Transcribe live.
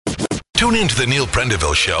Tune in to the Neil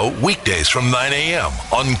Prendeville Show weekdays from 9 a.m.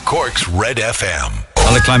 on Cork's Red FM.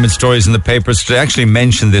 On the climate stories in the papers today, I actually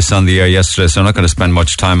mentioned this on the air yesterday, so I'm not going to spend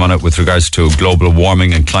much time on it with regards to global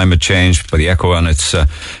warming and climate change. But the Echo on its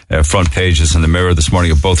front pages and the Mirror this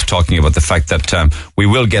morning are both talking about the fact that we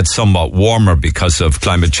will get somewhat warmer because of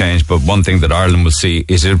climate change. But one thing that Ireland will see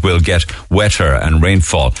is it will get wetter and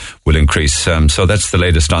rainfall will increase. So that's the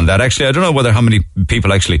latest on that. Actually, I don't know how many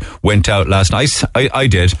people actually went out last night. I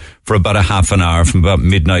did for about a half an hour, from about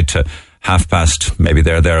midnight to 1:30, maybe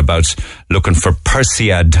thereabouts, looking for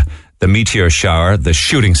Perseid, the meteor shower, the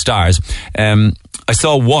shooting stars. I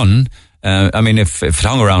saw one. If it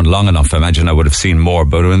hung around long enough, I imagine I would have seen more,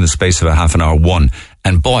 but in the space of a half an hour, one.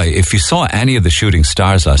 And boy, if you saw any of the shooting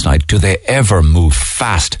stars last night, do they ever move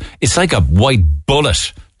fast? It's like a white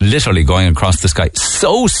bullet literally going across the sky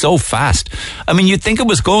so fast. I mean, you'd think it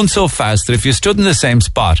was going so fast that if you stood in the same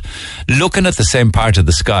spot, looking at the same part of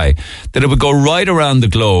the sky, that it would go right around the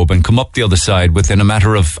globe and come up the other side within a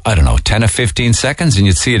matter of, 10 or 15 seconds, and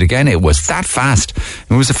you'd see it again. It was that fast.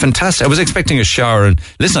 It was I was expecting a shower, and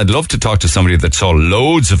listen, I'd love to talk to somebody that saw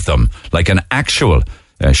loads of them, like an actual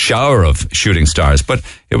shower of shooting stars, but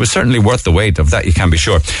it was certainly worth the wait. Of that you can be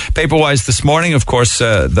sure. Paper-wise this morning, of course,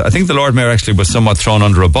 I think the Lord Mayor actually was somewhat thrown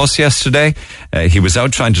under a bus yesterday. He was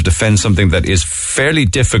out trying to defend something that is fairly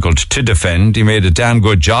difficult to defend. He made a damn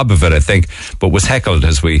good job of it, I think, but was heckled,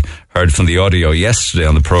 as we heard from the audio yesterday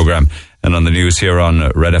on the programme and on the news here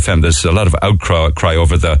on Red FM. There's a lot of outcry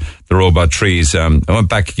over the robot trees. I went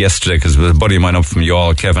back yesterday because a buddy of mine up from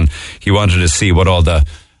Youghal, Kevin, he wanted to see what all the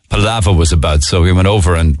palaver was about, so we went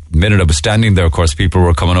over, and the minute I was standing there, of course, people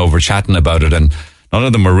were coming over chatting about it, and none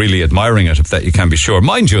of them were really admiring it, of that you can be sure.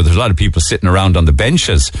 Mind you, there's a lot of people sitting around on the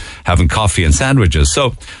benches having coffee and sandwiches, so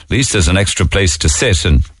at least there's an extra place to sit,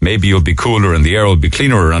 and maybe you'll be cooler and the air will be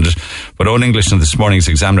cleaner around it. But Owen English in this morning's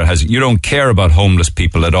Examiner has, you don't care about homeless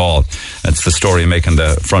people at all. That's the story making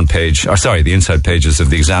the the inside pages of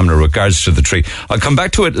the Examiner with regards to the tree. I'll come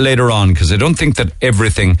back to it later on, because I don't think that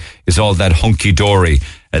everything is all that hunky-dory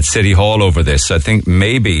at City Hall over this. I think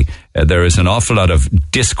maybe there is an awful lot of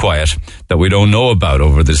disquiet that we don't know about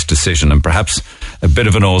over this decision, and perhaps a bit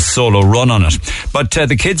of an old solo run on it. But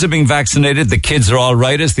the kids are being vaccinated. The kids are all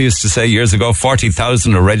right, as they used to say years ago.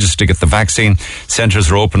 40,000 are registered to get the vaccine. Centres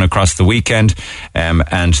are open across the weekend,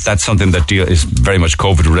 and that's something that is very much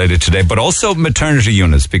COVID related today, but also maternity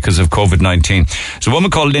units because of COVID-19. There's a woman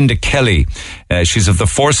called Linda Kelly. She's of the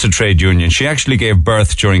Forza Trade Union. She actually gave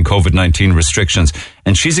birth during COVID-19 restrictions,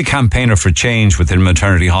 and she's a campaigner for change within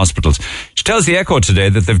maternity hospitals. She tells the Echo today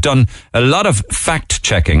that they've done a lot of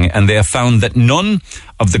fact-checking, and they have found that none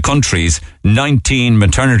of the country's 19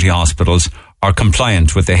 maternity hospitals are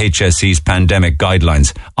compliant with the HSE's pandemic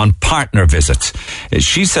guidelines on partner visits.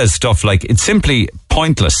 She says stuff like, it's simply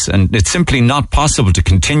pointless and it's simply not possible to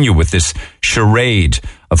continue with this charade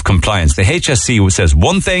of compliance. The HSE says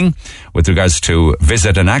one thing with regards to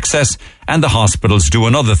visit and access, and the hospitals do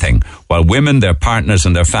another thing, while women, their partners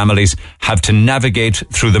and their families have to navigate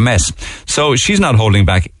through the mess. So she's not holding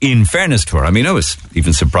back, in fairness to her. I mean, I was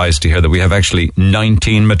even surprised to hear that we have actually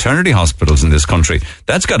 19 maternity hospitals in this country.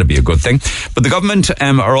 That's got to be a good thing. But the government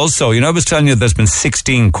are also, I was telling you there's been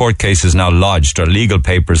 16 court cases now lodged, or legal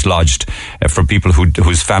papers lodged, for people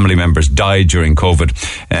whose family members died during COVID.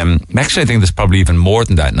 Actually, I think there's probably even more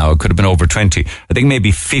than that now. It could have been over 20. I think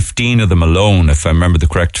maybe 15 of them alone, if I remember the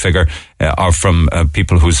correct figure, are from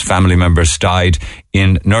people whose family members died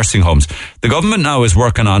in nursing homes. The government now is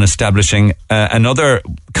working on establishing another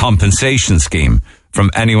compensation scheme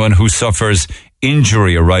from anyone who suffers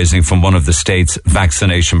injury arising from one of the state's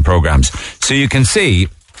vaccination programs. So you can see,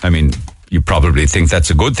 you probably think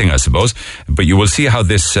that's a good thing, I suppose, but you will see how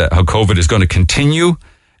how COVID is going to continue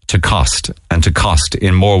to cost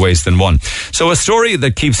in more ways than one. So a story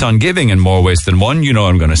that keeps on giving in more ways than one,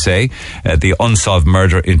 I'm going to say, the unsolved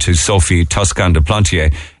murder into Sophie Toscan de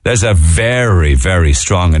Plantier. There's a very, very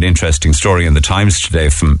strong and interesting story in the Times today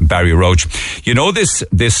from Barry Roach.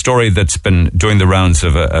 This story that's been doing the rounds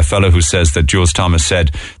of a fellow who says that Jules Thomas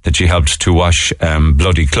said that she helped to wash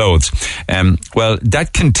bloody clothes. Well,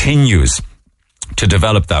 that continues to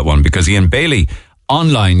develop, that one, because Ian Bailey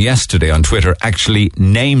online yesterday on Twitter actually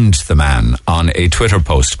named the man on a Twitter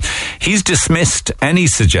post. He's dismissed any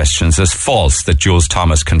suggestions as false that Jules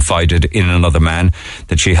Thomas confided in another man,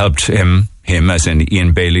 that she helped him as in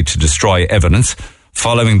Ian Bailey, to destroy evidence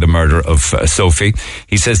following the murder of Sophie.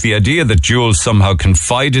 He says the idea that Jules somehow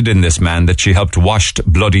confided in this man that she helped wash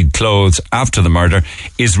bloodied clothes after the murder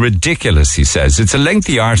is ridiculous, he says. It's a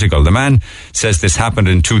lengthy article. The man says this happened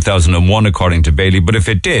in 2001, according to Bailey, but if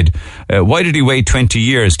it did, why did he wait 20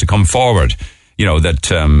 years to come forward?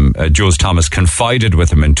 that Jules Thomas confided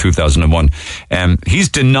with him in 2001. He's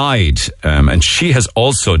denied, and she has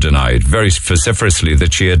also denied very vociferously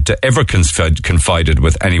that she had ever confided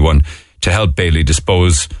with anyone to help Bailey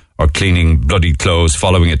dispose or cleaning bloody clothes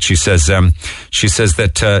following it. She says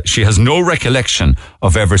that she has no recollection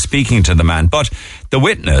of ever speaking to the man. But the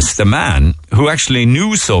witness, the man who actually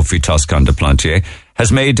knew Sophie Toscan de Plantier,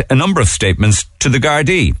 has made a number of statements to the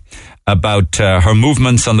Gardaí about her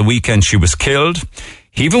movements on the weekend she was killed.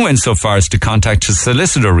 He even went so far as to contact his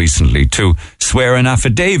solicitor recently to swear an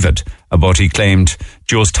affidavit about what he claimed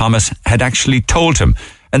Jules Thomas had actually told him.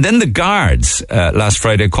 And then the guards last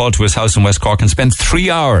Friday called to his house in West Cork and spent 3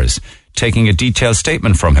 hours taking a detailed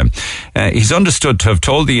statement from him. He's understood to have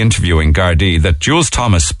told the interviewing Gardaí that Jules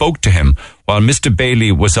Thomas spoke to him while Mr.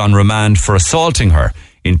 Bailey was on remand for assaulting her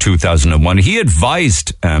in 2001. He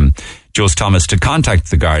advised Jules Thomas to contact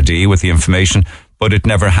the Gardaí with the information, but it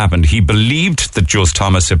never happened. He believed that Jules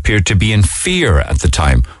Thomas appeared to be in fear at the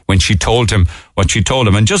time when she told him what she told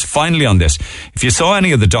him. And just finally on this, if you saw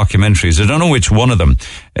any of the documentaries, I don't know which one of them,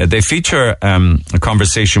 they feature a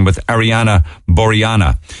conversation with Ariana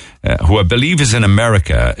Boriana, who I believe is in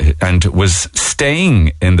America and was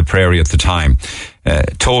staying in the Prairie at the time,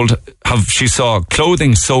 told how she saw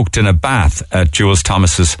clothing soaked in a bath at Jules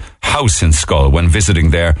Thomas's house in Skull when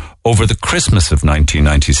visiting there over the Christmas of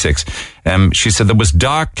 1996. She said there was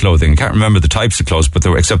dark clothing. I can't remember the types of clothes, but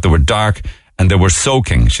except they were dark and they were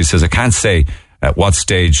soaking. She says, I can't say at what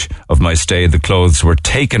stage of my stay the clothes were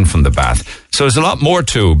taken from the bath. So there's a lot more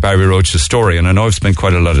to Barry Roach's story, and I know I've spent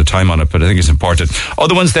quite a lot of time on it, but I think it's important.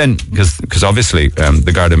 Other ones then, because obviously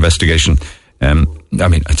the Garda investigation,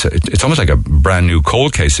 it's almost like a brand new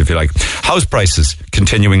cold case, if you like. House prices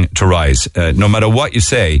continuing to rise. No matter what you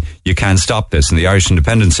say, you can't stop this. And the Irish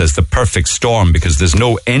Independent says the perfect storm, because there's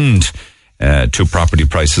no end to property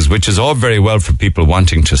prices, which is all very well for people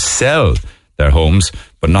wanting to sell their homes,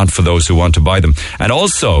 but not for those who want to buy them. And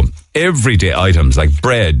also, everyday items like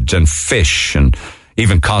bread and fish and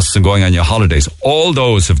even costs of going on your holidays, all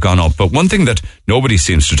those have gone up. But one thing that nobody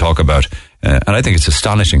seems to talk about, and I think it's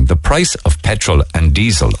astonishing, the price of petrol and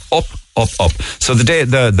diesel up. So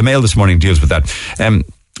the Mail this morning deals with that.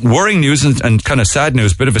 Worrying news and kind of sad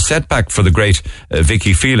news, bit of a setback for the great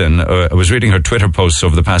Vicky Phelan. I was reading her Twitter posts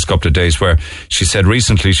over the past couple of days where she said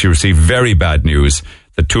recently she received very bad news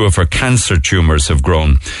that 2 of her cancer tumours have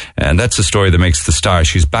grown. And that's a story that makes the Star.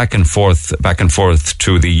 She's back and forth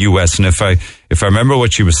to the US. And if I remember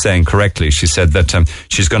what she was saying correctly, she said that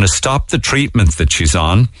she's going to stop the treatment that she's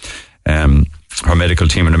on. Her medical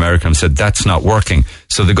team in America said that's not working,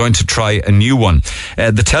 so they're going to try a new one.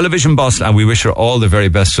 The television boss, and we wish her all the very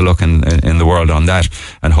best of luck in the world on that,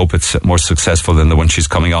 and hope it's more successful than the one she's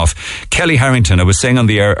coming off. Kelly Harrington, I was saying on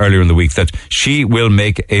the air earlier in the week that she will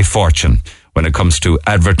make a fortune when it comes to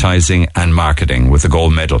advertising and marketing with a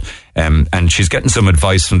gold medal. And she's getting some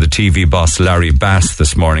advice from the TV boss Larry Bass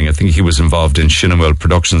this morning. I think he was involved in Shinawell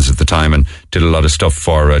Productions at the time and did a lot of stuff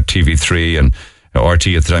for TV3 and RT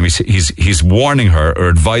at the time. He's warning her or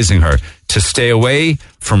advising her to stay away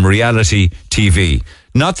from reality TV.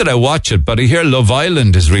 Not that I watch it, but I hear Love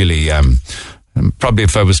Island is really, probably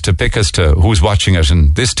if I was to pick as to who's watching it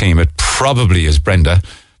in this team, it probably is Brenda.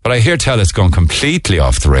 But I hear tell it's gone completely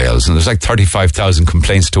off the rails, and there's like 35,000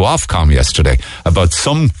 complaints to Ofcom yesterday about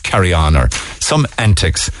some carry-on or some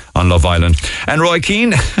antics on Love Island. And Roy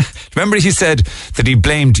Keane, remember he said that he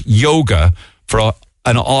blamed yoga for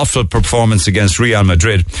an awful performance against Real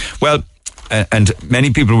Madrid. Well, and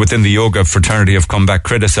many people within the yoga fraternity have come back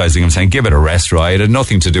criticising him, saying, give it a rest, Roy. It had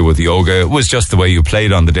nothing to do with yoga. It was just the way you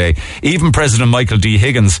played on the day. Even President Michael D.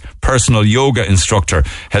 Higgins, personal yoga instructor,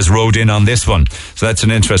 has rode in on this one. So that's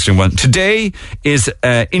an interesting one. Today is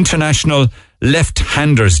International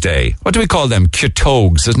Left-Handers Day. What do we call them?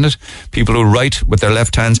 Kyotogs, isn't it? People who write with their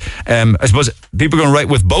left hands. I suppose people who write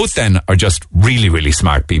with both then are just really, really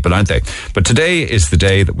smart people, aren't they? But today is the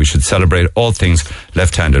day that we should celebrate all things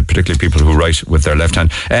left-handed, particularly people who write with their left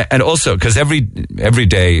hand. And also, because every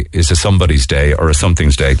day is a somebody's day or a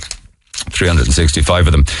something's day. 365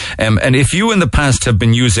 of them. And if you in the past have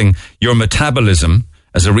been using your metabolism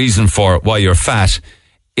as a reason for why you're fat,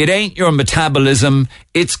 it ain't your metabolism,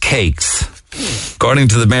 it's cakes. According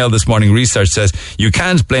to the Mail this morning, research says you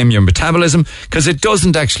can't blame your metabolism because it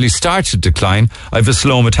doesn't actually start to decline. I have a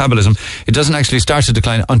slow metabolism. It doesn't actually start to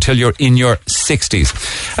decline until you're in your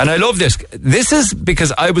 60s. And I love this. This is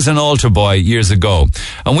because I was an altar boy years ago,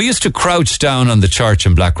 and we used to crouch down on the church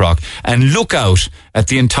in Blackrock and look out at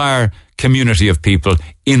the entire community of people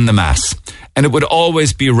in the Mass. And it would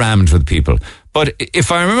always be rammed with people. But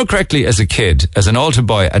if I remember correctly, as a kid, as an altar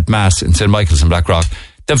boy at Mass in St. Michael's in Blackrock,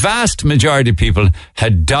 The vast majority of people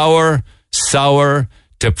had dour, sour,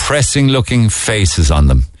 depressing-looking faces on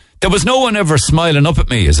them. There was no one ever smiling up at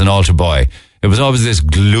me as an altar boy. It was always this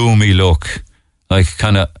gloomy look, like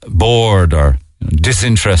kind of bored or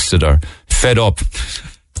disinterested or fed up.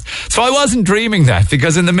 So I wasn't dreaming that,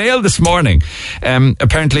 because in the Mail this morning,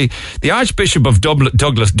 apparently the Archbishop of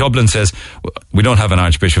Dublin says, we don't have an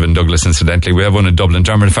Archbishop in Douglas, incidentally, we have one in Dublin,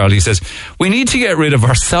 Dermot Farrell. He says, we need to get rid of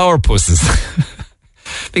our sourpusses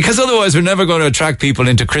because otherwise we're never going to attract people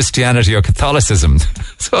into Christianity or Catholicism.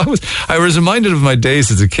 So I was reminded of my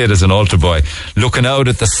days as a kid, as an altar boy, looking out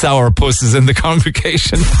at the sourpusses in the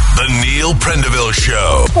congregation. The Neil Prendeville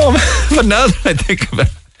Show. Oh, but now that I think of it,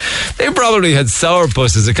 they probably had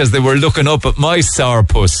sourpusses because they were looking up at my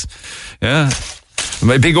sourpuss. Yeah.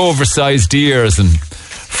 My big oversized ears and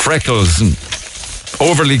freckles and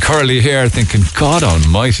overly curly hair, thinking, God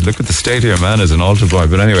almighty, look at the state of your man as an altar boy.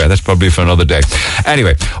 But anyway, that's probably for another day.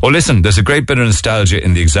 Anyway, listen, there's a great bit of nostalgia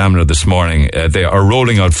in the Examiner this morning. They are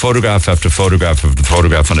rolling out photograph after photograph of the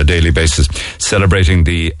photograph on a daily basis, celebrating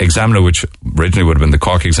the Examiner, which originally would have been the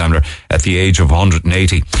Cork Examiner, at the age of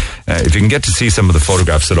 180. If you can get to see some of the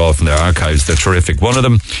photographs at all from their archives, they're terrific. One of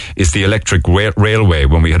them is the electric railway,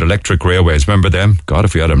 when we had electric railways. Remember them? God,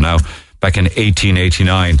 if we had them now. Back in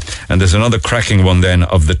 1889. And there's another cracking one then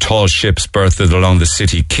of the tall ships berthed along the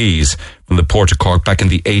city quays from the Port of Cork back in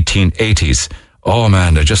the 1880s. Oh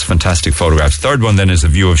man, they're just fantastic photographs. Third one then is a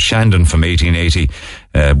view of Shandon from 1880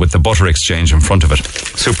 with the butter exchange in front of it.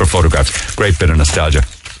 Super photographs. Great bit of nostalgia.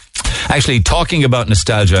 Actually, talking about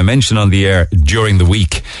nostalgia, I mentioned on the air during the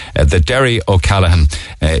week that Derry O'Callaghan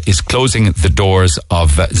is closing the doors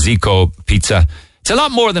of Zico Pizza. It's a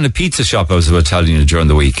lot more than a pizza shop, I was about telling you during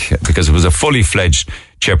the week, because it was a fully fledged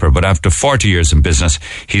chipper. But after 40 years in business,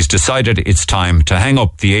 he's decided it's time to hang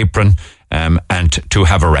up the apron and to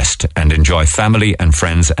have a rest and enjoy family and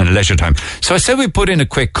friends and leisure time. So I said we put in a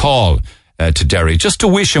quick call to Derry just to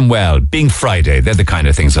wish him well. Being Friday, they're the kind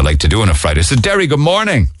of things I like to do on a Friday. So Derry, good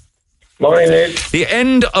morning. Morning, Nick. The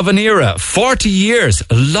end of an era, 40 years,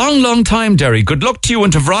 a long, long time, Derry. Good luck to you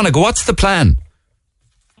and to Veronica. What's the plan?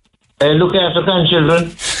 Look after grandchildren.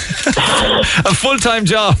 A full-time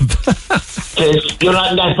job. Yes, you're not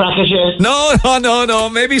in that bracket yet. No.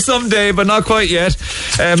 Maybe someday, but not quite yet.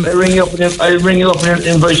 I'll ring you up and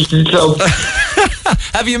invite you to the club.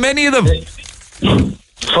 Have you many of them?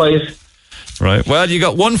 5. Right. Well, you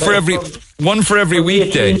got one for every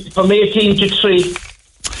weekday. From 18 to 3.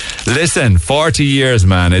 Listen, 40 years,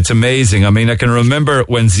 man. It's amazing. I mean, I can remember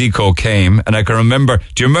when Zico came, and I can remember.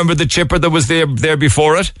 Do you remember the chipper that was there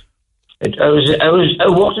before it? I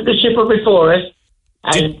walked at the chipper before it,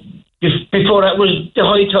 and before that was the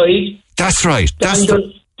High Tide. That's right.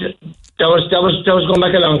 That was going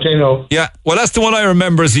back a long time now. Yeah, well, that's the one I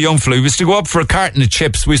remember as a young fellow. We used to go up for a carton of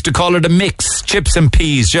chips. We used to call it a mix, chips and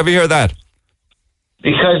peas. Did you ever hear that?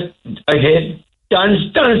 Because I did.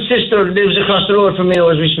 Don's sister lives across the road from me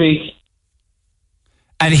as we speak.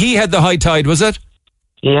 And he had the High Tide, was it?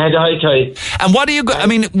 He had the High Tide. And what do you? I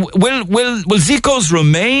mean, will Zico's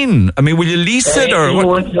remain? I mean, will you lease it or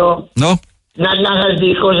what? No. Not as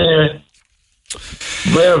Zico's anyway.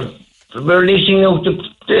 We're leasing out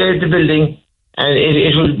the building, and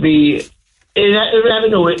it will be. It'll have a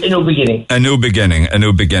new beginning. A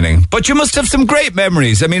new beginning. But you must have some great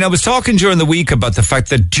memories. I mean, I was talking during the week about the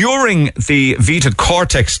fact that during the Vita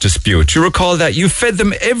Cortex dispute, you recall that you fed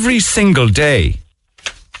them every single day.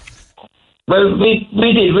 Well, we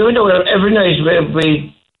did. We went over every night. It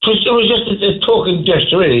was just a token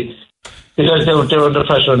gesture, really, because they were under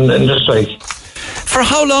pressure and the strike. For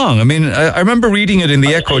how long? I mean, I remember reading it in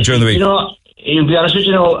the Echo during the week. You know, you'll be honest with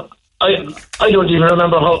you, I don't even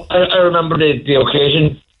remember how. I remember the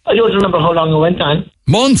occasion. I don't remember how long it went on.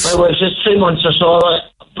 Months? My wife says 3 months or so.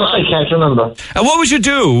 I can't remember. And what would you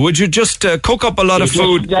do? Would you just cook up a lot of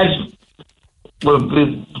food?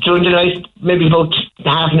 During the night, maybe about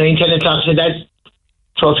 9:30, 10 o'clock, so Dad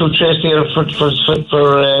throw 2 trays there for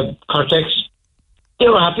Cortex. They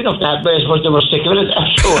were happy enough to have, but I suppose they were sick of it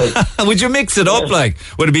afterwards. Would you mix it up like?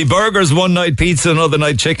 Would it be burgers one night, pizza another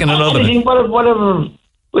night, chicken another night? Whatever.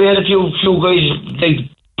 We had a few guys, like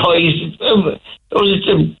pies. It was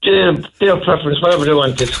their preference, whatever they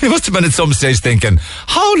wanted. We must have been at some stage thinking,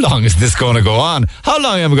 how long is this going to go on? How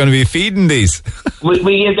long am I going to be feeding these? We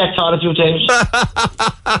gave that thought a few times.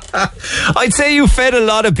 I'd say you fed a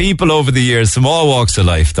lot of people over the years, from all walks of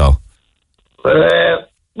life, though.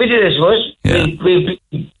 We did, I suppose. Yeah.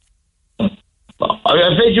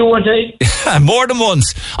 I fed you one time. More than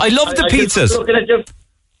once. I love the pizzas.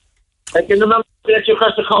 I can remember looking at you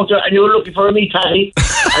across the counter and you were looking for a meat patty.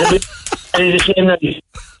 And it was the same night.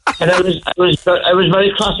 And I was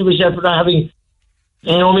very cross with myself for not having,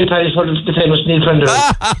 me pennies for the famous Neil Prendeville.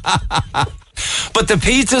 But the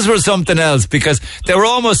pizzas were something else because they were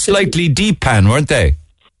almost slightly deep pan, weren't they?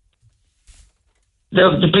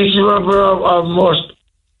 The pizzas were our most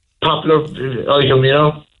popular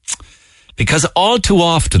item, Because all too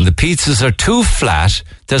often the pizzas are too flat,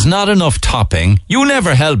 there's not enough topping. You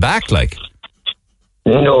never held back, like.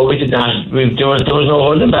 No, we did not. There was no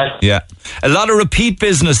holding back. Yeah. A lot of repeat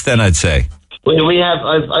business then, I'd say. We have.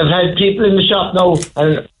 I've had people in the shop now,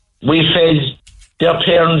 and we fed their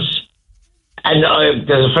parents. And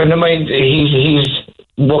there's a friend of mine. He's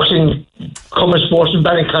works in Cummins Sports in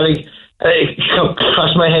Ballincollig.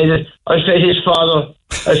 Across my head, I fed his father.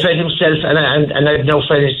 I fed himself, and I've now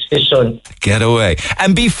fed his son. Get away!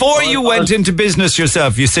 And before you went into business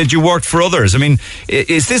yourself, you said you worked for others. I mean,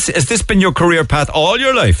 has this been your career path all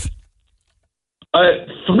your life?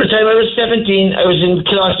 From the time I was 17, I was in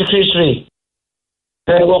Clarke.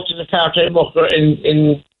 Then I worked in a part-time worker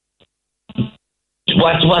in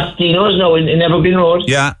what's Dino's now in Evergreen Road.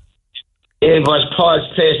 Yeah. It was Paul's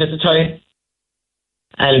place at the time.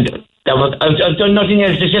 And I've done nothing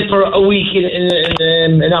else except for a week in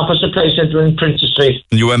an office supply centre in Princess Street.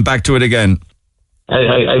 You went back to it again?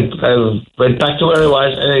 I went back to where I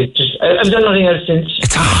was, and I've done nothing else since.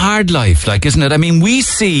 It's a hard life, like, isn't it? I mean, we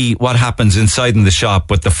see what happens inside in the shop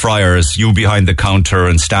with the fryers, you behind the counter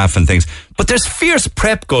and staff and things, but there's fierce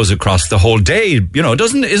prep goes across the whole day,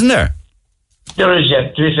 isn't there? There is, yeah,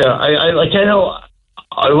 to be fair. I tell you,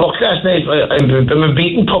 I walked last night, I'm a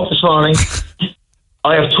beaten pup this morning.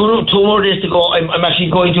 I have two more days to go. I'm actually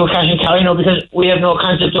going to a cash and carry now because we have no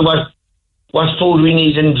concept of what food we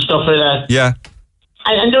need and stuff like that. Yeah.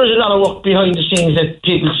 And there's a lot of work behind the scenes that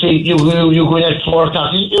people see. You go in at 4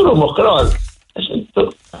 o'clock. You don't work at all. I said,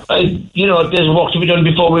 there's work to be done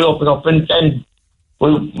before we open up. And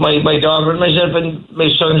my daughter and myself and my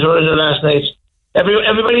sons were in there last night.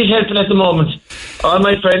 Everybody's helping at the moment. All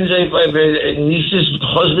my friends, my niece's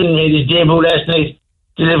husband made his debut last night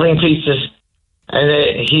delivering pizzas. And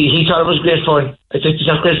he thought it was great fun. I think it's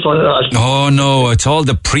not great fun at all. Oh, no, it's all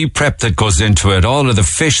the pre-prep that goes into it. All of the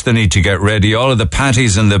fish they need to get ready, all of the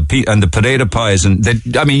patties and the potato pies. And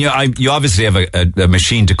you obviously have a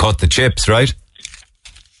machine to cut the chips, right?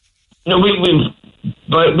 No, when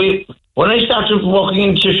I started walking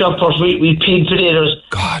into the shop first, we peeled potatoes.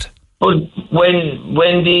 God. But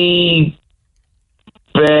when the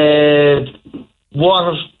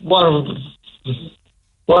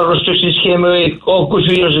water restrictions came away a good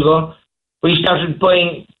few years ago, we started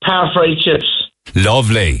buying par-fried chips.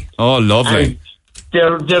 Lovely. Oh, lovely.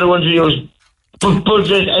 And they're the ones we use. But as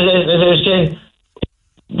I was saying,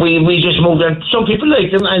 we just moved on. Some people like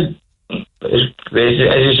them, and as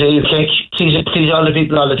you say, you can't please all the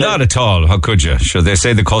people all the time. Not at all. How could you? Sure, they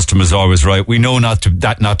say the customer's always right. We know not to be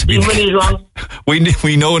the case. Wrong.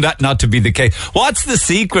 We know that not to be the case. What's the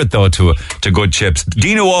secret, though, to good chips?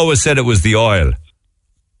 Dino always said it was the oil.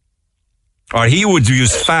 Or he would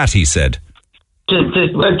use fat, he said.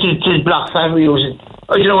 To black fat we use it.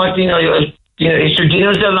 Oh, you know what, Dino's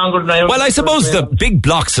there longer than I. Well, I suppose the big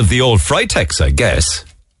blocks of the old Fritex, I guess.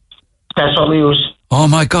 That's what we use. Oh,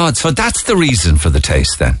 my God. So that's the reason for the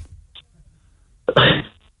taste, then? It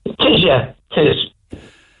is, yeah. It is.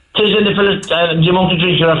 It is in the amount of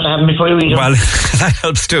drink you have to have before you eat them. Well, that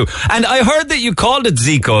helps too. And I heard that you called it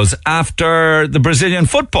Zico's after the Brazilian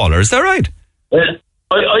footballer. Is that right?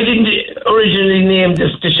 I didn't originally name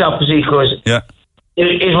the shop Zico's. Yeah.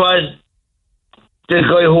 It was the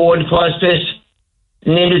guy who owned Paul's place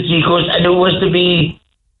named it Zico's, and it was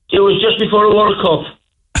just before the World Cup.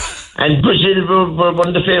 And Brazil were one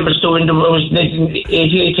of the favourites to win it was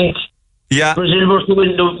 1980, I think. Yeah. Brazil were to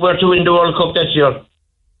win the World Cup that year.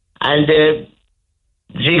 And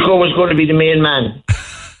Zico was going to be the main man.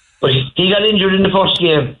 But he got injured in the first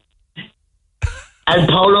game. And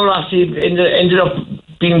Paolo Rossi ended up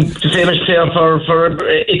being the famous player for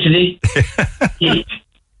Italy.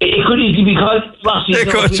 It could easily be called Rossi. It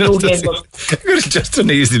could have just as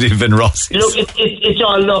easily been Rossi. Look, it's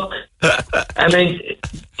all luck. I mean,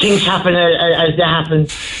 things happen as they happen.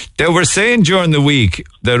 They were saying during the week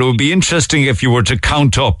that it would be interesting if you were to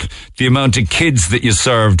count up the amount of kids that you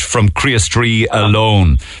served from Creastree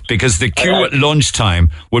alone, because the queue at lunchtime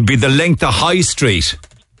would be the length of High Street.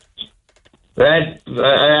 Right.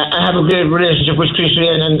 I have a great relationship with Creastree,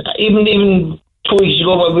 and even 2 weeks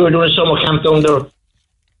ago when we were doing a summer camp down there,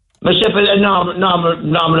 myself and Norma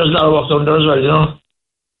does a lot of work down there as well,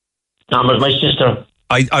 Norma's my sister.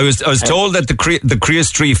 I was told that the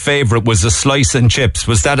Creas Tree favourite was a slice and chips.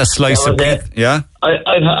 Was that a slice of pizza? Yeah.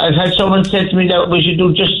 I've had someone say to me that we should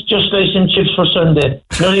do just slice and chips for Sunday.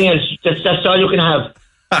 Nothing else. That's all you can have.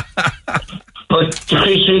 But the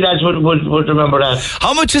Creas Tree lads would remember that.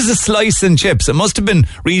 How much is a slice and chips? It must have been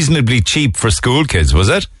reasonably cheap for school kids, was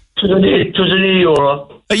it? It was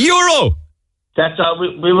 €1. €1? That's all.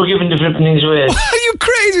 We were giving the flipping things away. Are you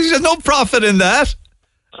crazy? There's no profit in that.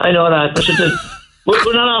 I know that. But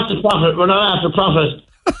we're not after profit. We're not after profit.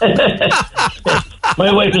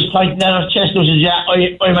 My wife was pointing at her chest and says, "Yeah,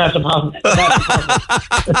 I'm after profit."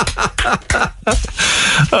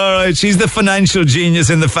 All right, she's the financial genius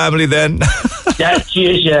in the family then. Yeah, she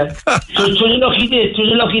is. Yeah. So it was a lucky day. It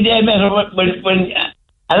was a lucky day I met her when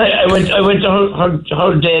I went to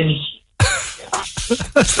her dad's.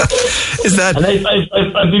 Is that? And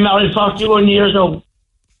I've been married 41 years now.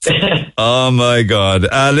 Oh my God!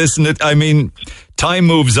 Listen, time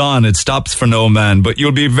moves on; it stops for no man. But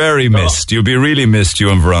you'll be very missed. You'll be really missed, you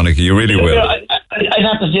and Veronica. You really will. I'd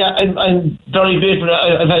have to say I'm very grateful.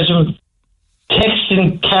 I've had some texts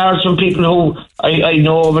and cards from people who I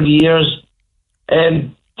know over the years,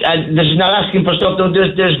 and this is not asking for stuff. Though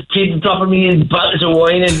there's people dropping me in bottles of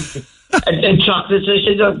wine and chocolates. I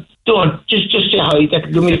said, don't just say hi. That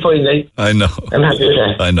could give me a fine night. I know. I'm happy with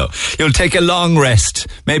that. I know. You'll take a long rest,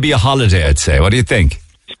 maybe a holiday. I'd say. What do you think?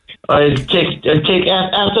 I'll take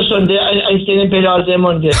after Sunday. I stay in bed all day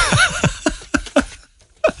Monday.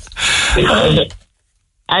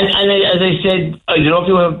 and as I said, I don't know if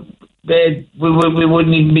you were there, we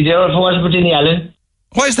wouldn't even be there if it wasn't for Denny Allen.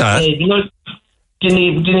 Why is that?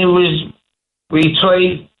 Denny was. We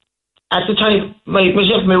tried at the time.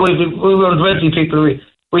 Myself and my wife, we were wealthy people.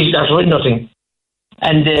 We started with nothing,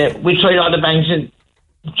 and we tried all the banks, and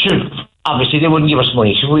sure, obviously they wouldn't give us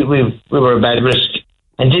money, so we were a bad risk.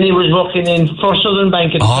 And then he was working in for Southern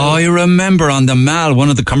Bank. I remember on the Mall, one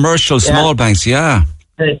of the commercial small banks. Yeah.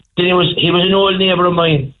 Then he was an old neighbour of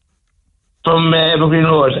mine from Evergreen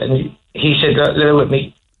Road, and he said, "Let her with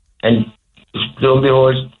me." And lo and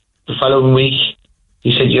behold, the following week,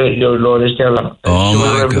 he said, "Your Lord is there." Oh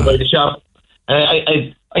my God! By the shop,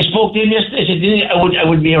 and I spoke to him yesterday. I said, "Denny, I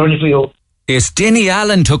would be here only for you." Yes, Denny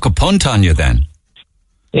Allen took a punt on you then.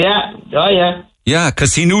 Yeah. Oh yeah. Yeah,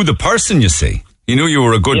 because he knew the person. You see, he knew you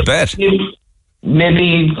were a good bet.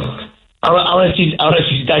 Maybe, or else he's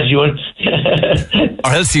dodgy one.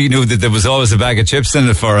 Or else he knew that there was always a bag of chips in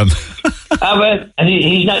it for him. Well, and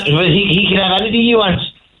he's not. Well, he can have anything he wants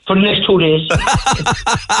for the next 2 days.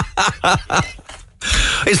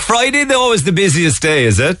 Is Friday always the busiest day,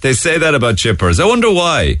 is it? They say that about chippers. I wonder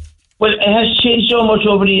why. Well, it has changed so much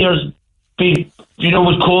over the years. With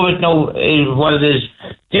COVID now, what it is,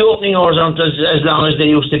 the opening hours aren't as long as they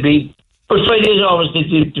used to be. But Friday is always the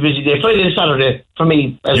busy day. Friday and Saturday, for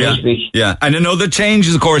me, as we speak. Yeah, and another change,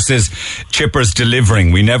 of course, is chippers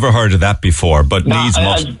delivering. We never heard of that before, but needs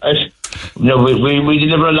must. No, we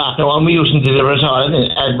deliver a lot now, and we used to deliver at all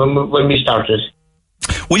when we started.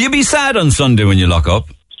 Will you be sad on Sunday when you lock up?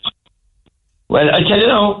 Well, I tell you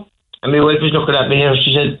now, and my wife was looking at me here,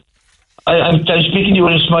 she said, I'm speaking to you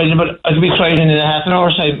and smiling, but I could be crying in a half an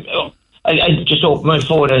hour's time. I just opened my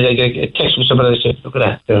phone and I get a text from somebody and I said, look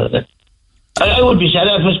at that. I would be sad.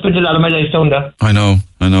 I've spent a lot of my life down there. I know.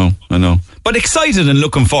 But excited and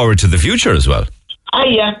looking forward to the future as well.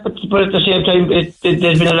 Yeah, but at the same time,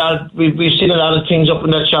 there's been a lot. We've seen a lot of things up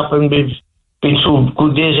in that shop, and we've been through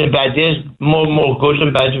good days and bad days, more good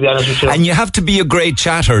than bad, to be honest with you. And you have to be a great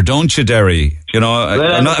chatter, don't you, Derry?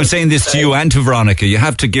 I'm saying this to you and to Veronica. You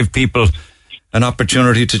have to give people an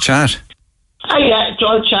opportunity to chat. Yeah, it's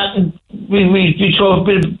all chatting. We throw a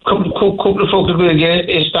couple of folk again.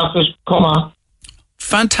 Stuff has come on.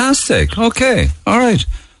 Fantastic. Okay. All right.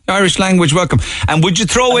 Irish language, welcome. And would you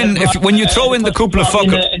throw in, when you throw in the couple of folk...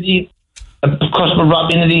 A customer brought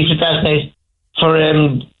me in the leaflet last night for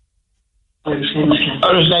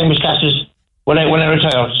Irish language classes when I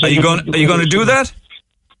retire. So are you going to do that?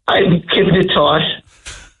 I'm giving it thought.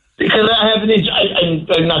 Because I haven't...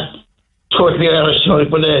 I'm not totally Irish,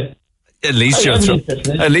 but... At least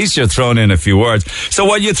you're throwing in a few words. So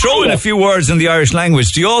while you throw in a few words in the Irish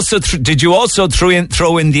language, did you also throw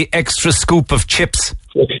in the extra scoop of chips?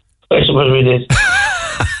 I suppose we did.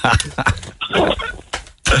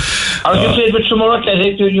 I was played with some more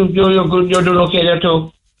athletic. You're good. You're doing okay there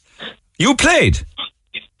too. You played?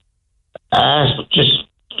 Just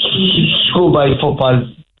schoolboy football.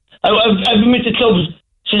 I've been with the club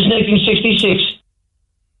since 1966.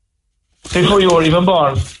 Before you were even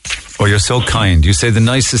born. Oh, you're so kind. You say the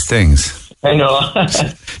nicest things. I know.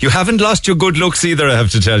 You haven't lost your good looks either, I have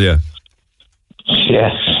to tell you. Yeah.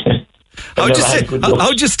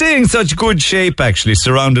 How'd you stay in such good shape, actually,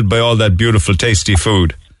 surrounded by all that beautiful, tasty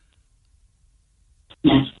food? I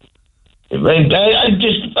played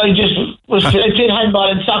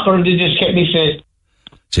handball and soccer, and they just kept me fit.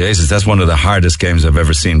 Jesus, that's one of the hardest games I've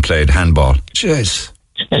ever seen played, handball. Jeez.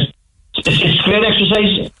 It's great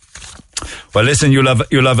exercise. Well, listen,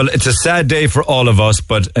 it's a sad day for all of us,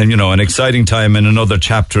 but an exciting time in another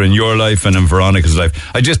chapter in your life and in Veronica's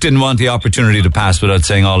life. I just didn't want the opportunity to pass without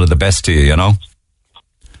saying all of the best to you, I'll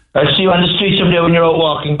see you on the street someday when you're out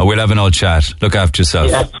walking. We'll have an old chat. Look after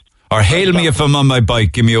yourself. Yeah. Or hail me if I'm on my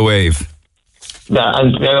bike. Give me a wave. Yeah,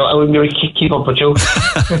 I wouldn't be able to keep up with you.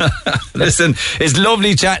 Listen, it's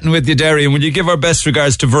lovely chatting with you, Derry, and will you give our best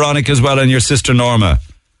regards to Veronica as well and your sister Norma?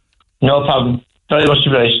 No problem. Very much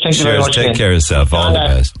obliged. Thank you very much. Take care of yourself. All the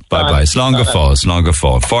best. Bye-bye. Slán go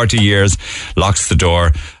fóill. 40 years, locks the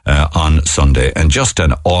door on Sunday, and just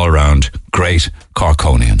an all-round great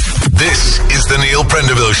Corkonian. This is the Neil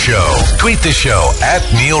Prendeville Show. Tweet the show at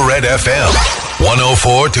Neil Red FM.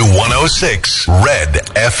 104 to 106 Red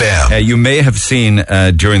FM. You may have seen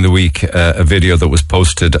during the week a video that was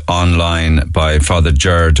posted online by Father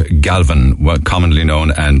Gerard Galvin, commonly known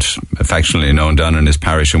and affectionately known down in his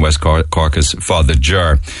parish in West Cork as Father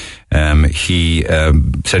Ger. He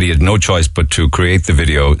said he had no choice but to create the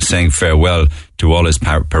video saying farewell to all his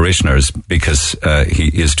parishioners because he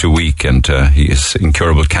is too weak and he has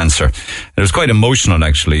incurable cancer. And it was quite emotional,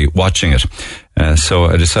 actually, watching it. So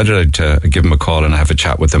I decided I'd give him a call and have a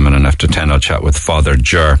chat with him, and then after 10 I'll chat with Father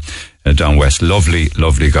Ger down west. Lovely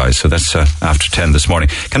guy. So that's after 10 this morning.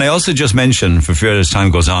 Can I also just mention, for fear as time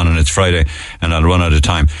goes on and it's Friday and I'll run out of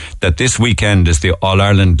time, that this weekend is the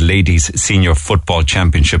All-Ireland Ladies Senior Football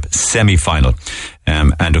Championship semi-final.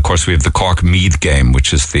 And of course we have the Cork Meath game,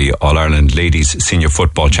 which is the All-Ireland Ladies Senior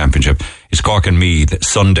Football Championship. It's Cork and Meath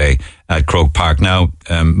Sunday at Croke Park. Now,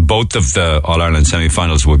 both of the All-Ireland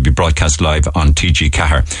semi-finals will be broadcast live on TG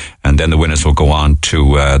Cahir, and then the winners will go on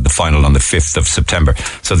to the final on the 5th of September.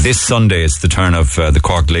 So this Sunday is the turn of the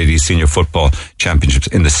Cork Ladies Senior Football Championships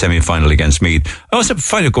in the semi-final against Meath. I also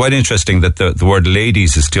find it quite interesting that the word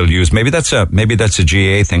ladies is still used. Maybe that's a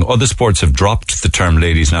GAA thing. Other sports have dropped the term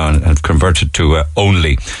ladies now and have converted to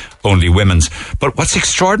only women's. But what's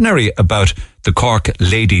extraordinary about the Cork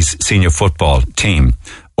Ladies Senior Football team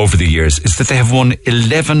over the years is that they have won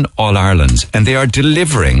 11 All-Irelands, and they are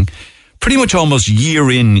delivering pretty much almost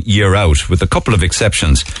year in, year out, with a couple of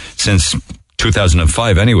exceptions since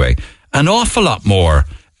 2005 anyway, an awful lot more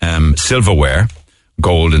silverware,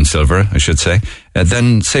 gold and silver, I should say,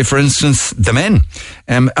 than, say, for instance, the men.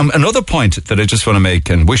 Another point that I just want to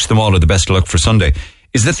make, and wish them all of the best of luck for Sunday,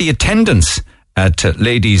 is that the attendance at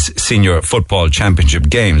Ladies Senior Football Championship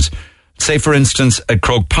games, say, for instance, at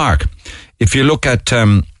Croke Park, if you look at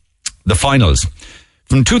the finals,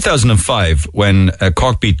 from 2005, when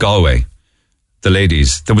Cork beat Galway, the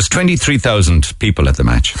ladies, there was 23,000 people at the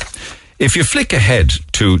match. If you flick ahead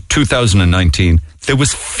to 2019, there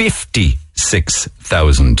was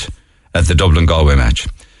 56,000 at the Dublin-Galway match,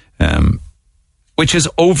 which is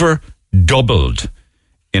over doubled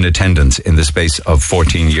in attendance in the space of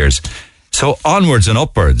 14 years. So onwards and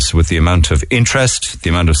upwards with the amount of interest, the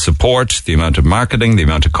amount of support, the amount of marketing, the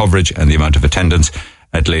amount of coverage, and the amount of attendance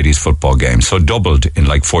at ladies football games. So doubled in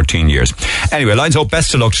like 14 years. Anyway, lines open.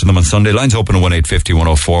 Best of luck to them on Sunday. Lines open at 1850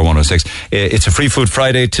 104 106. It's a Free Food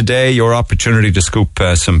Friday today. Your opportunity to scoop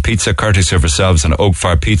some pizza, courtesy of ourselves and Oak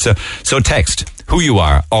Fire Pizza. So text who you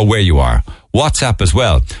are or where you are. WhatsApp as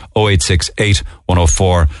well. 0868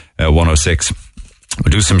 104 106. We'll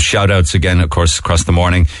do some shout outs again, of course, across the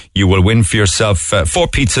morning. You will win for yourself 4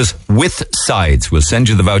 pizzas with sides. We'll send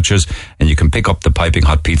you the vouchers and you can pick up the piping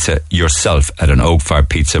hot pizza yourself at an Oak Fire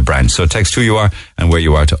Pizza branch. So text who you are and where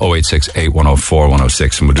you are to 0868 104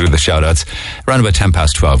 106, and we'll do the shout outs. Around about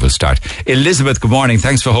 12:10 we'll start. Elizabeth, good morning.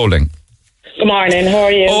 Thanks for holding. Good morning. How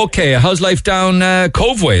are you? Okay. How's life down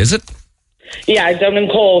Coveway, is it? Yeah, down in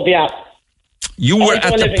Cove, yeah. You were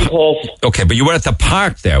at the Cove. Okay, but you were at the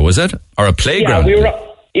park there, was it? Or a playground? Yeah, we were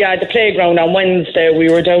at the playground on Wednesday. We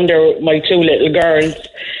were down there with my 2 little girls,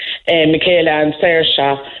 Michaela and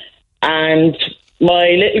Saoirse, and my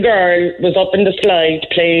little girl was up in the slide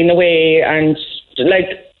playing away, and like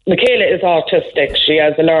Michaela is autistic, she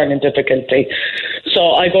has a learning difficulty.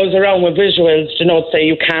 So I goes around with visuals, say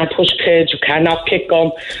you can't push kids, you cannot kick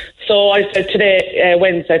them. So I said today,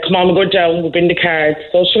 Wednesday, come on, we'll go down, we'll bring the cards.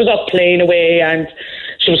 So she was up playing away and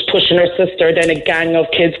she was pushing her sister. Then a gang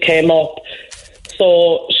of kids came up.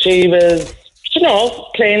 So she was,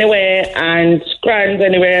 playing away and grand.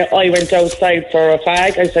 Anyway, I went outside for a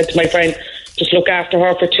fag. I said to my friend, just look after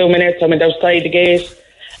her for 2 minutes. I went outside the gate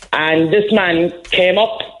and this man came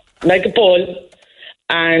up like a bull,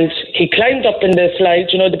 and he climbed up in the slide,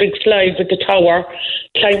 you know, the big slide with the tower,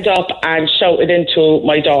 climbed up and shouted into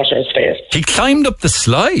my daughter's face. He climbed up the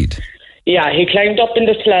slide? Yeah, he climbed up in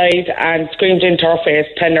the slide and screamed into her face,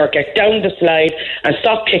 telling her, get down the slide and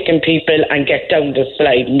stop kicking people and get down the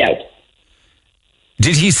slide now.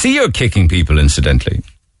 Did he see her kicking people, incidentally?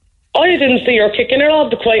 I didn't see her kicking her, I'll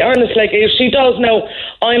be quite honest. Like, if she does now,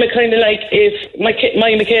 I'm a kind of like, if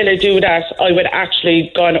my Michaela do that, I would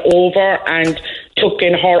actually gone over and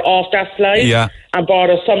taken her off that slide and brought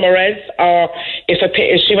her somewhere else. Or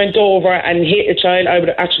if she went over and hit a child, I would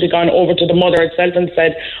have actually gone over to the mother itself and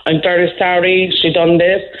said, I'm very sorry, she done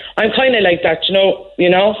this. I'm kind of like that, you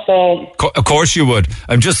know, so... Of course you would.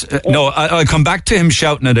 I'll come back to him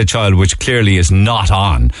shouting at a child, which clearly is not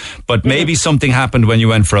on. But maybe something happened when you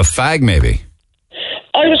went for a fag, maybe.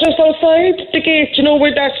 I was just outside the gate, you know,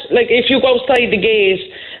 where that, like, if you go outside the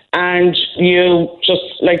gate and you just,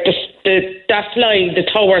 like, that slide, the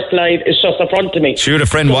tower slide, is just in front of me. She had a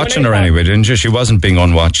friend watching her anyway, didn't she? She wasn't being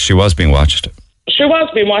unwatched. She was being watched. She was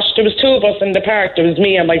being watched. There was two of us in the park. There was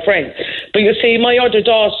me and my friend. But you see, my other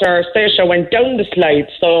daughter, Stacia, went down the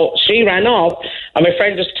slide. So she ran off, and my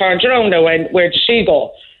friend just turned around and went, where did she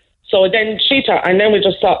go? So then and then we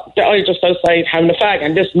just saw, I just outside having a fag,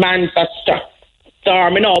 and this man started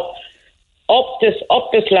storming up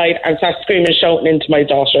the slide and started screaming, shouting into my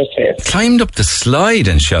daughter's face. Climbed up the slide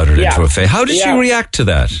and shouted into her face. How did she react to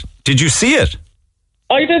that? Did you see it?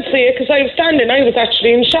 I did see it because I was standing. I was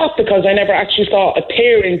actually in shock because I never actually saw a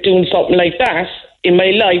parent doing something like that in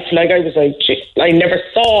my life. Like, I was like, I never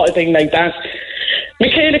saw a thing like that.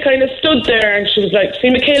 Michaela kind of stood there and she was like, see,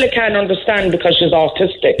 Michaela can't understand because she's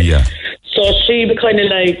autistic. Yeah. So she was kind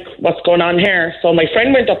of like, what's going on here? So my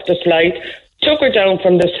friend went up the slide, took her down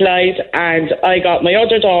from the slide, and I got my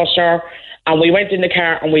other daughter and we went in the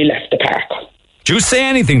car and we left the park. Did you say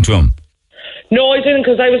anything to him? No, I didn't,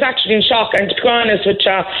 because I was actually in shock. And to be honest with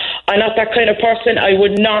you, I'm not that kind of person. I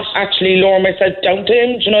would not actually lower myself down to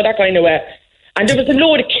him, you know, that kind of way. And there was a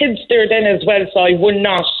load of kids there then as well, so I would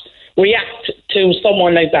not react to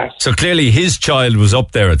someone like that. So clearly his child was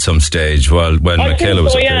up there at some stage when Michaela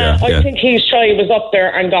was up there. I think his child was up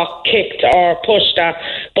there and got kicked or pushed at.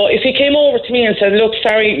 But if he came over to me and said, look,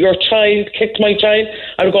 sorry, your child kicked my child,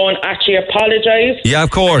 I would go and actually apologise. Yeah, of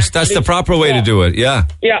course. That's the proper way to do it, yeah.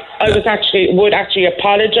 Yeah, I would actually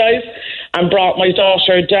apologise and brought my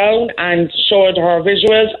daughter down and showed her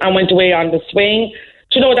visuals and went away on the swing.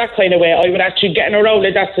 Do you know, that kind of way? I would actually get in a roll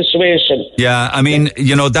in that situation. Yeah, I mean,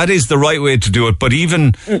 you know, that is the right way to do it. But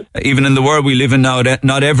even in the world we live in now,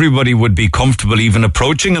 not everybody would be comfortable even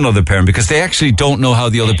approaching another parent because they actually don't know how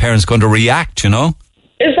the other parent's going to react, you know?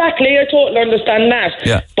 Exactly, I totally understand that.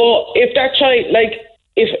 Yeah. But if that child, like,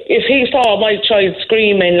 if he saw my child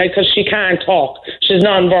screaming, like, because she can't talk, she's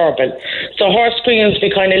non-verbal. So her screams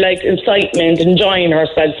be kind of like incitement, enjoying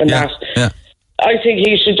herself and that. Yeah. I think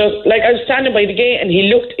he should just, like, I was standing by the gate and he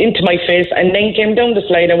looked into my face and then came down the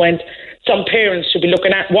slide and went, some parents should be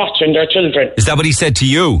watching their children. Is that what he said to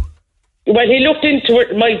you? Well, he looked into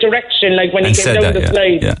my direction, like when he came down the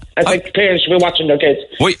slide. Yeah. I think parents should be watching their kids.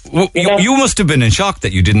 You must have been in shock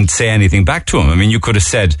that you didn't say anything back to him. I mean, you could have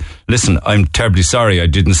said, listen, I'm terribly sorry, I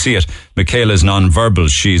didn't see it. Michaela's non-verbal,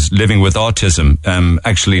 she's living with autism.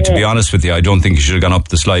 Actually, to be honest with you, I don't think you should have gone up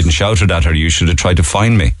the slide and shouted at her. You should have tried to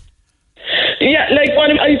find me. Yeah, like,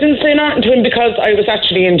 I didn't say nothing to him because I was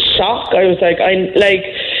actually in shock. I was like,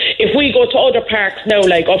 if we go to other parks now,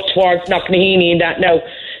 like up towards Knocknaheeny and that now,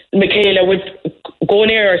 Michaela would go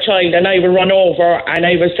near a child and I would run over and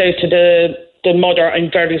I would say to the mother,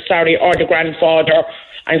 I'm very sorry, or the grandfather,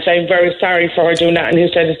 and say, I'm very sorry for her doing that. And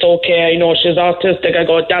he said, it's okay, I know she's autistic. I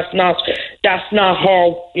go, that's not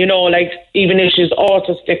her, you know, like, even if she's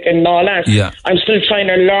autistic and all that. Yeah. I'm still trying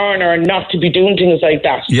to learn her not to be doing things like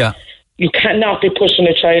that. Yeah. You cannot be pushing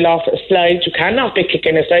a child off a slide. You cannot be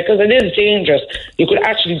kicking a slide because it is dangerous. You could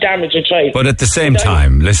actually damage a child. But at the same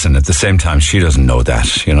time, she doesn't know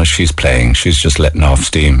that. You know, she's playing. She's just letting off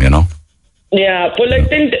steam, you know? Yeah, but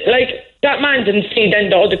then that man didn't see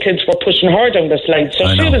then the other kids were pushing her down the slide. So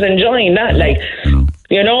she was enjoying that,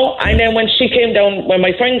 you know? And then when she came down, when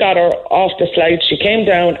my friend got her off the slide, she came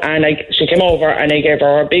down and she came over and I gave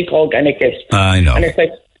her a big hug and a kiss. I know. And it's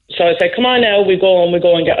like, so I said, come on now, we go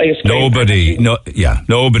and get ice cream.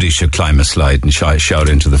 Nobody should climb a slide and shout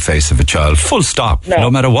into the face of a child. Full stop,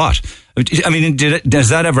 no matter what. I mean, does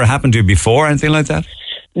that ever happen to you before, anything like that?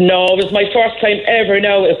 No, it was my first time ever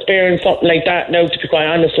now experiencing something like that now, to be quite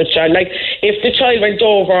honest with you. Like, if the child went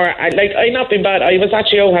over, I'd not been bad. I was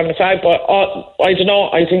actually out having a fag, but I don't know,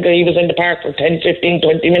 I think he was in the park for 10, 15,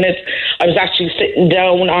 20 minutes. I was actually sitting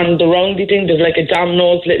down on the roundy thing. There's like a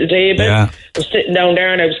Domino's little table. Yeah. I was sitting down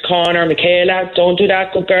there and I was calling her, Michaela, don't do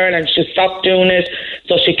that, good girl. And she stopped doing it.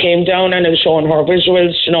 So she came down and I was showing her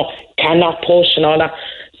visuals, cannot push and all that.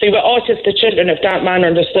 See, with autistic children, if that man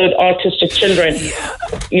understood autistic children,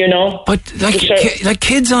 But like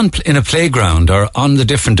kids in a playground or on the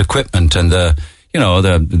different equipment and the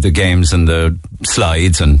games and the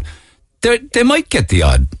slides, and they might get the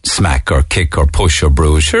odd smack or kick or push or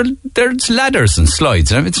bruise. Sure, there's ladders and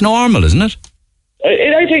slides. It's normal, isn't it?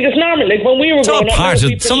 I think it's normal. Like when we were growing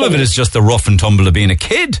up, some of it is just the rough and tumble of being a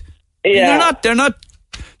kid. Yeah, they're not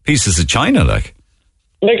pieces of china, like.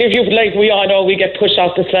 Like if we all know we get pushed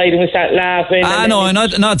off the slide and we start laughing. No, I'm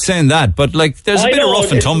not saying that, but like there's a bit of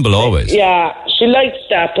rough and tumble always. Yeah, she likes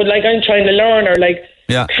that, but like I'm trying to learn her, like,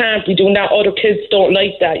 can't be doing that. Other kids don't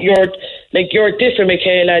like that. You're different,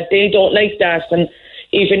 Michaela. They don't like that. And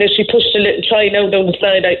even if she pushed a little child out down the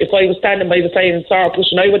slide, if I was standing by the side and saw her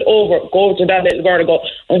pushing, I would go over to that little girl and go,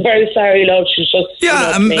 I'm very sorry, love. She's just...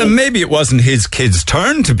 Yeah, and maybe it wasn't his kid's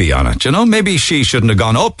turn to be on it, Maybe she shouldn't have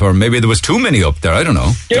gone up, or maybe there was too many up there, I don't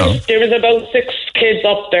know. There was about 6 kids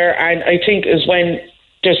up there, and I think is when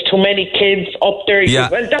there's too many kids up there.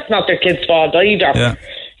 Well, that's not their kid's fault either. Yeah.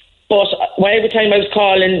 But every time I was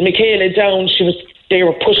calling Michaela down, they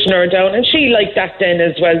were pushing her down, and she liked that then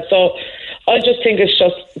as well. So I just think it's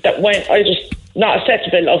just that not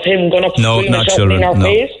acceptable of him going up and shouting in our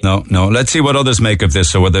face. No. Let's see what others make of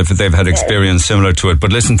this, or whether if they've had experience similar to it.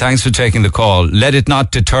 But listen, thanks for taking the call. Let it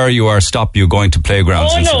not deter you or stop you going to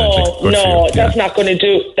playgrounds. That's not going to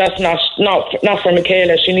do. That's not for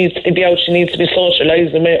Michaela. She needs to be out. She needs to be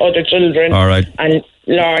socialising with other children. All right. And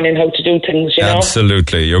learning how to do things,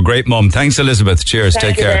 Absolutely. You're a great mum. Thanks, Elizabeth. Cheers.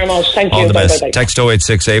 Take care. Thank you very much. Thank you. All the best. Bye. Text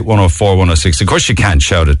 0868 104 106. Of course, you can't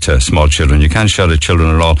shout at small children. You can't shout at children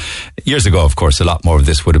at all. Years ago, of course, a lot more of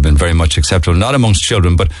this would have been very much acceptable. Not amongst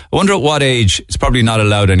children, but I wonder at what age, it's probably not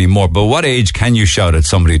allowed anymore, but what age can you shout at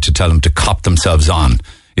somebody to tell them to cop themselves on?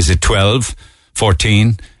 Is it 12,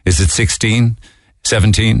 14? Is it 16,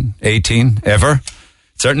 17, 18, ever?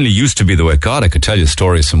 Certainly used to be the way. God, I could tell you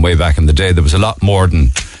stories from way back in the day. There was a lot more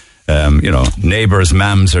than, neighbours,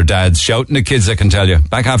 mums or dads shouting at kids, I can tell you.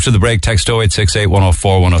 Back after the break, text 0868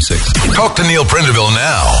 104 106. Talk to Neil Prendeville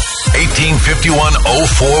now. 1851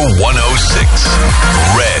 04 106.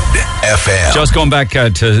 Red FM. Just going back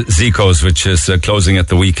to Zico's, which is closing at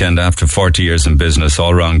the weekend after 40 years in business.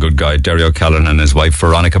 All round good guy, Derry O'Callaghan and his wife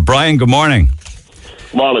Veronica. Brian, good morning.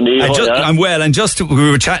 Morning, Neil. I'm well, and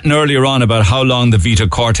we were chatting earlier on about how long the Vita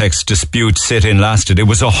Cortex dispute sit-in lasted. It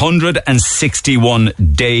was 161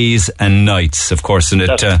 days and nights, of course, and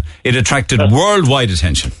it attracted worldwide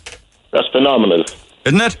attention. That's phenomenal,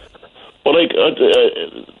 isn't it? Well,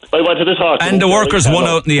 I wanted to talk. And the workers won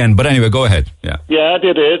out in the end. But anyway, go ahead. Yeah,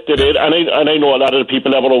 they did, and I know a lot of the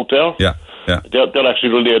people that were out there. Yeah. They're actually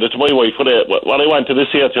related to my wife. What I wanted to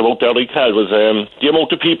say to you about Derry Cal was the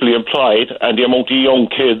amount of people he employed and the amount of young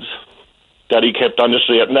kids that he kept on the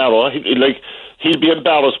straight and narrow. He'd be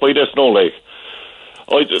embarrassed by this now. Like,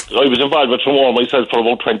 I was involved with Tremor myself for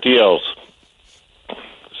about 20 years.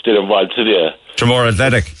 Still involved today. Tremor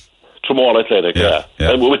Athletic, yeah.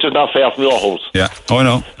 Which is not far from your house. Yeah. Oh,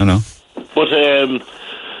 I know. But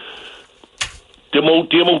the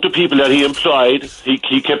amount of people that he employed,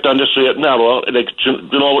 he kept on the straight and narrow. Like,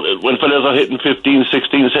 when fellas are hitting 15,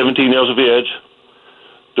 16, 17 years of age,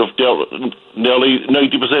 nearly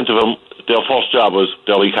 90% of them, their first job was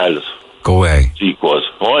Derry Cal's. Go away. Zeke was.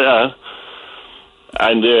 Oh, yeah.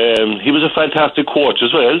 And he was a fantastic coach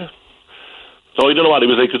as well. So I don't know what he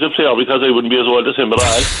was like as a player, because I wouldn't be as old as him, but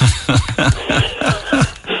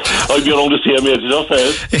I'd be around the same age as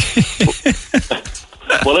yourself.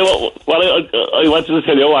 Well, I wanted to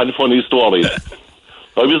tell you one funny story. I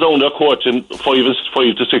was down there coaching 5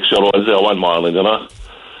 to 6 year olds there one morning, and I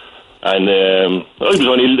was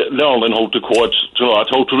only learning how to coach,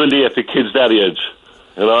 how to relate to kids that age,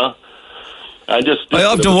 I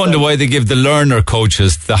often wonder why they give the learner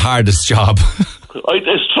coaches the hardest job.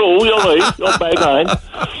 It's true, you're right, you're bang on.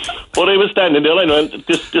 But I was standing there, and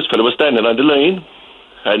this fella was standing on the line.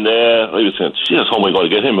 And I was saying, Jesus, how am I going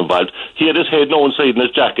to get him involved? He had his head no inside in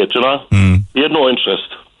his jacket, He had no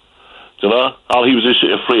interest, or he was just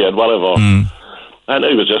afraid, whatever. And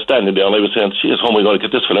I was just standing there, and I was saying, Jesus, how am I going to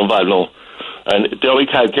get this fella involved now? And Derry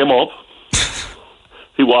Cal came up.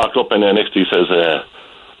 He walked up, and next he says,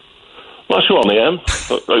 What's your name?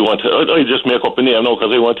 I just make up a name now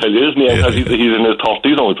because I won't tell you his name because he's in his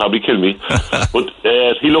 30s now. He'll probably kill me. But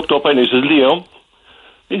he looked up and he says, Liam.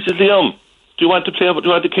 He says, Liam, do you want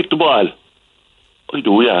to kick the ball? I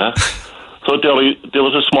do, yeah. So there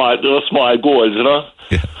was a small goal, you know.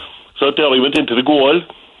 Yeah. So there he went into the goal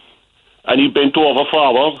and he bent over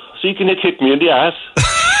forward. So can you kick me in the ass?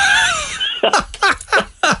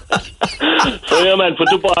 So yeah, man, put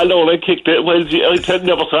the ball down and kicked it. Well, I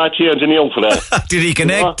never saw a change in the young for that. Did he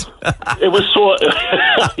connect? It was so...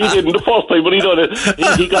 he didn't the first time, but he done it.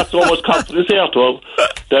 He got so much confidence after him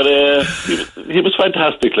that he was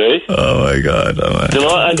fantastic, like. Oh, my God. Oh, my. You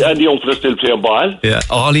know, and the young fella still playing ball. Yeah,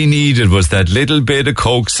 all he needed was that little bit of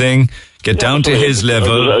coaxing, get down to his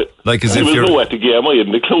level, like as if you're... He was new at the game, I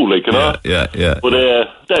hadn't a clue, like, you know. Yeah. But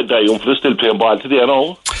that young fella still playing ball today, you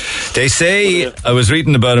know. They say, I was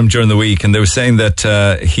reading about him during the week, and they were saying that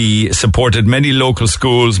he supported many local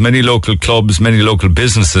schools, many local clubs, many local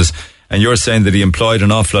businesses, and you're saying that he employed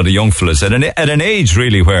an awful lot of young fellas at an age,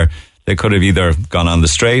 really, where they could have either gone on the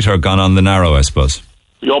straight or gone on the narrow, I suppose.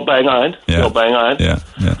 You're bang on. Yeah. You're bang on. Yeah.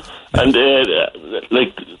 And,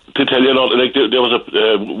 like, to tell you, like, there was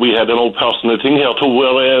we had an old personal thing here, too,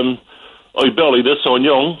 where I buried his son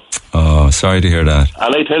young. Oh, sorry to hear that.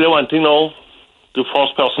 And I tell you one thing now. The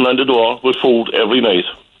first person on the door with food every night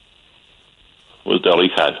was Derry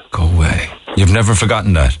Cad. Go away. You've never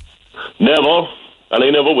forgotten that? Never, and I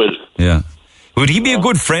never will. Yeah. Would he be a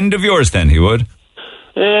good friend of yours then, he would?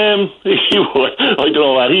 He would. I don't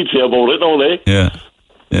know what he'd say about it, don't they?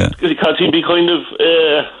 Yeah. Because he'd be kind of,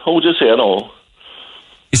 how would you say, no?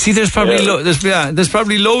 You see, there's probably there's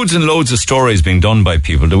probably loads and loads of stories being done by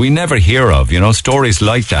people that we never hear of, you know, stories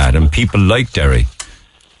like that, and people like Derry.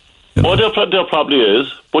 You know? Well, there probably is,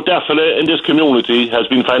 but that fella in this community has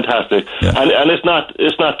been fantastic, and it's not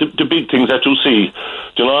the big things that you see,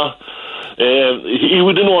 you know. He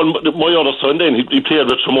would have known my other son then. He played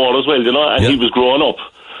with some more as well, you know, and he was growing up,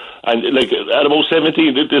 and like at about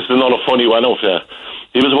 17, this is another funny one out there.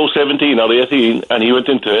 He was about 17 or 18, and he went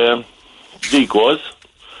into Zico's.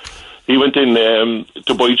 He went in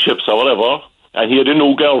to buy chips or whatever, and he had a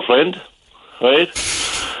new girlfriend, right?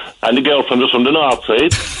 And the girlfriend was from the north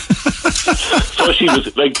side. So she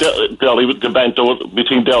was like, the banter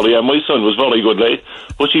between Derry and my son was very good, like,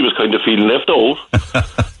 but she was kind of feeling left out.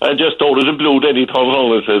 And just out of the blue, then he turned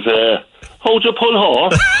around and says, how'd you pull her?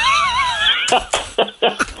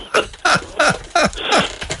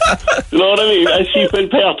 You know what I mean? And she fell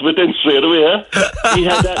part of it then straight away. He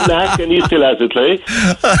had that knack and he still has it, like.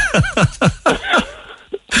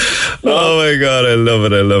 Oh my God, I love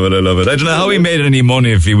it. I don't know how he made any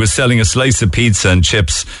money if he was selling a slice of pizza and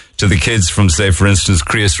chips to the kids from, say, for instance,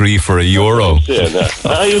 Creasry for €1.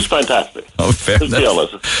 Yeah, he was fantastic. Oh, fair enough. To be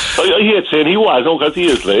honest. I hate saying he was, because he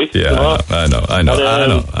is, like. Yeah, you know? I know.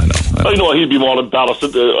 I know he'd be more embarrassed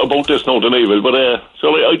about this now than I will, but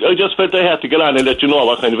so I just felt I had to get on and let you know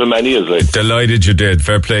what kind of a man he is, like. Delighted you did.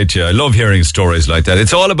 Fair play to you. I love hearing stories like that.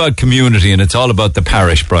 It's all about community and it's all about the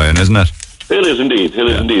parish, Brian, isn't it? It is indeed.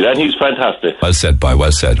 And he's fantastic. Well said, boy.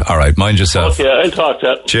 Well said. All right, mind yourself. Okay, I'll talk to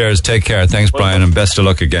you. Cheers. Take care. Thanks, Brian, and best of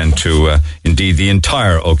luck again to, indeed, the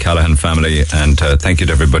entire O'Callaghan family. And thank you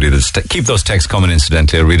to everybody that's... keep those texts coming,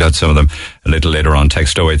 incidentally. I'll read out some of them a little later on.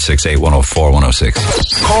 Text 0868 104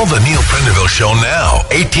 106. Call the Neil Prendeville Show now.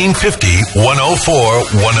 1850 104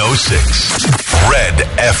 106. Red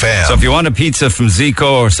FM. So if you want a pizza from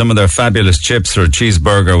Zico or some of their fabulous chips or a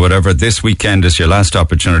cheeseburger or whatever, this weekend is your last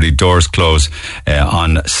opportunity. Doors close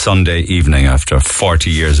on Sunday evening after 40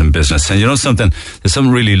 years in business. And you know something? There's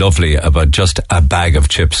something really lovely about just a bag of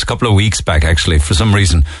chips. A couple of weeks back, actually, for some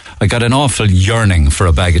reason, I got an awful yearning for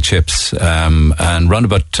a bag of chips. And round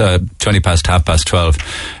about 12:20,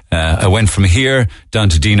 I went from here down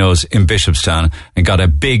to Dino's in Bishopstown and got a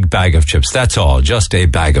big bag of chips. That's all, just a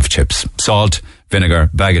bag of chips. Salt, vinegar,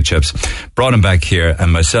 bag of chips. Brought them back here,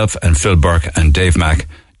 and myself and Phil Burke and Dave Mack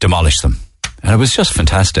demolished them. And it was just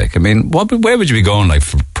fantastic. I mean, where would you be going, like,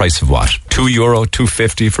 for the price of what? €2,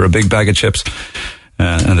 $2.50 for a big bag of chips?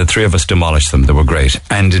 And the three of us demolished them. They were great.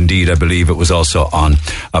 And indeed, I believe it was also on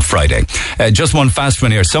a Friday. Just one fast one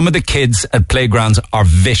here. Some of the kids at playgrounds are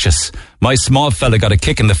vicious. My small fella got a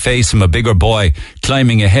kick in the face from a bigger boy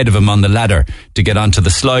climbing ahead of him on the ladder to get onto the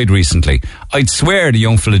slide recently. I'd swear the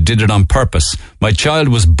young fella did it on purpose. My child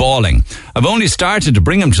was bawling. I've only started to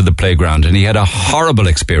bring him to the playground and he had a horrible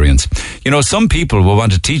experience. You know, some people will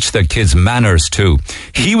want to teach their kids manners too.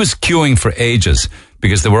 He was queuing for ages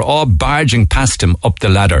because they were all barging past him up the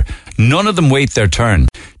ladder. None of them wait their turn.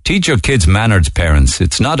 Teach your kids manners, parents.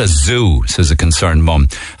 It's not a zoo, says a concerned mum.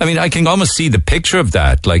 I mean, I can almost see the picture of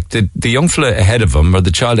that. Like the young fella ahead of him, or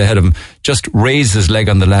the child ahead of him, just raise his leg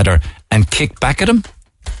on the ladder and kick back at him.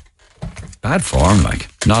 Bad form, like.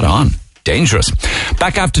 Not on. Dangerous.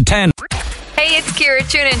 Back after 10. Hey, it's Ciara.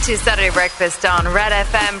 Tune in to Saturday Breakfast on Red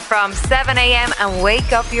FM from 7 a.m. and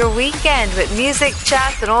wake up your weekend with music,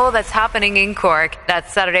 chat and all that's happening in Cork.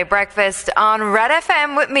 That's Saturday Breakfast on Red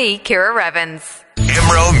FM with me, Ciara Revens.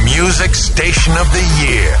 Emerald Music Station of the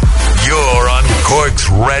Year. You're on Cork's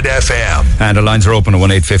Red FM. And the lines are open at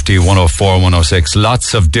 1850 104 106.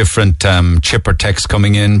 Lots of different chipper texts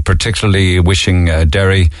coming in, particularly wishing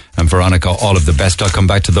Derry and Veronica all of the best. I'll come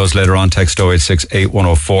back to those later on. Text 086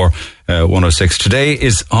 8104 106. Today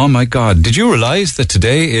is, oh my God, did you realise that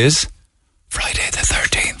today is Friday the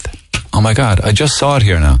 13th? Oh my God, I just saw it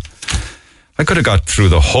here now. I could have got through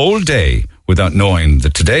the whole day without knowing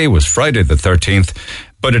that today was Friday the 13th,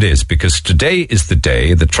 but it is, because today is the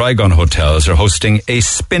day the Trigon Hotels are hosting a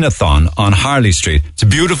spin-a-thon on Harley Street. It's a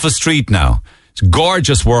beautiful street now. It's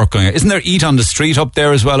gorgeous work going on. Isn't there Eat on the Street up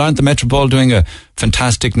there as well? Aren't the Metropole doing a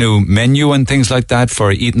fantastic new menu and things like that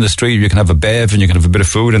for Eat on the Street? You can have a bev and you can have a bit of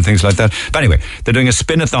food and things like that. But anyway, they're doing a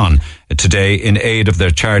spin-a-thon today in aid of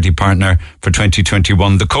their charity partner for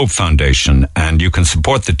 2021, the Cope Foundation. And you can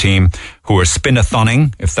support the team who are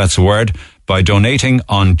spin-a-thoning, if that's a word, by donating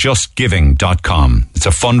on justgiving.com. It's a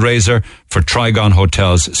fundraiser for Trigon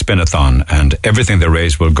Hotels Spin-a-thon, and everything they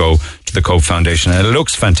raise will go to the Cope Foundation. And it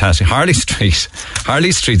looks fantastic. Harley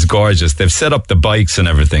Street's gorgeous. They've set up the bikes and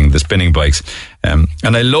everything, the spinning bikes. And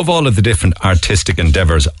I love all of the different artistic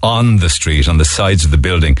endeavours on the street, on the sides of the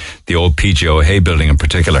building, the old PGO Hay building in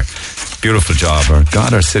particular. Beautiful job.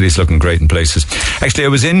 God, our city's looking great in places. Actually, I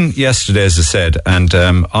was in yesterday, as I said, and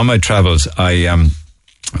on my travels, I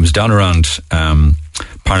was down around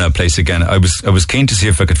Parnell Place again. I was keen to see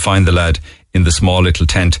if I could find the lad in the small little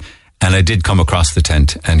tent, and I did come across the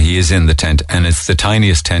tent, and he is in the tent, and it's the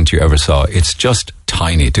tiniest tent you ever saw. It's just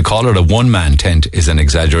tiny. To call it a one-man tent is an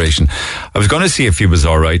exaggeration. I was going to see if he was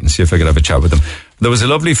all right and see if I could have a chat with him. There was a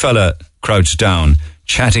lovely fella crouched down,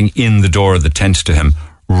 chatting in the door of the tent to him,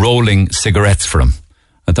 rolling cigarettes for him.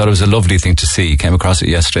 I thought it was a lovely thing to see. Came across it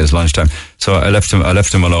yesterday at lunchtime. So I left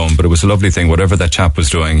him alone, but it was a lovely thing. Whatever that chap was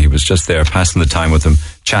doing, he was just there passing the time with him,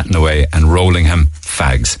 chatting away and rolling him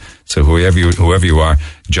fags. So whoever you are,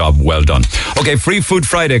 job well done. Okay, Free Food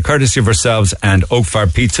Friday, courtesy of ourselves and Oak Fire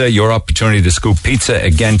Pizza. Your opportunity to scoop pizza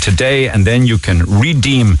again today, and then you can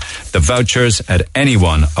redeem the vouchers at any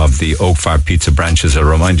one of the Oak Fire Pizza branches. I'll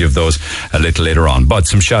remind you of those a little later on. But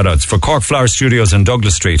some shout-outs for Cork Flower Studios on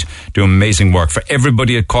Douglas Street, do amazing work. For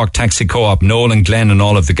everybody at Cork Taxi Co-op, Noel and Glenn and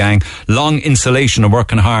all of the gang. Long Insulation are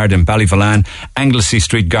working hard in Ballyvolane, Anglesey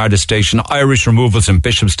Street Garda Station, Irish Removals in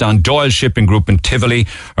Bishopstown, Doyle Shipping Group in Tivoli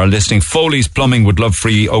are listening. Foley's Plumbing would love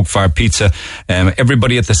free Oak Fire Pizza.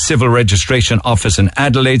 Everybody at the Civil Registration Office in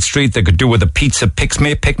Adelaide Street, they could do with a pizza pick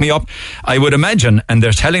me up. I would imagine, and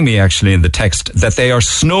they're telling me actually in the text, that they are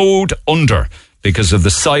snowed under because of the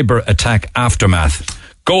cyber attack aftermath.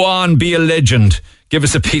 Go on, be a legend. Give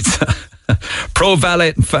us a pizza. Pro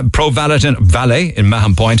Valet in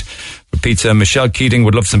Mahon Point for pizza. Michelle Keating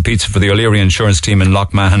would love some pizza for the O'Leary Insurance Team in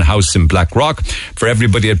Lochmahon House in Blackrock. For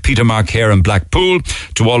everybody at Petermark Hair in Blackpool.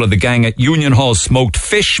 To all of the gang at Union Hall Smoked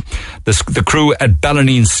Fish. The crew at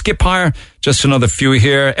Ballineen Skip Hire. Just another few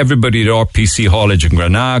here. Everybody at RPC Haulage in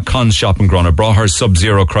Granada. Cons Shop in Grona Broher.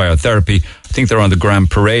 Sub-Zero Cryotherapy. I think they're on the Grand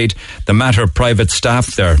Parade. The Matter Private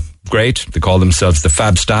Staff, they're great. They call themselves the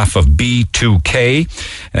Fab Staff of B2K.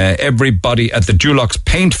 Everybody at the Dulux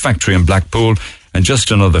Paint Factory in Blackpool. And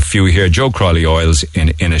just another few here. Joe Crawley Oils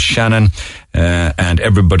in Shannon. And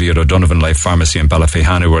everybody at O'Donovan Life Pharmacy in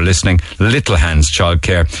Ballyfehan who are listening. Little Hands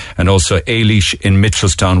Childcare. And also Ailish in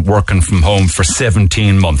Mitchelstown, working from home for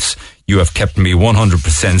 17 months. You have kept me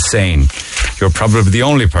 100% sane. You're probably the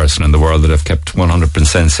only person in the world that have kept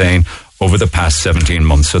 100% sane over the past 17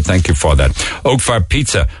 months, so thank you for that. Oak Fire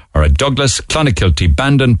Pizza are at Douglas, Clonakilty,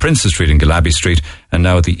 Bandon, Princess Street and Gillabby Street, and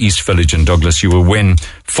now at the East Village in Douglas. You will win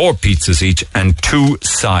 4 pizzas each and 2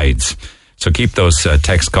 sides. So keep those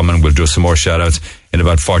texts coming. We'll do some more shout-outs in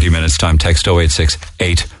about 40 minutes' time. Text 086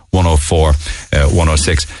 8104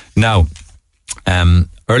 106. Now,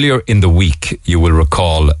 earlier in the week, you will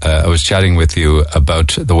recall, I was chatting with you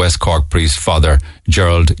about the West Cork priest, Father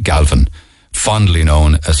Gerald Galvin, fondly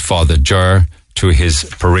known as Father Ger to his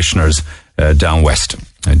parishioners down west,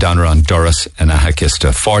 down around Durras and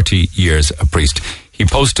Ahakista, 40 years a priest. He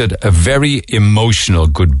posted a very emotional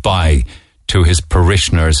goodbye to his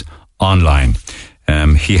parishioners online.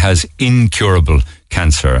 He has incurable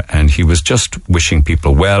cancer, and he was just wishing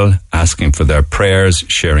people well, asking for their prayers,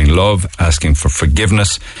 sharing love, asking for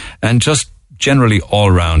forgiveness, and just generally all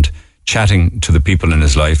round chatting to the people in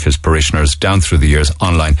his life, his parishioners, down through the years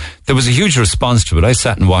online. There was a huge response to it. I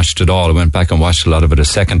sat and watched it all. I went back and watched a lot of it a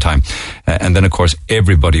second time. And then, of course,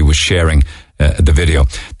 everybody was sharing the video.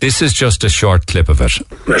 This is just a short clip of it.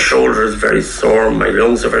 My shoulder is very sore. My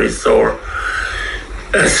lungs are very sore.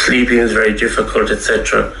 Sleeping is very difficult,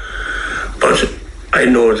 etc. But I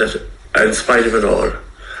know that in spite of it all,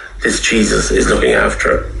 this Jesus is looking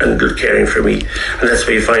after and caring for me. And that's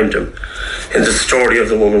where you find him, in the story of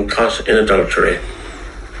the woman caught in adultery.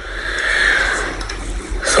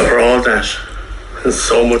 So for all that, and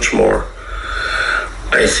so much more,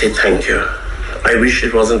 I say thank you. I wish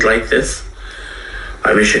it wasn't like this.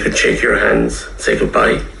 I wish I could shake your hands and say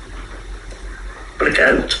goodbye. But I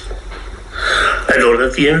can't. I don't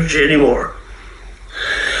have the energy anymore.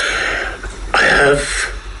 I have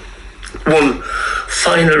one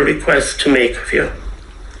final request to make of you.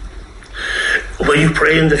 When you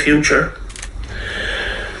pray in the future,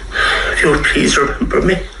 if you would please remember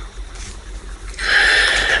me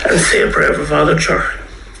and say a prayer for Father Ger.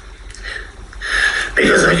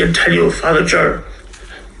 Because I can tell you, Father Ger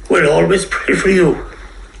will always pray for you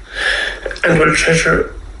and will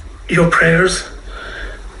treasure your prayers.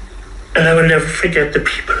 And I will never forget the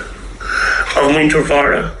people of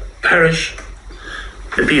Wintervara parish,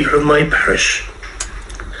 the people of my parish.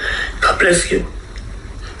 God bless you,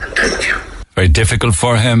 and thank you. Very difficult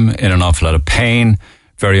for him, in an awful lot of pain,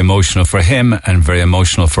 very emotional for him and very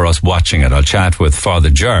emotional for us watching it. I'll chat with Father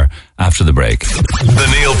Ger after the break. The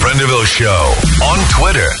Neil Prendeville Show on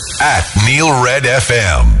Twitter at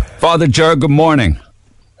NeilRedFM. Father Ger, good morning.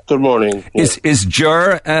 Good morning. Is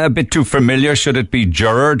Ger a bit too familiar? Should it be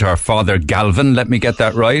Gerard or Father Galvin? Let me get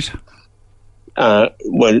that right.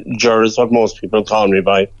 Well, Ger is what most people call me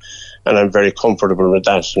by, and I'm very comfortable with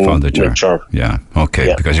that. Father Ger. Yeah, okay,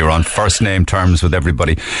 yeah. Because you're on first name terms with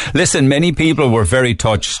everybody. Listen, many people were very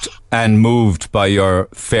touched and moved by your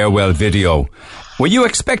farewell video. Were you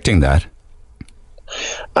expecting that?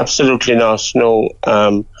 Absolutely not, no.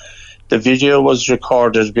 The video was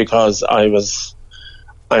recorded because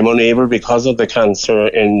I'm unable, because of the cancer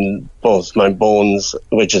in both my bones,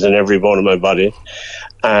 which is in every bone of my body,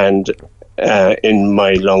 and in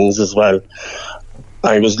my lungs as well.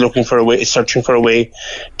 I was searching for a way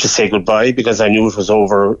to say goodbye, because I knew it was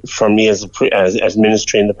over for me as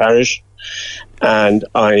ministry in the parish. And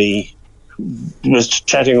I was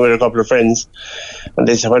chatting with a couple of friends, and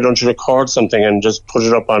they said, why don't you record something and just put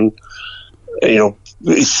it up on,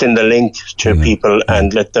 send the link to people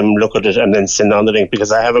and let them look at it, and then send on the link,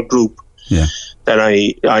 because I have a group that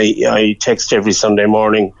I text every Sunday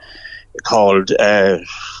morning called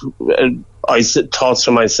Thoughts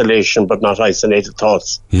from Isolation, but not Isolated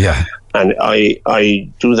Thoughts. Yeah. And I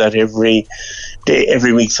do that every day,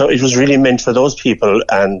 every week. So it was really meant for those people,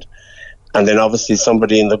 and then obviously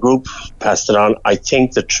somebody in the group passed it on. I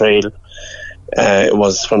think the trail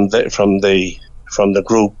was from the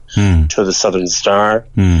group to the Southern Star,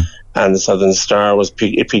 and the Southern Star was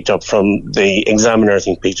picked up from the Examiner. I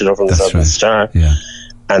think picked it up from the Southern Star,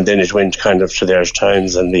 and then it went kind of to the Irish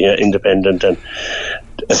Times and the Independent, and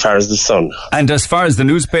as far as the Sun. And as far as the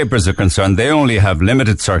newspapers are concerned, they only have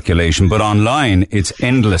limited circulation, but online it's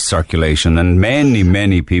endless circulation, and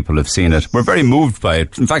many people have seen it. We're very moved by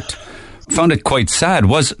it. In fact, found it quite sad.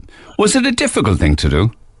 Was it a difficult thing to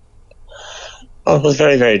do? Oh, it was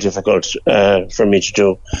very, very difficult for me to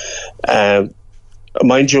do.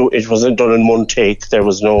 Mind you, it wasn't done in one take. There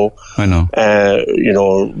was no, I know.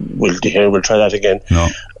 We'll try that again. No.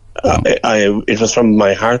 It was from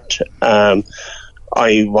my heart.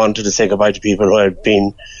 I wanted to say goodbye to people who had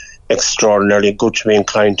been extraordinarily good to me and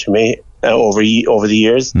kind to me over the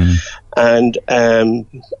years. And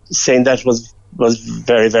saying that was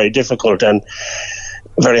very, very difficult and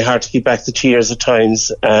very hard to keep back the tears at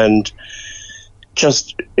times. And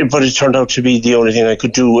but it turned out to be the only thing I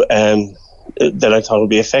could do that I thought would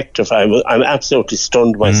be effective. I'm absolutely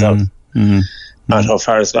stunned myself at how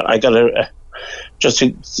far it's got. I got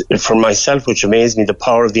for myself, which amazed me, the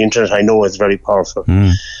power of the internet I know is very powerful.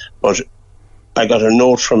 But I got a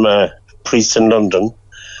note from a priest in London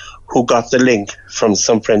who got the link from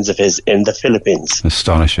some friends of his in the Philippines.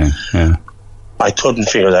 Astonishing, yeah. I couldn't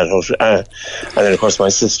figure that out. And then, of course, I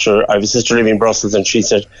have a sister living in Brussels, and she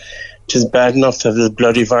said, it is bad enough to have this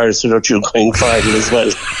bloody virus without you going viral as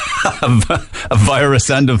well. A virus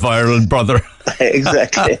and a viral brother.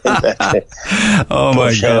 Exactly. Oh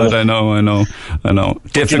my God, I know.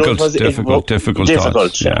 Difficult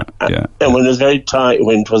thoughts. Yeah. And when it was very tight,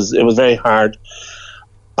 it was very hard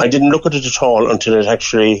I didn't look at it at all until it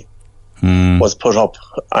actually was put up.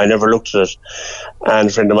 I never looked at it. And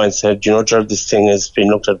a friend of mine said, Gerald, this thing has been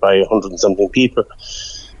looked at by 100 and something people.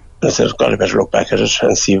 And I said, God, I better look back at it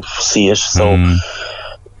and see it. So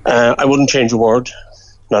I wouldn't change a word,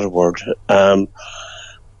 not a word. I'm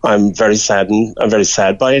very saddened. I'm very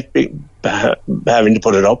sad by it, having to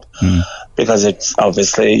put it up, because it's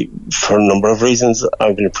obviously for a number of reasons.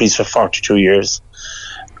 I've been a priest for 42 years.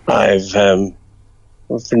 I've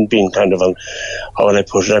been being kind of on, how would I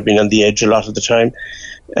put it? I've been on the edge a lot of the time.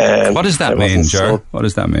 What does that mean, Ger? What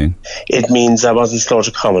does that mean? It means I wasn't slow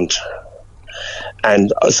to comment.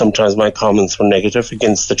 And sometimes my comments were negative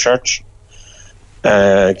against the church,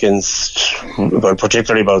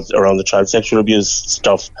 particularly around the child sexual abuse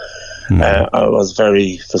stuff. I was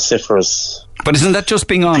very vociferous. But isn't that just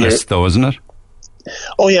being honest, though, isn't it?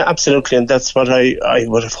 Oh, yeah, absolutely. And that's what I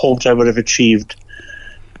would have hoped I would have achieved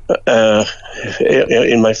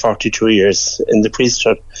in my 42 years in the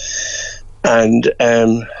priesthood. And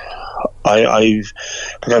I've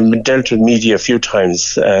been dealt with media a few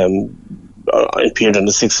times. I appeared on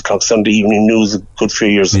the 6 o'clock Sunday evening news a good few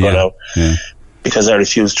years ago now, because I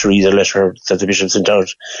refused to read a letter that the bishop sent out,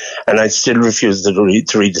 and I still refuse to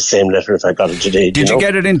read the same letter if I got it today. Did you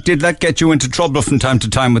get it in? Did that get you into trouble from time to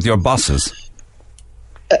time with your bosses?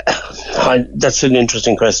 That's an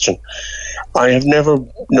interesting question. I have never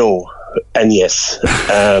and yes.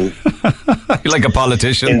 You're like a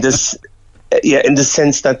politician. In the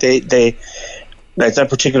sense that they like that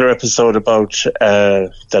particular episode about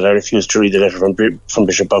that I refused to read the letter from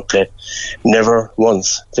Bishop Buckley. Never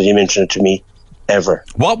once did he mention it to me, ever.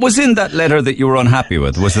 What was in that letter that you were unhappy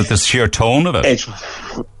with? Was it the sheer tone of it? It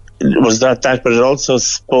was that, but it also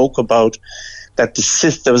spoke about that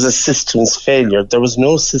there was a systems failure. There was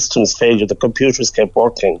no systems failure. The computers kept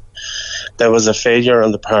working. There was a failure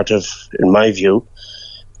on the part of, in my view,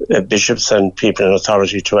 bishops and people in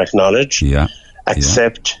authority to acknowledge,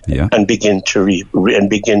 accept, and begin to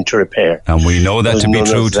repair. And we know that to be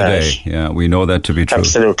true today. Yeah, we know that to be true.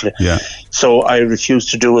 Absolutely. Yeah. So I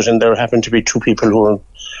refused to do it, and there happened to be two people who were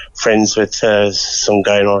friends with some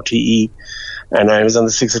guy in RTE, and I was on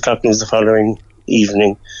the 6 o'clock news the following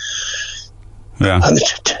evening. Yeah. On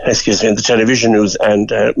the television news, and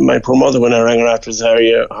my poor mother, when I rang her after, said,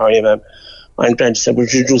 how are you, ma'am? I'm glad to say,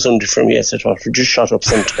 would you do something for me? I said, well, just shut up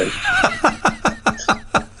sometime.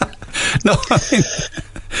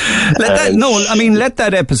 Let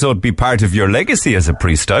that episode be part of your legacy as a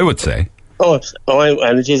priest, I would say.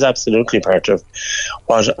 And it is absolutely part of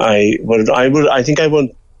what I think I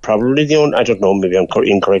would probably I don't know, maybe I'm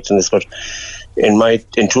incorrect in this, but in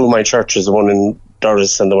two of my churches, the one in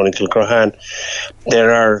Doris and the one in Kilcrohan,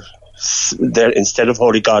 there instead of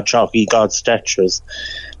holy God chalky God statues,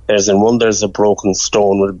 there's a broken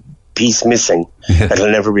stone with a piece missing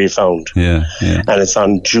that'll never be found. And it's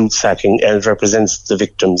on jute sacking, and it represents the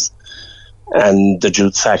victims, and the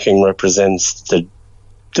jute sacking represents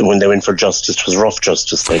when they went for justice. It was rough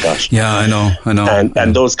justice they got. Yeah, I know.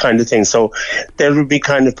 And those kind of things. So there would be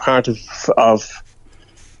kind of part of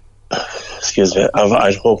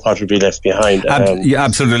I'd hope what would be left behind.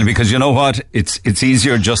 Absolutely, because you know what? It's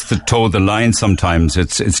easier just to toe the line sometimes.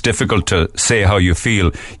 It's difficult to say how you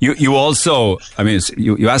feel. You also,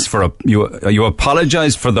 you asked for you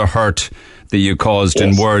apologize for the hurt that you caused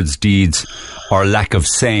in words, deeds, or lack of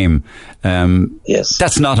same. Yes.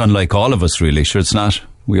 That's not unlike all of us, really. Sure, it's not.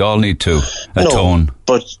 We all need to atone.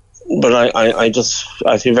 No, but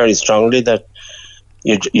I feel very strongly that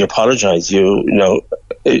you apologize.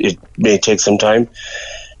 It may take some time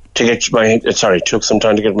to get it took some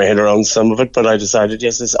time to get my head around some of it, but I decided,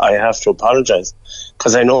 I have to apologize,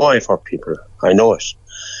 because I know I've hurt people. I know it,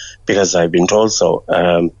 because I've been told so.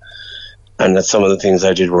 And that some of the things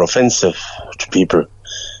I did were offensive to people.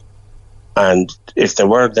 And if they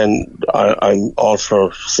were, then I'm all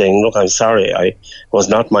for saying, look, I'm sorry. It was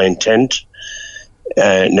not my intent.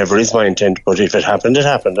 Never is my intent, but if it happened, it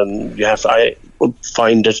happened. And I would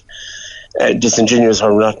find it disingenuous,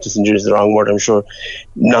 or not disingenuous is the wrong word, I'm sure,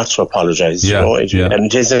 not to apologise. And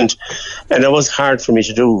it isn't, and it was hard for me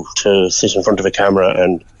to do, to sit in front of a camera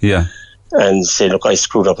and say, look, I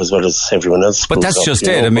screwed up as well as everyone else. But that's just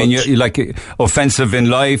it. You're like offensive in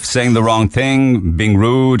life, saying the wrong thing, being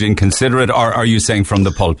rude, inconsiderate, or are you saying from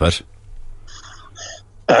the pulpit?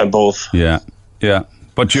 Both. Yeah.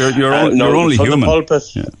 But you're only human. The pulpit,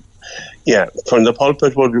 from the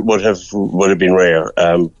pulpit would have been rare.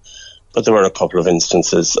 But there were a couple of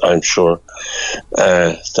instances, I'm sure,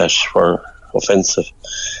 that were offensive.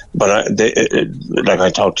 But I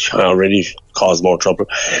already caused more trouble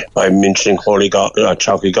by mentioning holy God,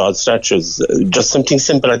 chalky God statues. Just something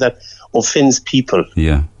simple like that offends people.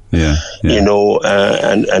 Yeah. You know,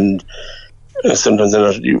 and sometimes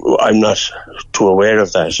I'm not too aware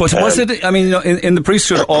of that. But was it, I mean, you know, in the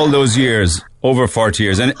priesthood all those years, over 40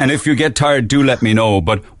 years, and if you get tired, do let me know,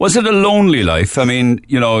 but was it a lonely life? I mean,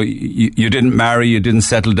 you know, you didn't marry, you didn't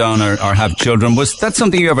settle down or have children. Was that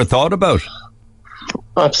something you ever thought about?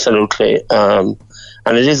 Absolutely. And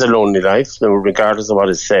it is a lonely life, regardless of what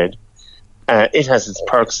is said. It has its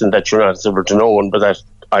perks in that you're not able to no one, but that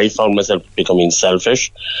I found myself becoming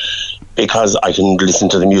selfish because I can listen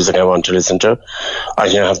to the music I want to listen to. I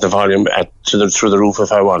can have the volume through the roof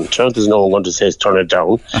if I want to. There's no one going to say turn it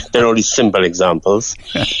down. They're only simple examples.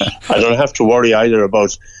 I don't have to worry either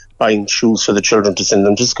about buying shoes for the children to send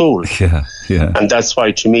them to school. Yeah. And that's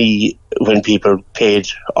why, to me, when people paid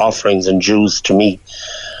offerings and dues to me,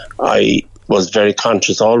 I was very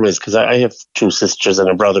conscious always, because I have 2 sisters and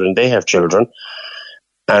a brother, and they have children.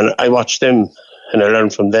 And I watched them and I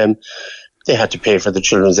learned from them. They had to pay for the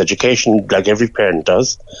children's education like every parent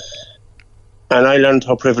does. And I learned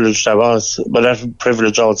how privileged I was. But that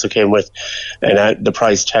privilege also came with the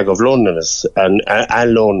price tag of loneliness and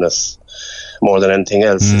aloneness more than anything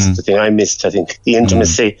else. Is the thing I missed, I think. The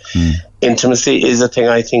intimacy. Intimacy is a thing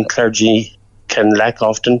I think clergy can lack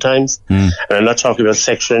oftentimes. And I'm not talking about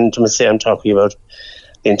sexual intimacy. I'm talking about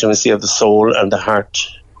the intimacy of the soul and the heart,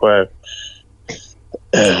 where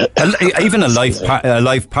even a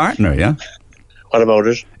life partner, yeah? What about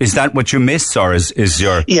it? Is that what you miss, or is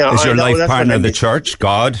your life partner the church,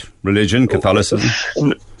 God, religion, Catholicism?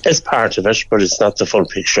 It's part of it, but it's not the full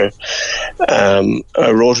picture.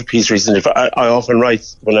 I wrote a piece recently. I often write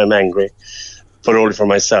when I'm angry, but only for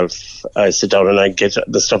myself. I sit down and I get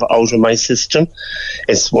the stuff out of my system.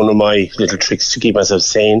 It's one of my little tricks to keep myself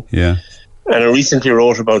sane. Yeah. And I recently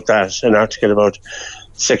wrote about that, an article about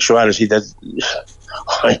sexuality that...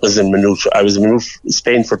 I was in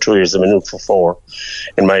Spain for 2 years, and Maynooth for 4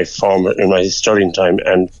 in my studying time,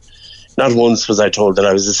 and not once was I told that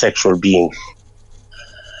I was a sexual being.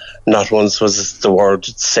 Not once was the word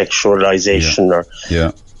sexualization or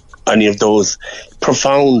any of those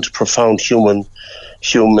profound Hmm.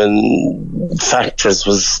 human factors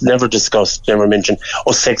was never discussed, never mentioned.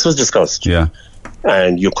 Oh, sex was discussed. Yeah.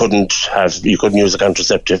 And you couldn't use a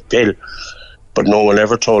contraceptive pill, but no one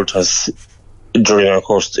ever told us during our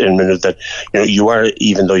course in Maynooth that, you know, you are,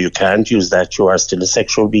 even though you can't use that, you are still a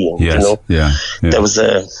sexual being. Yes. You know, there was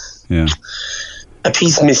a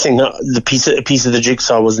piece missing. A piece of the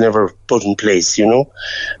jigsaw was never put in place. You know,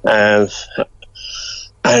 and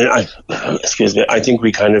I think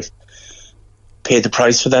we kind of paid the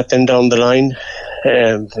price for that then down the line,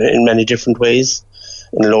 in many different ways,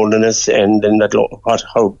 in loneliness, and in that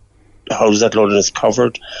how is that loneliness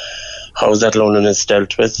covered? How is that loneliness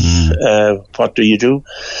dealt with? What do you do?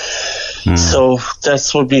 So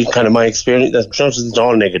that's would be kind of my experience. The church isn't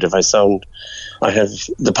all negative. I have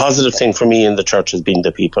the positive thing for me in the church has been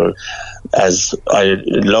the people, as I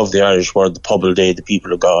love the Irish word, the Pobble Day, the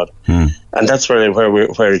people of God, and that's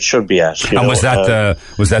where it should be at. And was that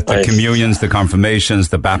the communions, the confirmations,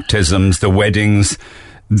 the baptisms, the weddings,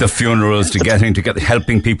 the funerals, to getting together,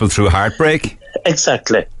 helping people through heartbreak?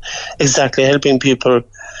 Exactly, helping people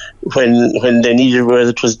when they needed,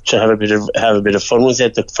 whether it was to have a bit of fun with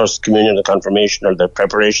it, the first communion, the confirmation, or the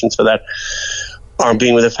preparations for that, or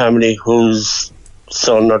being with a family whose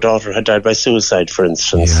son or daughter had died by suicide, for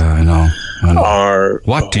instance. Yeah, I know. Or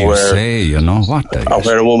what do you say? You know what? Or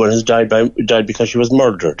where a woman has died because she was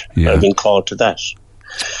murdered. Yeah. I've been called to that,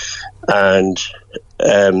 and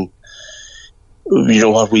you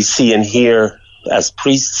know what we see and hear as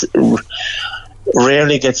priests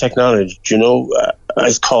rarely gets acknowledged. You know, I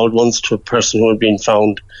was called once to a person who had been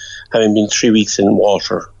found having been 3 weeks in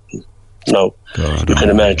water. No, God, you can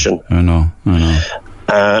imagine. I know.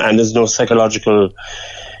 And there's no psychological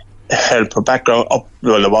help or background.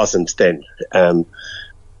 Well, there wasn't then.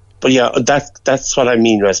 But yeah, that's what I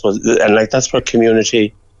mean, I suppose. And like that's where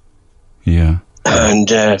community, and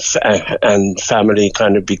family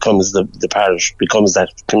kind of becomes the parish, becomes that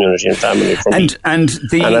community and family for me. And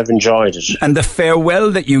I've enjoyed it. And the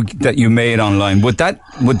farewell that you made online, would that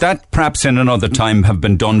perhaps in another time have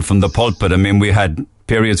been done from the pulpit? I mean, we had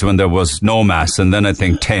periods when there was no mass, and then I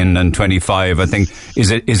think 10 and 25. I think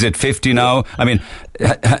is it 50 now? I mean,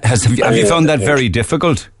 have you found that very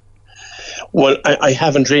difficult? Well, I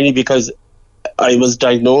haven't really, because I was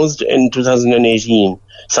diagnosed in 2019,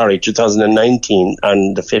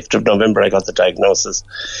 on the 5th of November I got the diagnosis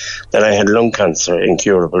that I had lung cancer,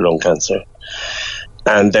 incurable lung cancer.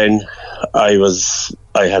 And then I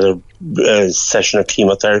had a session of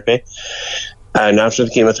chemotherapy, and after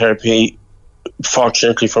the chemotherapy,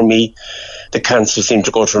 fortunately for me, the cancer seemed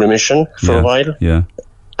to go to remission for a while. Yeah.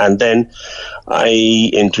 And then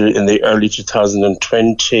in the early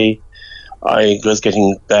 2020, I was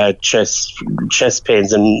getting bad chest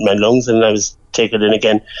pains in my lungs, and I was taken in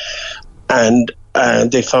again. And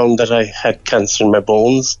they found that I had cancer in my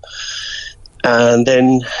bones. And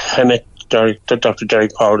then I met Dr.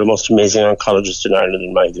 Derek Power, the most amazing oncologist in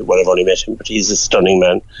Ireland, I've only met him, but he's a stunning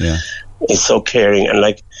man. Yeah. He's so caring. And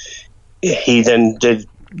like, he did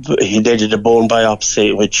a bone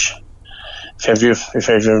biopsy, which if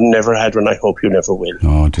you've never had one, I hope you never will.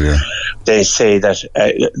 Oh dear. They say that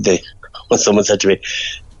someone said to me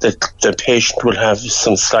that the patient will have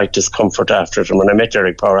some slight discomfort after it. And when I met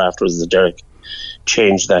Derek Power afterwards, Derek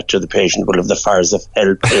changed that to the patient will have the fires of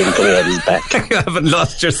hell pain coming out of his back. You haven't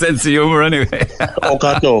lost your sense of humour anyway. Oh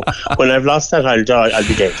God, no! When I've lost that, I'll die. I'll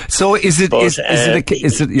be dead. So is it?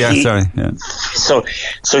 Sorry. Yeah. So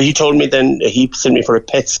he told me then he sent me for a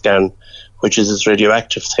PET scan, which is this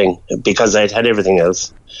radioactive thing, because I'd had everything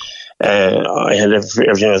else. I had every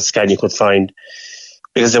other scan you could find,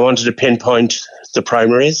 because they wanted to pinpoint the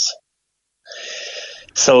primaries.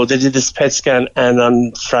 So they did this PET scan, and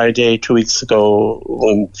on Friday, 2 weeks ago,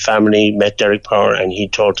 when family met Derek Power, and he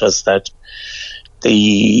told us that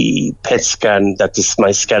the PET scan, that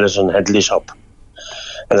my skeleton had lit up,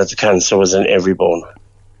 and that the cancer was in every bone.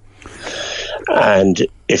 And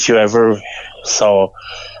if you ever saw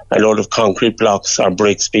a load of concrete blocks or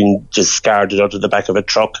bricks being discarded out of the back of a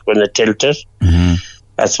truck when it tilted,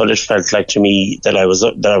 that's what it felt like to me, that I was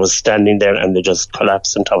standing there and they just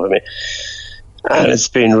collapsed on top of me. And it's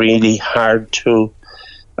been really hard to...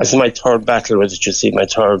 This is my third battle with it, you see, my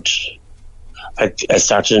third... I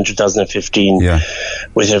started in 2015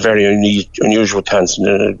 with a very unusual cancer,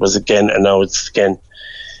 and it was again, and now it's again.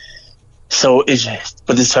 So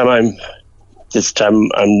but this time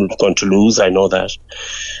I'm going to lose, I know that.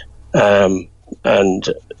 But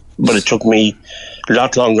it took me a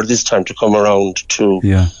lot longer this time to come around to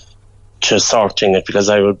sorting it, because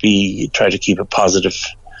I would try to keep a positive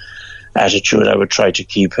attitude. I would try to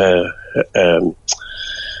keep I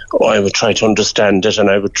would try to understand it, and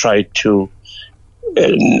I would try to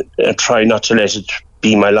try not to let it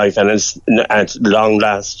be my life. And it's at long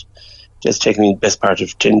last just taken me the best part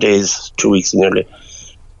of 10 days, 2 weeks nearly,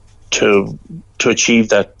 to achieve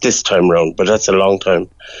that this time round. But that's a long time,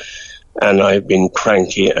 and I've been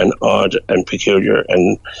cranky and odd and peculiar,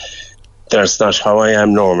 and that's not how I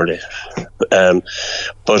am normally.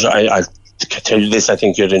 But I tell you this, I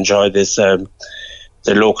think you'd enjoy this. The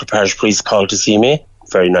local parish priest called to see me.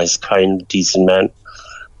 Very nice, kind, decent man.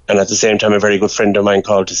 And at the same time, a very good friend of mine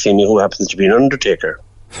called to see me, who happens to be an undertaker.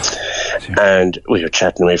 And we were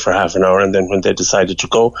chatting away for half an hour, and then when they decided to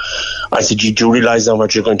go, I said, you do realise now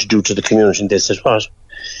what you're going to do to the community? And they said, what?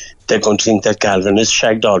 They're going to think that Galvin is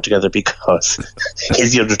shagged altogether because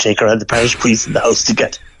he's the undertaker and the parish priest in the house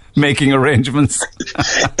together. Making arrangements.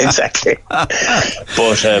 Exactly.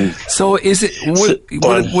 But so is it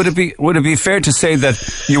would it be fair to say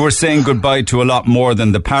that you were saying goodbye to a lot more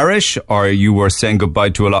than the parish, or you were saying goodbye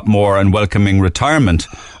to a lot more and welcoming retirement?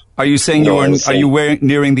 Are you saying are you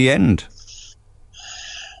nearing the end?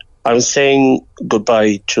 I was saying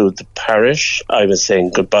goodbye to the parish. I was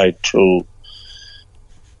saying goodbye to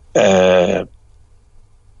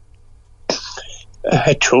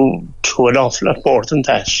an awful lot more than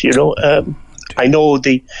that, you know. I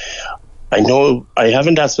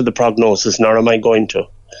haven't asked for the prognosis, nor am I going to,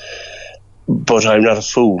 but I'm not a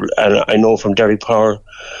fool, and I know from Derek Power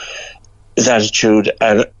his attitude,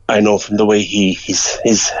 and I know from the way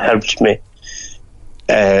he's helped me,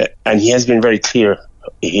 and he has been very clear.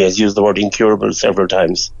 He has used the word incurable several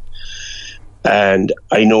times, and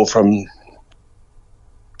I know from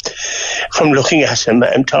looking at him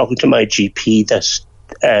and talking to my GP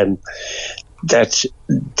that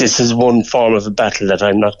this is one form of a battle that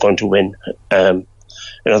I'm not going to win. In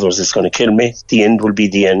other words, it's going to kill me. The end will be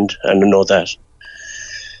the end, and I know that.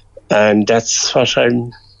 And that's what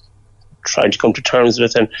I'm trying to come to terms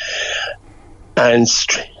with. And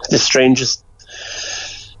the strangest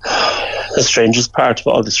part of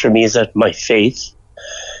all this for me is that my faith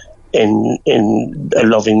in a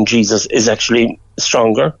loving Jesus is actually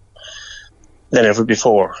stronger than ever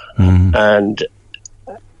before. And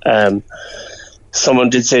someone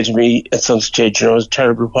did say to me at some stage, you know, it's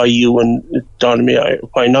terrible, why you? And it dawned on me,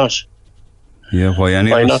 why not? Yeah, why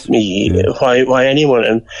anyone? Why not me? Yeah. Why anyone?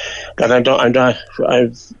 And like I'm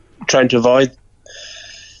trying to avoid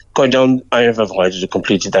going down, I have avoided it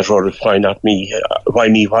completely. That road, why not me? Why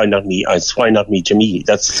me? Why not me? It's why not me to me.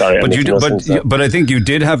 That's sorry. But I think you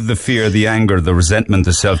did have the fear, the anger, the resentment,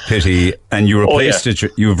 the self-pity, and you replaced it.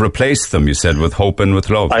 You've replaced them. You said with hope and with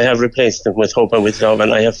love. I have replaced them with hope and with love,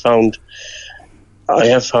 and I have found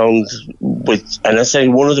with, and I say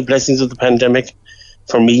one of the blessings of the pandemic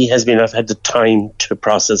for me has been I've had the time to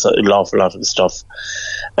process an awful lot of the stuff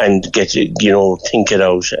and get think it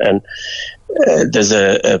out. And there's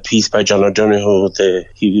a piece by John O'Donoghue.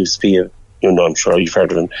 He used to be I'm sure you've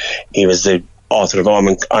heard of him. He was the author of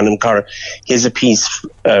Anam Cara. He has a piece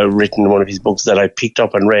written in one of his books that I picked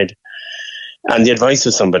up and read. And the advice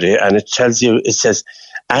of somebody, and it says,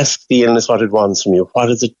 ask the illness what it wants from you. What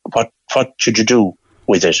is it? What should you do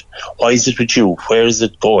with it? Why is it with you? Where is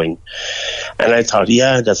it going? And I thought,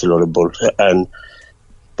 that's a load of bull.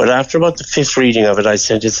 But after about the fifth reading of it, I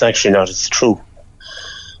said, it's actually not. It's true.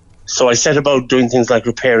 So I set about doing things like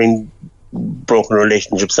repairing broken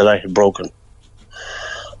relationships that I had broken,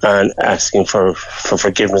 and asking for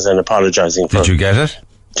forgiveness and apologising for. Did you get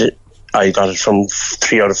it? I got it from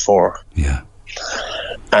 3 out of 4. Yeah.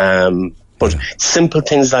 But simple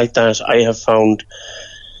things like that, I have found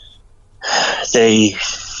they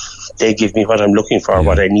give me what I'm looking for,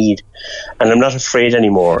 what I need, and I'm not afraid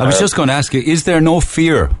anymore. I was just going to ask you: is there no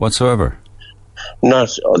fear whatsoever?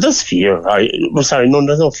 There's fear.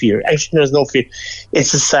 There's no fear. Actually, there's no fear.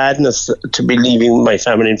 It's a sadness to be leaving my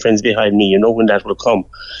family and friends behind me. When that will come,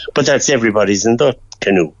 but that's everybody's in that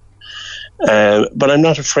canoe. But I'm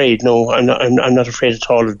not afraid. No, I'm not afraid at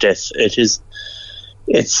all of death. It's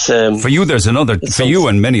for you. There's another for you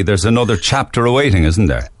and many. There's another chapter awaiting, isn't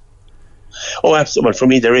there? Oh, absolutely. Well, for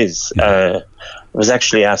me, there is. I was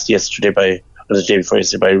actually asked the day before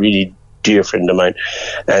yesterday, by a really dear friend of mine,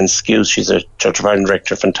 and Skills. She's a Church of Ireland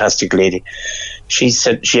rector, fantastic lady. She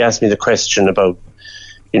asked me the question about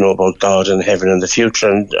God and heaven and the future,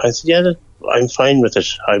 and I said, I'm fine with it.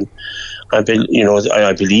 I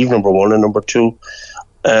believe, number one, and number two,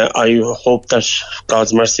 I hope that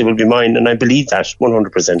God's mercy will be mine, and I believe that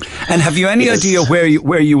 100%. And have you any idea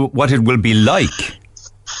what it will be like?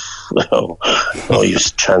 No, you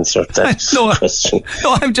answered that question.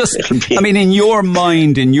 No, I mean, in your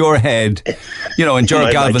mind, in your head, in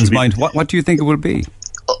Gerard Galvin's mind, what do you think it will be?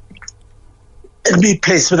 It'll be a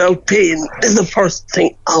place without pain. This is the first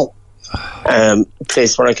thing. A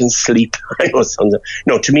place where I can sleep. I know something.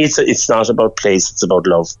 No, to me, it's not about place. It's about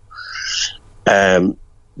love.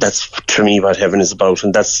 That's to me what heaven is about,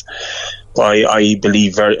 and that's why I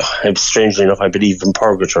believe strangely enough, I believe in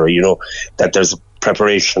purgatory. That there's a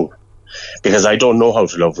preparation, because I don't know how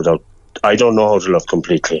to love I don't know how to love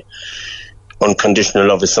completely. Unconditional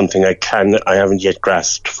love is something I haven't yet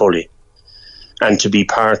grasped fully, and to be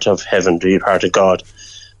part of heaven, to be part of God.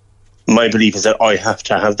 My belief is that I have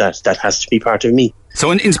to have that. That has to be part of me.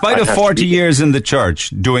 So in spite of 40 years in the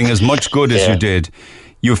church, doing as much good as you did,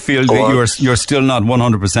 you feel that you're still not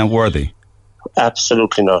 100% worthy?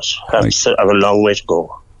 Absolutely not. I have a long way to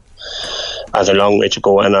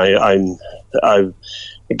go. And I'm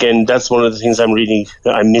again, that's one of the things I'm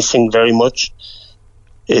missing very much,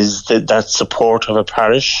 is that support of a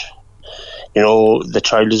parish. The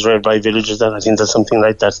child is reared by villages. I think there's something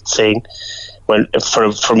like that saying. Well,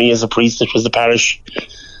 for me as a priest, it was the parish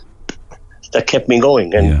that kept me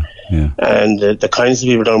going, and the kinds of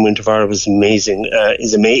people down in Winterfire was amazing.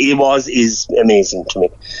 Is amazing to me,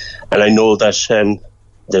 and I know that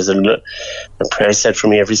there's a prayer said for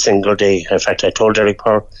me every single day. In fact, I told Derek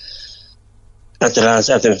Power at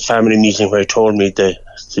the family meeting where he told me the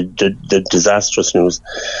disastrous news.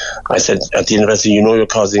 I said at the end of it, you're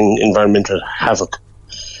causing environmental havoc.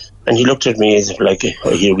 And he looked at me as if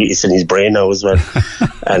he's in his brain now as well.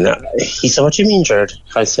 And he said, what do you mean, Gerard?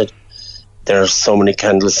 I said, there are so many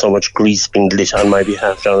candles, so much grease being lit on my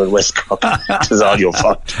behalf down in West Cork. It was all your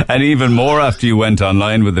fault. And even more after you went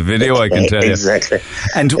online with the video, I can tell you. Exactly.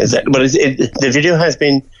 But the video has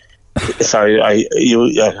been... Sorry, I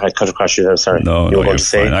cut across you there. Sorry. No, you're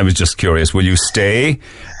fine. I was just curious. Will you stay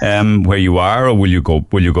where you are, or will you go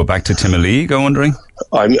back to Timoleague? I'm wondering.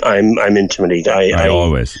 I'm in Timoleague. I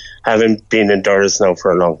always haven't been in Durrus now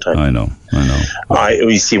for a long time. I know.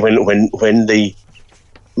 You see, when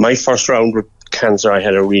my first round with cancer, I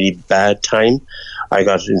had a really bad time. I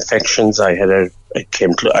got infections. I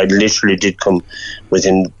literally did come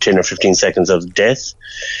within 10 or 15 seconds of death.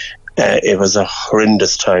 It was a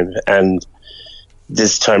horrendous time, and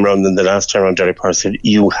this time around than the last time around, Derek Parr said,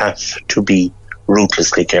 you have to be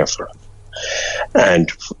ruthlessly careful. And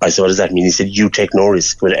I said, what does that mean? He said, you take no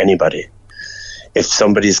risk with anybody. If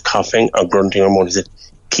somebody's coughing or grunting or moaning, he said,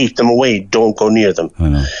 keep them away, don't go near them. I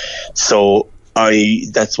know. So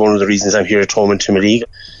that's one of the reasons I'm here at home in Timaleague.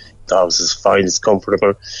 The house is fine, it's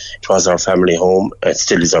comfortable. It was our family home. It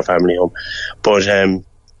still is our family home. But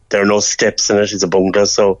there are no steps in it. It's a bungalow,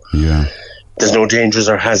 so there's no dangers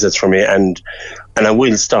or hazards for me. And I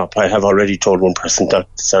will stop. I have already told one person not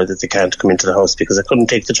to decide that they can't come into the house because I couldn't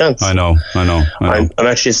take the chance. I know. I'm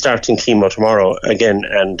actually starting chemo tomorrow again,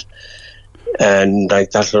 and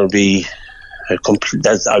like that'll be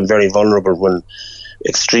I'm very vulnerable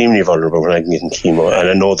extremely vulnerable when I'm getting chemo, and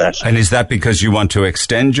I know that. And is that because you want to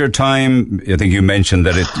extend your time? I think you mentioned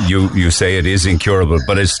that you say it is incurable,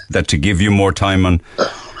 but is that to give you more time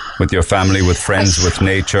with your family, with friends, with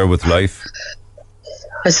nature, with life?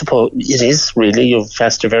 I suppose it is, really. You've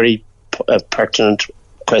asked a very pertinent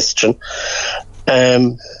question.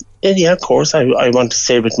 Yeah, of course, I want to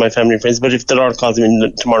stay with my family and friends, but if the Lord calls me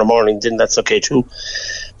in tomorrow morning, then that's okay too.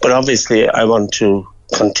 But obviously, I want to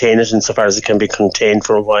contain it insofar as it can be contained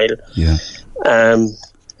for a while. Yeah. And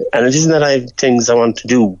it isn't that I have things I want to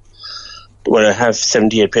do. When I have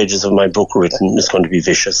 78 pages of my book written, it's going to be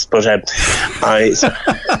vicious. But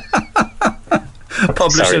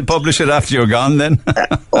Publish it after you're gone, then.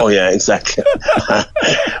 Oh yeah, exactly.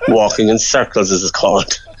 Walking in circles, as it's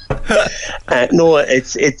called. No,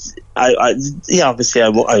 it's. Obviously,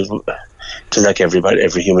 just like everybody,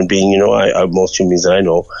 every human being, most human beings that I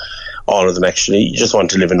know, all of them actually just want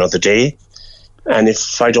to live another day. And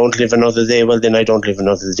if I don't live another day, well, then I don't live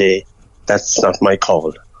another day. That's not my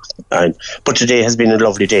call. But today has been a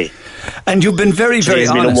lovely day. And you've been very, very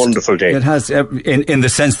honest. It's been a wonderful day. It has, in the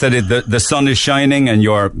sense that the sun is shining and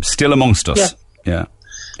you're still amongst us. Yeah,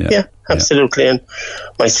 absolutely. And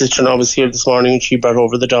my sister-in-law was here this morning and she brought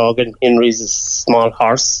over the dog, and Henry's a small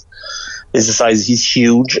horse. He's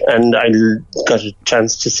huge, and I got a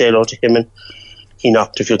chance to say hello to him, and he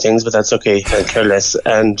knocked a few things, but that's okay. I care less.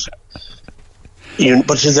 But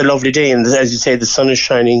it's a lovely day, and as you say, the sun is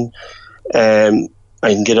shining.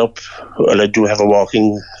 I can get up. Well, I do have a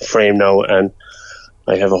walking frame now, and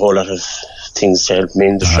I have a whole lot of things to help me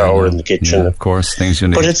in the shower and the kitchen. Yeah, of course, things you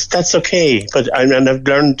need. But that's okay. But I've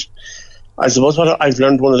learned. I suppose what I've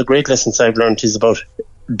learned, one of the great lessons I've learned is about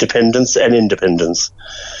dependence and independence.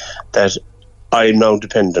 That I'm now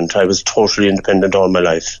dependent. I was totally independent all my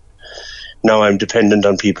life. Now I'm dependent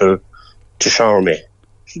on people to shower me,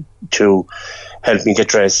 to help me get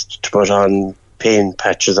dressed, to put on pain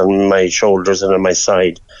patches on my shoulders and on my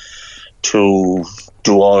side, to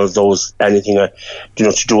do all of those, to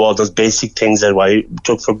do all those basic things that I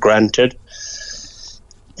took for granted.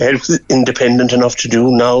 I was independent enough to do.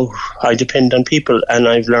 Now I depend on people, and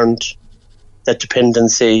I've learned that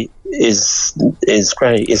dependency is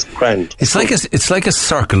grand. It's like a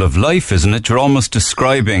circle of life, isn't it? You're almost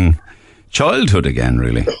describing childhood again,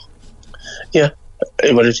 really. Yeah,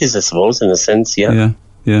 well, it is, I suppose, in a sense. Yeah.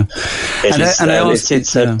 And I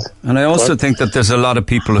also think that there's a lot of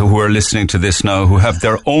people who are listening to this now who have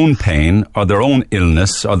their own pain or their own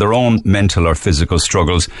illness or their own mental or physical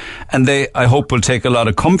struggles, and I hope will take a lot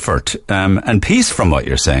of comfort and peace from what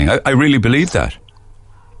you're saying. I really believe that.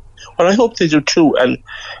 Well, I hope they do too, and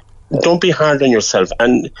don't be hard on yourself,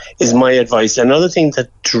 and is my advice. Another thing that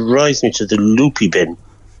drives me to the loopy bin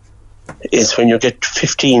is when you get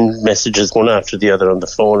 15 messages one after the other on the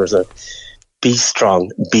phone or something. Be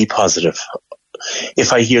strong, be positive.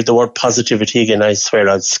 If I hear the word positivity again, I swear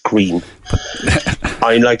I'd scream.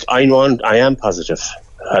 I am positive.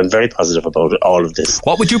 I'm very positive about all of this.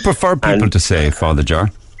 What would you prefer people to say, Father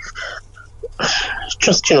Jar?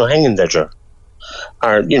 Just, hang in there, Jar.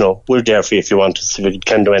 Or, we're there for you if you want us. If we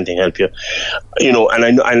can do anything, help you.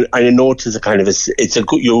 And I know it is a kind of it's a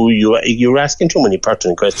good. You're asking too many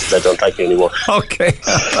pertinent questions. I don't like you anymore. Okay.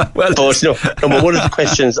 Well, but but one of the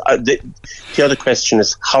questions, the other question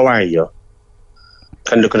is, how are you?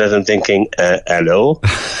 Kind of looking at them thinking, hello.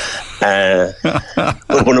 But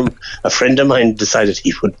a friend of mine decided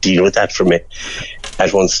he would deal with that for me.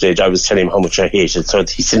 At one stage, I was telling him how much I hated, so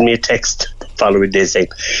he sent me a text the following day saying,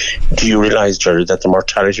 "Do you realise, Jerry, that the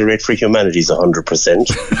mortality rate for humanity is 100%?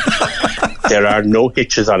 There are no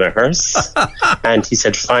hitches on a hearse." And he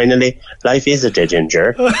said, "Finally, life is a dead end,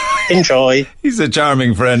 Jerry. Enjoy." He's a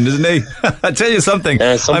charming friend, isn't he? I'll tell you something.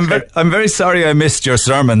 I'm very sorry I missed your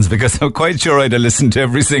sermons, because I'm quite sure I'd have listened to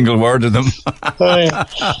every single word of them. They're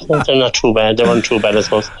not too bad. They weren't too bad, I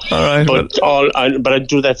suppose. All right. But I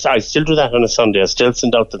do that. I still do that on a Sunday. I still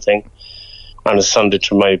send out the thing on a Sunday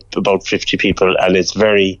to my about 50 people, and it's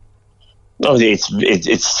very.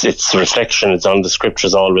 It's reflection. It's on the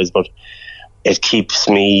scriptures always, but it keeps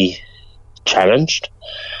me challenged,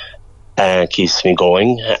 keeps me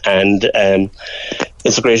going, and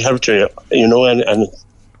it's a great help to and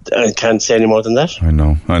I can't say any more than that. I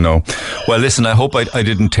know. Well, listen, I hope I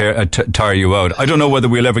didn't tire you out. I don't know whether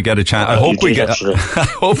we'll ever get a chance. I hope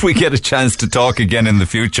we get a chance to talk again in the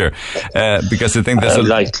future, because I think there's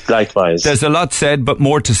likewise. There's a lot said, but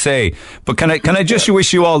more to say. But can I just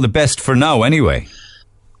wish you all the best for now, anyway?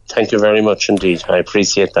 Thank you very much indeed. I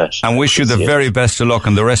appreciate that. And wish you the very best of luck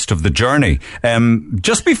on the rest of the journey.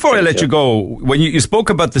 Just before I let you go, when you spoke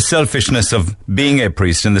about the selfishness of being a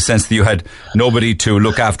priest, in the sense that you had nobody to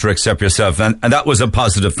look after except yourself, and that was a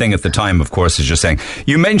positive thing at the time, of course, as you're saying.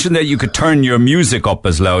 You mentioned that you could turn your music up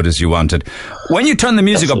as loud as you wanted. When you turn the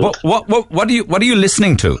music up, what are you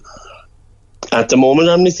listening to? At the moment,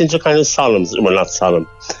 I'm listening to kind of solemn. Well, not solemn.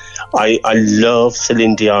 I love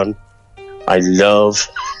Celine Dion. I love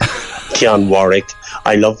Dionne Warwick.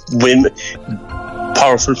 I love women,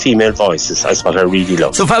 powerful female voices. That's what I really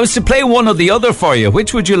love. So if I was to play one or the other for you,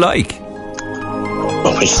 which would you like?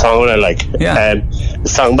 Which song would I like? Yeah. The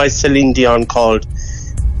song by Celine Dion called,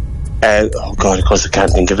 of course I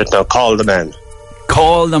can't think of it now, Call the Man.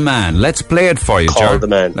 Call the Man. Let's play it for you, Call the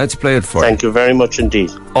Man. Let's play it for you. Thank you very much indeed.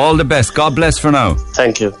 All the best. God bless for now.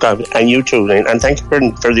 Thank you. God, and you too, Lane. And thank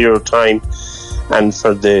you for your time and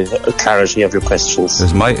for the clarity of your questions.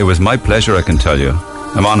 It was my pleasure, I can tell you.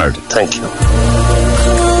 I'm honoured. Thank you.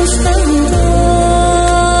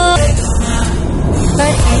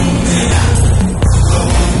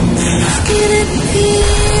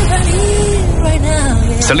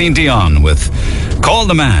 Celine Dion with Call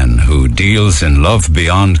the Man Who Deals in Love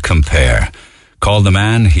Beyond Compare. Call the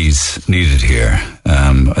man, he's needed here.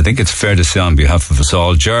 I think it's fair to say on behalf of us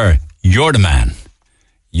all, Ger, you're the man.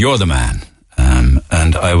 You're the man.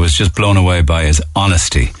 And I was just blown away by his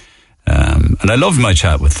honesty. And I loved my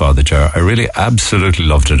chat with Father Ger. I really absolutely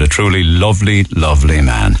loved it. A truly lovely, lovely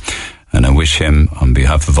man. And I wish him, on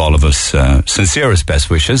behalf of all of us, sincerest best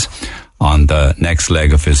wishes on the next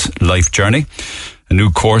leg of his life journey. A new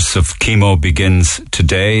course of chemo begins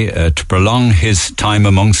today to prolong his time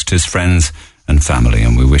amongst his friends and family.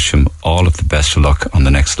 And we wish him all of the best of luck on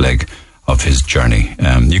the next leg of his journey.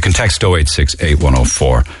 You can text 086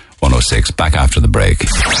 8104 106. Back after the break.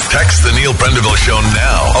 Text the Neil Prendeville Show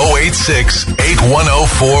now. 086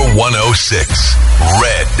 8104 106.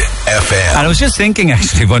 Red FM. And I was just thinking,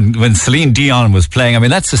 actually, when Celine Dion was playing, I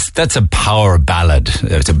mean, that's a power ballad.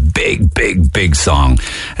 It's a big song.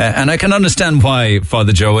 And I can understand why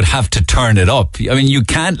Father Joe would have to turn it up. I mean, you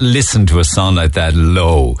can't listen to a song like that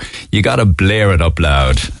low. You got to blare it up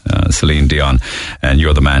loud, Celine Dion. And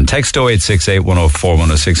you're the man. Text 086 8104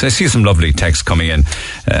 106. I see some lovely texts coming in.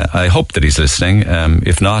 I hope that he's listening.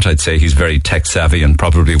 If not, I'd say he's very tech savvy and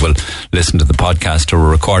probably will listen to the podcast or a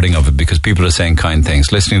recording of it, because people are saying kind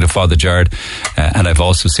things. Listening to Father Jared, and I've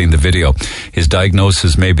also seen the video. His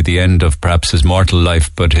diagnosis may be the end of perhaps his mortal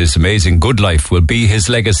life, but his amazing good life will be his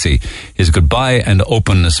legacy. His goodbye and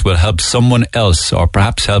openness will help someone else, or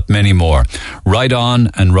perhaps help many more. Ride on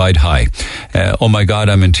and ride high. Oh my God,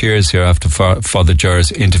 I'm in tears here after Father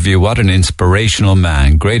Jared's interview. What an inspirational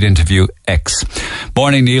man. Great interview, X.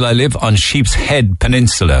 Morning, Neil. I live on Sheep's Head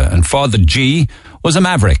Peninsula, and Father G was a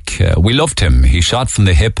maverick. We loved him. He shot from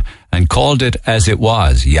the hip and called it as it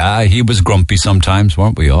was. Yeah, he was grumpy sometimes,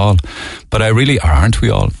 weren't we all? Aren't we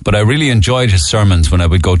all? But I really enjoyed his sermons when I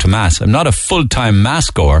would go to Mass. I'm not a full-time Mass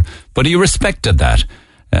goer, but he respected that.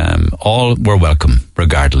 All were welcome,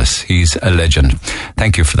 regardless. He's a legend.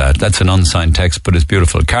 Thank you for that. That's an unsigned text, but it's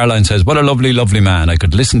beautiful. Caroline says, what a lovely, lovely man. I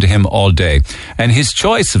could listen to him all day. And his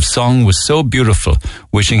choice of song was so beautiful.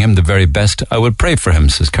 Wishing him the very best. I will pray for him,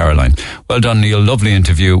 says Caroline. Well done, Neil. Lovely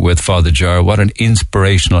interview with Father Ger. What an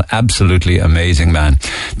inspirational, absolutely amazing man.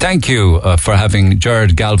 Thank you for having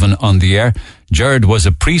Jared Galvin on the air. Jared was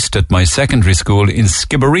a priest at my secondary school in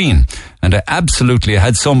Skibbereen, and I absolutely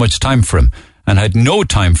had so much time for him, and had no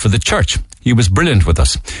time for the church. He was brilliant with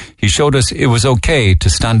us. He showed us it was okay to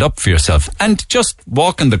stand up for yourself. And just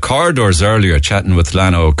walking the corridors earlier, chatting with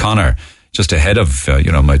Lana O'Connor, just ahead of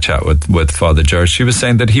my chat with Father George, she was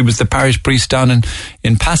saying that he was the parish priest down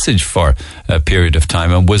in Passage for a period of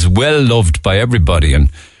time and was well loved by everybody, and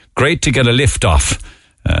great to get a lift off.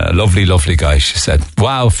 Lovely, lovely guy, she said.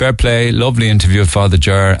 Wow, fair play. Lovely interview with Father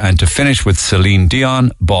Ger. And to finish with Celine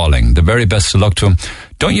Dion, bawling. The very best of luck to him.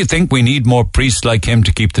 Don't you think we need more priests like him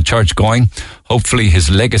to keep the church going? Hopefully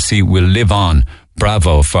his legacy will live on.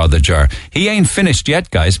 Bravo, Father Ger. He ain't finished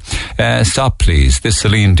yet, guys. Stop, please. This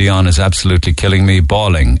Celine Dion is absolutely killing me.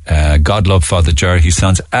 Bawling. God love Father Ger. He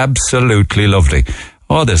sounds absolutely lovely.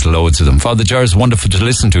 Oh, there's loads of them. Father Jar is wonderful to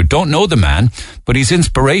listen to. Don't know the man, but he's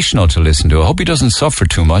inspirational to listen to. I hope he doesn't suffer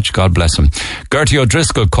too much. God bless him. Gertie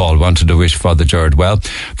O'Driscoll called, wanted to wish Father Jar well.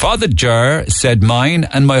 Father Jar said mine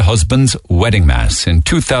and my husband's wedding mass in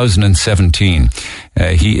 2017.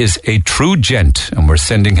 He is a true gent, and we're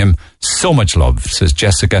sending him so much love, says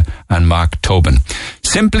Jessica and Mark Tobin.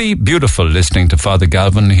 Simply beautiful listening to Father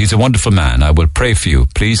Galvin. He's a wonderful man. I will pray for you.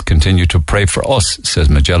 Please continue to pray for us, says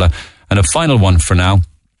Magella. And a final one for now.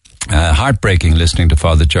 Heartbreaking listening to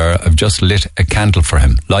Father Jar. I've just lit a candle for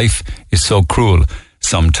him. Life is so cruel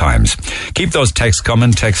sometimes. Keep those texts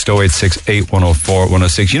coming. Text 086 8104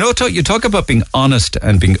 106. You know, you talk about being honest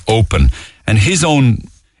and being open, and his own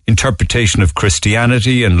interpretation of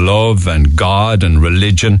Christianity and love and God and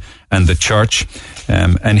religion and the church,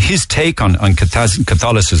 and his take on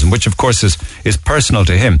Catholicism, which of course is personal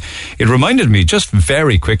to him. It reminded me just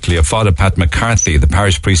very quickly of Father Pat McCarthy, the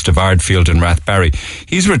parish priest of Ardfield in Rathbarry.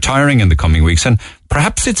 He's retiring in the coming weeks, and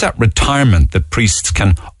perhaps it's at retirement that priests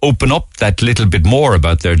can open up that little bit more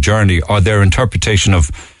about their journey or their interpretation of,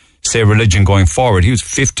 say, religion going forward. He was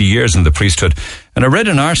 50 years in the priesthood. And I read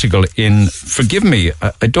an article in, forgive me,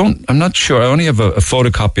 I'm not sure, I only have a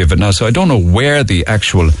photocopy of it now, so I don't know where the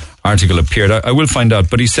actual article appeared. I will find out.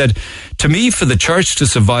 But he said, to me, for the church to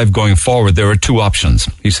survive going forward, there are two options.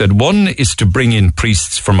 He said, one is to bring in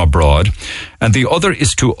priests from abroad, and the other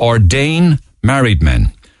is to ordain married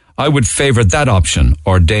men. I would favour that option,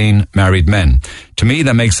 ordain married men. To me,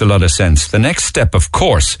 that makes a lot of sense. The next step, of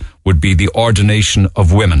course, would be the ordination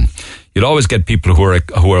of women. You'll always get people who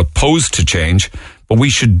are opposed to change, but we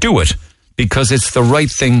should do it because it's the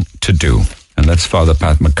right thing to do. And that's Father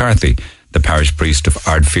Pat McCarthy, the parish priest of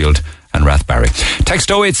Ardfield and Rathbarry.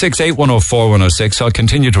 Text 0868 104 106. I'll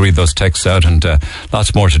continue to read those texts out, and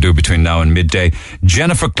lots more to do between now and midday.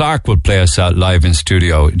 Jennifer Clarke will play us out live in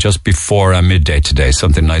studio just before midday today.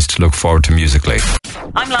 Something nice to look forward to musically.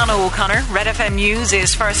 I'm Lana O'Connor. RedFM News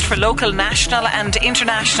is first for local, national and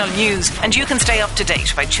international news, and you can stay up to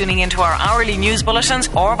date by tuning into our hourly news bulletins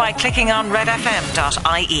or by clicking on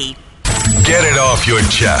redfm.ie. Get it off your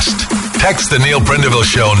chest. Text the Neil Prendeville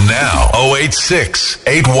Show now. 086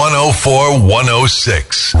 8104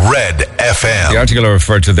 106. Red FM. The article I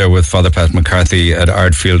referred to there with Father Pat McCarthy at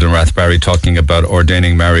Ardfield and Rathbarry talking about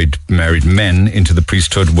ordaining married men into the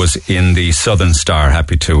priesthood was in the Southern Star.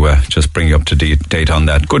 Happy to just bring you up to date on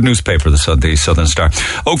that. Good newspaper, the Southern Star.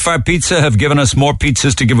 Oakfire Pizza have given us more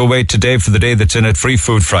pizzas to give away today for the day that's in it. Free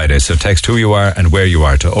Food Friday. So text who you are and where you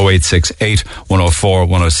are to 0868 104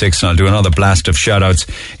 106, and I'll do another blast of shout-outs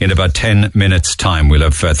in about 10 minutes' time. We'll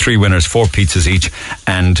have 3 winners, 4 pizzas each,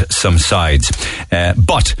 and some sides.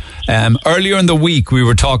 But earlier in the week, we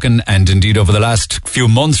were talking, and indeed over the last few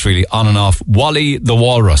months, really, on and off, Wally the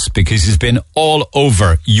Walrus, because he's been all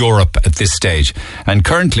over Europe at this stage, and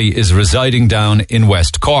currently is residing down in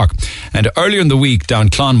West Cork. And earlier in the week, down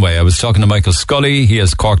Clonway, I was talking to Michael Scully. He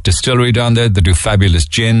has Cork Distillery down there. They do fabulous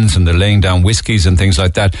gins, and they're laying down whiskies and things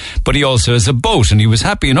like that. But he also has a boat, and he was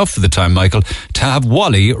happy enough for the time, Michael, to have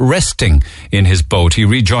Wally resting in his boat. He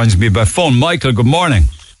rejoins me by phone. Michael, good morning.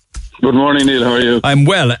 Good morning, Neil. How are you? I'm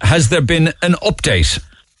well. Has there been an update?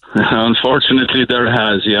 Unfortunately, there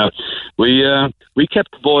has, yeah. We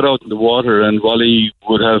kept the boat out in the water, and Wally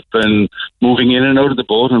would have been moving in and out of the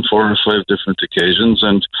boat on 4 or 5 different occasions,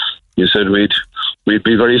 and he said we'd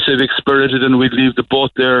be very civic-spirited and we'd leave the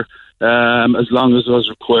boat there as long as was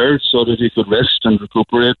required so that he could rest and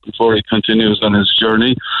recuperate before he continues on his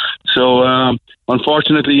journey. So,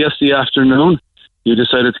 unfortunately, yesterday afternoon, he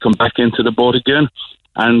decided to come back into the boat again.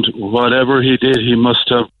 And whatever he did, he must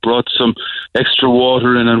have brought some extra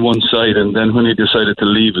water in on one side. And then when he decided to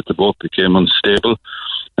leave it, the boat became unstable.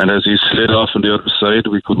 And as he slid off on the other side,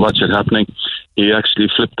 we could watch it happening. He actually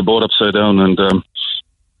flipped the boat upside down and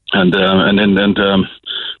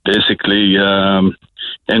basically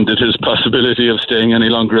ended his possibility of staying any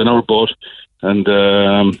longer in our boat. And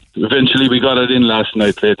eventually we got it in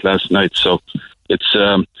late last night. So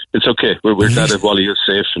it's okay. We're glad that Wally is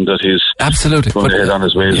safe and that he's absolutely going to head on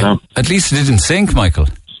his way now. At least it didn't sink, Michael.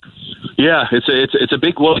 Yeah, it's a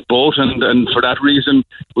big white boat, and for that reason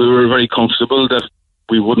we were very comfortable that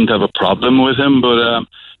we wouldn't have a problem with him. But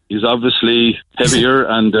he's obviously heavier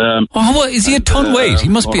and. Is he a ton weight? He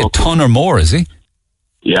must be a ton or more, is he?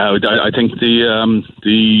 Yeah, I think the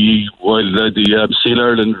Seal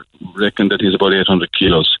Ireland reckon that he's about 800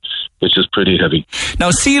 kilos, which is pretty heavy.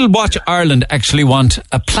 Now, Seal Watch Ireland actually want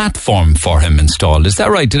a platform for him installed. Is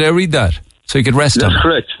that right? Did I read that? So he could rest on it? That's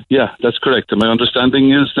correct. Yeah, that's correct. And my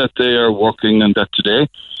understanding is that they are working on that today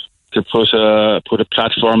to put a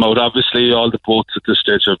platform out. Obviously, all the boats at this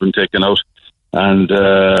stage have been taken out, and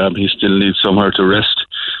he still needs somewhere to rest.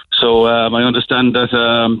 So I understand that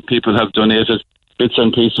people have donated bits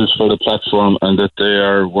and pieces for the platform, and that they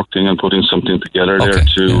are working on putting something together there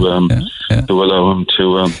to allow him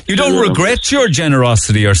to. You don't regret your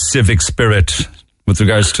generosity or civic spirit with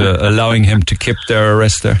regards to allowing him to keep their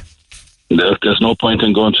arrest there? There's no point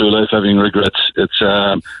in going through life having regrets. It's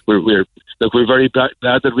we're very glad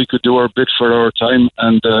that we could do our bit for our time,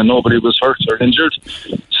 and nobody was hurt or injured.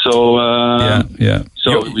 So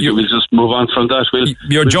So we'll just move on from that.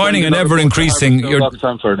 You're joining an ever increasing.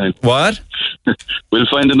 What? We'll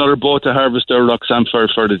find another boat to harvest our rock samphire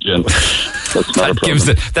for the gin. That's not a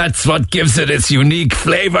problem. That's what gives it its unique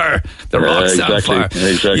flavour. The rock samphire.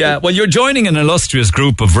 Exactly. Yeah. Well, you're joining an illustrious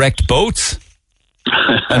group of wrecked boats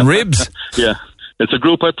and ribs. Yeah. It's a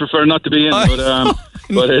group I prefer not to be in,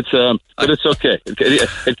 but it's okay.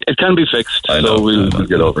 It can be fixed, so we'll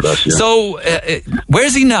get over that. Yeah. So,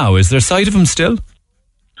 where's he now? Is there sight of him still?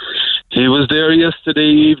 He was there yesterday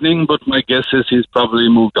evening, but my guess is he's probably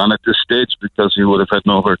moved on at this stage because he would have had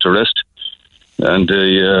nowhere to rest. And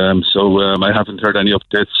I haven't heard any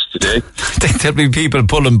updates today. I think there'll be people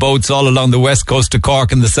pulling boats all along the west coast of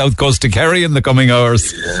Cork and the south coast of Kerry in the coming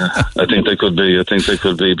hours. Yeah, I think they could be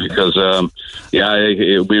because,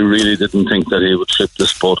 we really didn't think that he would flip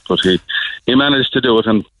this boat, but he managed to do it.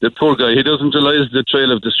 And the poor guy, he doesn't realise the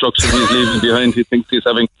trail of destruction he's leaving behind. He thinks he's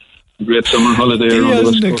having a great summer holiday. He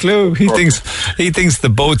hasn't a clue. He thinks the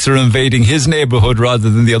boats are invading his neighbourhood rather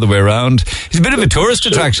than the other way around. He's a bit of a tourist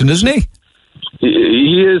attraction, isn't he?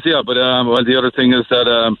 He is, yeah. But the other thing is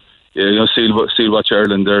that Seal Watch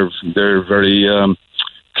Ireland, they're very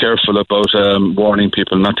careful about warning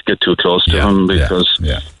people not to get too close to him because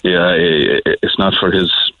it's not for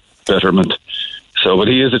his betterment. So, but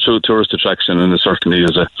he is a true tourist attraction, and it certainly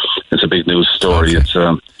is it's a big news story.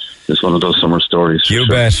 Okay. It's one of those summer stories. You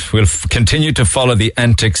bet. We'll continue to follow the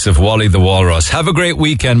antics of Wally the Walrus. Have a great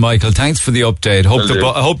weekend, Michael. Thanks for the update.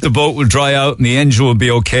 I hope the boat will dry out and the engine will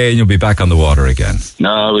be okay and you'll be back on the water again.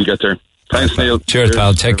 No, we'll get there. Thanks, Neil. Cheers,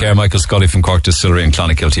 pal. Take care. Michael Scully from Cork Distillery in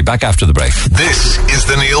Clonakilty. Back after the break. This is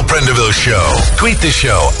the Neil Prendeville Show. Tweet the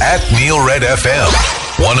show at Neil Red FM.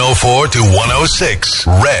 104 to 106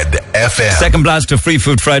 Red FM. Second blast of Free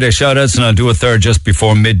Food Friday shout-outs, and I'll do a third just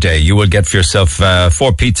before midday. You will get for yourself 4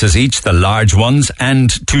 pizzas each, the large ones,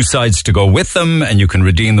 and 2 sides to go with them, and you can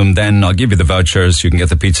redeem them then. I'll give you the vouchers. You can get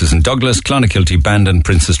the pizzas in Douglas, Clonakilty, Bandon,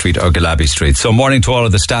 Princess Street or Galaby Street. So morning to all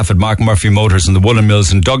of the staff at Mark Murphy Motors and the Woolen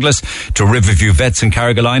Mills in Douglas, to Riverview Vets in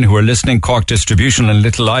Carrigaline who are listening, Cork Distribution in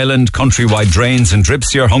Little Island, Countrywide Drains in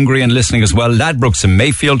Dripsy are hungry and listening as well, Ladbrokes in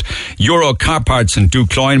Mayfield, Euro Car Parts in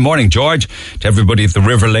Ducloyne. Morning, George. To everybody at the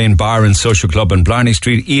River Lane Bar and Social Club in Blarney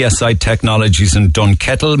Street, ESI Technologies in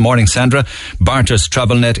Dunkettle. Morning, Sandra. Barter's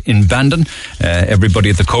TravelNet in Bandon. Everybody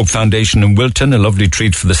at the Cope Foundation in Wilton. A lovely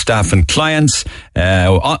treat for the staff and clients.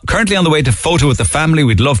 Currently on the way to Photo with the Family.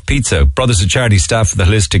 We'd love pizza. Brothers of Charity staff for the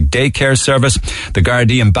Holistic Daycare Service. The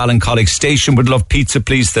Gardaí and Ballincollig Station would love pizza,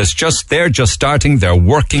 please. They're just starting their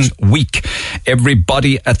working week.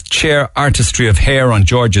 Everybody at Chair Artistry of Hair on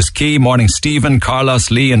George's Quay. Morning, Stephen, Carlos,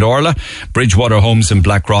 Lee and Orla. Bridgewater Homes in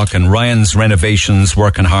Blackrock and Ryan's Renovations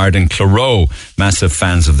working hard in Clero. Massive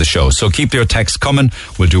fans of the show. So keep your texts coming.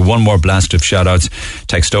 We'll do one more blast of shout-outs.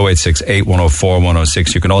 Text 0868 104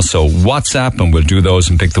 106. You can also WhatsApp and we'll do those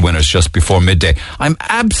and pick the winners just before midday. I'm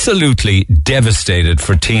absolutely devastated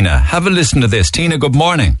for Tina. Have a listen to this. Tina, good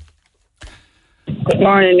morning. Good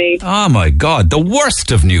morning, Lee. Oh my God, the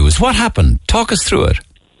worst of news. What happened? Talk us through it.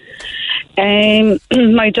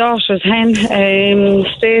 My daughter's hen,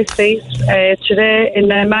 Stacey, today in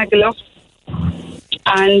Magaluf,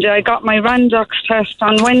 and I got my Randox test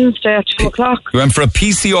on Wednesday at 2 o'clock. You went for a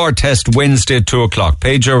PCR test Wednesday at 2 o'clock.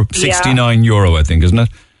 Paid your €69, I think, isn't it?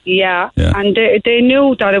 Yeah. And they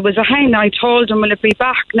knew that it was a hen. I told them, will it be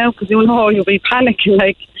back now? Because you know, you'll be panicking,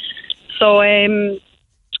 like. So,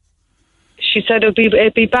 she said it'd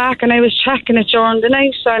be back, and I was checking it during the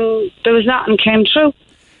night, and there was nothing came through.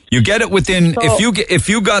 You get it within, if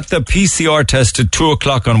you got the PCR test at 2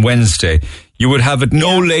 o'clock on Wednesday, you would have it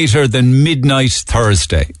no later than midnight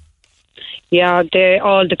Thursday. Yeah,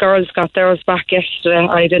 all the girls got theirs back yesterday.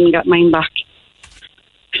 I didn't get mine back.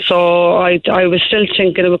 So I was still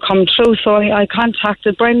thinking it would come through. So I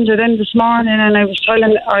contacted Brenda then this morning, and I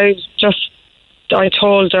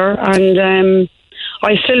told her, and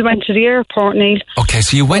I still went to the airport, Neil. Okay,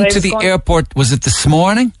 so you went to the airport, was it this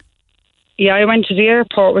morning? Yeah, I went to the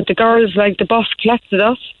airport with the girls, like the bus collected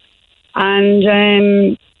us,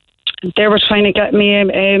 and they were trying to get me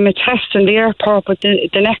a test in the airport, but the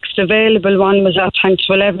next available one was at 10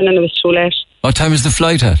 to 11 and it was too late. What time is the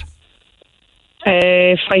flight at?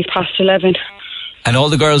 11:05. And all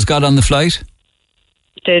the girls got on the flight?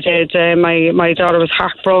 They did. My daughter was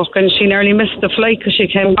heartbroken. She nearly missed the flight because she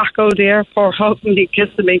came back out of the airport hugging me,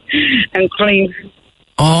 kissing me and crying.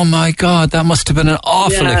 Oh my God, that must have been an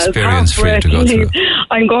awful experience for you to go through.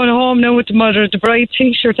 I'm going home now with the Mother of the Bride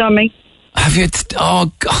t-shirt on me. Have you?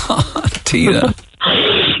 Oh God, Tina.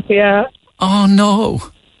 Yeah. Oh no.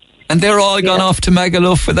 And they're all gone off to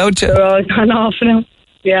Magaluf without you? They're all gone off now.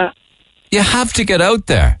 Yeah. You have to get out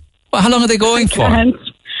there. Well, how long are they going for?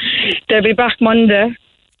 They'll be back Monday.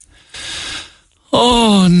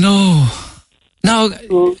 Oh no. Now,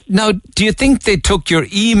 do you think they took your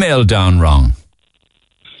email down wrong?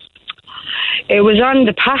 It was on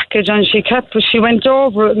the package and she went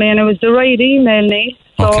over with me and it was the right email, Neil.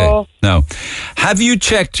 So okay. Now, have you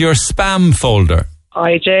checked your spam folder?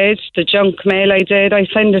 I did. The junk mail I did. I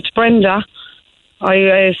sent it to Brenda.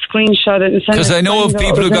 I screenshot it and sent it to Brenda. Because I know of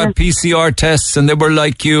people who got PCR tests and they were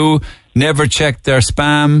like you, never checked their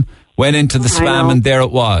spam, went into the spam and there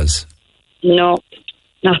it was. No,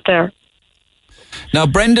 not there. Now,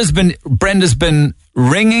 Brenda's been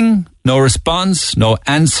ringing, no response, no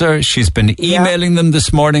answer. She's been emailing them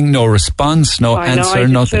this morning, no response, no answer,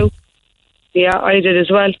 nothing. Too. Yeah, I did as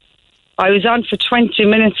well. I was on for 20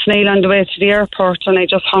 minutes, Neil, on the way to the airport, and I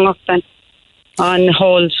just hung up then on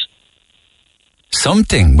hold.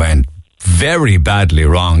 Something went very badly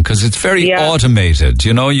wrong because it's very automated.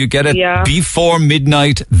 You know, you get it before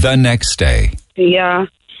midnight the next day. Yeah.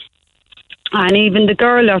 And even the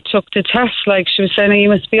girl that took the test, like, she was saying, you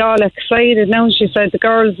must be all excited now. She said the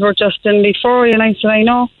girls were just in before you, and I said, I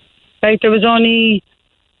know. Like, there was only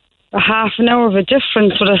a half an hour of a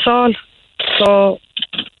difference with us all. So...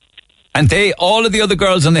 And all of the other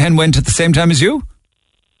girls on the hen went at the same time as you?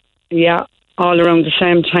 Yeah, all around the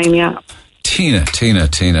same time, yeah. Tina.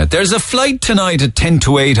 There's a flight tonight at 10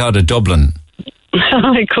 to 8 out of Dublin.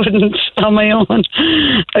 I couldn't on my own.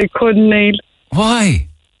 I couldn't, Neil. Why?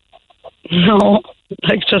 No,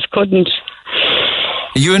 I just couldn't.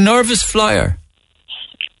 Are you a nervous flyer?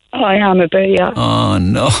 I am a bit, yeah. Oh,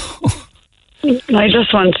 no. I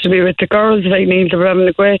just wanted to be with the girls, like, Neil. They were having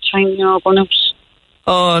a great time, you know, going out.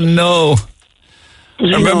 Oh, no.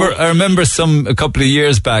 I remember a couple of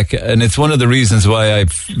years back, and it's one of the reasons why I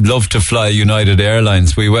love to fly United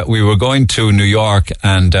Airlines. We were going to New York,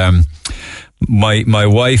 and my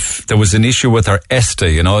wife, there was an issue with her ESTA.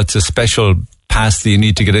 You know, it's a special pass that you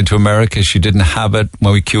need to get into America. She didn't have it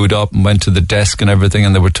when we queued up and went to the desk and everything,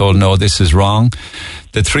 and they were told, no, this is wrong.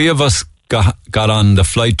 The three of us got on the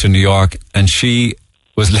flight to New York, and she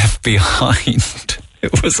was left behind.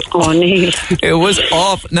 It was Neil. It was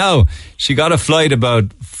off. Now, she got a flight about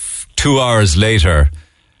 2 hours later.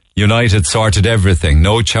 United sorted everything.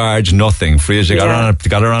 No charge, nothing. Free. They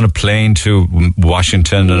got her on a plane to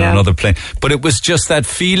Washington and another plane. But it was just that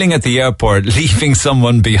feeling at the airport, leaving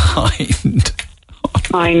someone behind.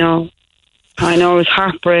 I know. It was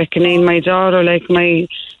heartbreaking. And my daughter,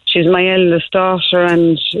 she's my eldest daughter,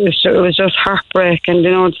 and it was just heartbreaking, you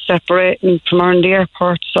know, separating from her in the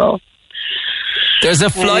airport, so... There's a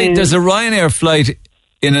Ryanair flight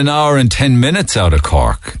in an hour and 10 minutes out of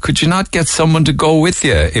Cork. Could you not get someone to go with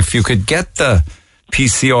you? If you could get the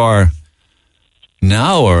PCR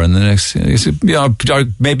now or in the next... or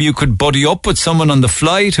maybe you could buddy up with someone on the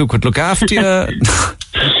flight who could look after you. I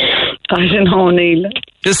don't know, Neil.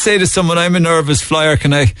 Just say to someone, I'm a nervous flyer.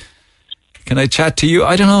 Can I chat to you?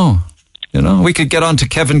 I don't know. You know, we could get on to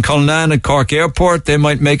Kevin Cullinan at Cork Airport. They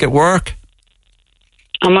might make it work.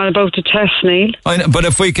 I'm not about to test, Neil. I know, but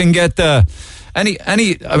if we can get I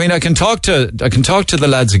can talk to the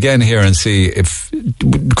lads again here and see if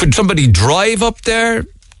could somebody drive up there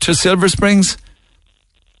to Silver Springs?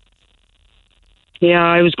 Yeah,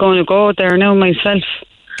 I was going to go there now myself,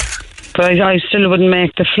 but I still wouldn't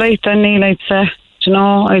make the flight then, Neil, I'd say.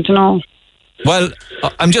 I don't know. Well,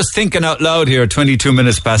 I'm just thinking out loud here, 22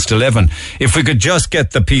 minutes past 11. If we could just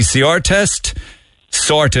get the PCR test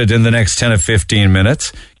sorted in the next 10 or 15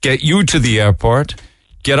 minutes, get you to the airport,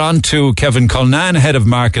 get on to Kevin Cullinan, head of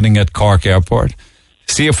marketing at Cork Airport,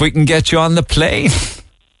 see if we can get you on the plane.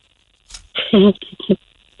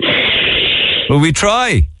 Will we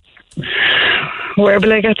try? Where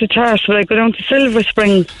will I get the test? Will I go down to Silver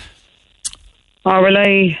Springs? Or will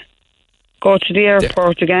I go to the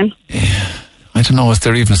airport again? I don't know, is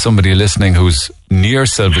there even somebody listening who's near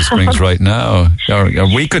Silver Springs right now? Or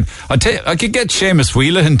we could, I could get Seamus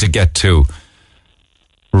Wheelahan to get to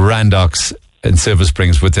Randox in Silver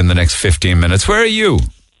Springs within the next 15 minutes. Where are you?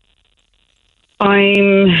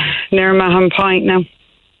 I'm near Mahon Point now.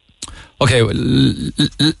 Okay,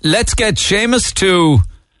 let's get Seamus to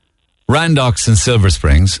Randox in Silver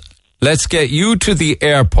Springs. Let's get you to the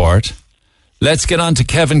airport. Let's get on to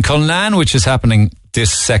Kevin Cullinan, which is happening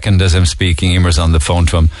this second as I'm speaking. Emer's on the phone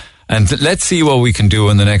to him. And let's see what we can do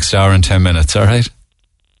in the next hour and 10 minits, all right?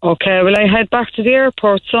 Okay, will I head back to the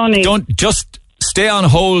airport, Sonny? Don't just stay on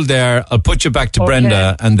hold there. I'll put you back to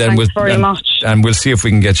Brenda, and then we'll see if we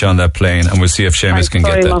can get you on that plane, and we'll see if Seamus can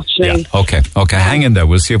get that. Yeah. Okay. Hang in there.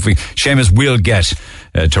 We'll see if Seamus will get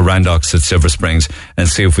to Randox at Silver Springs and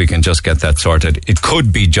see if we can just get that sorted. It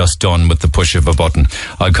could be just done with the push of a button.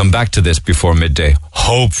 I'll come back to this before midday.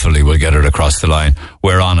 Hopefully we'll get it across the line.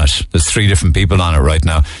 We're on it. There's 3 different people on it right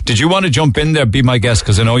now. Did you want to jump in there? Be my guest,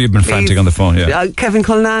 because I know you've been frantic on the phone. Yeah. Kevin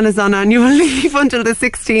Cullinan is on annual leave until the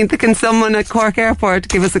 16th. Can someone at Cork Airport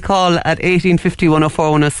give us a call at 1850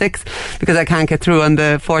 104 106, because I can't get through on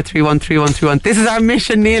the 431 3131. This is our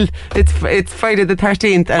mission, Neil. It's Friday the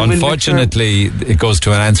 13th. And unfortunately, it goes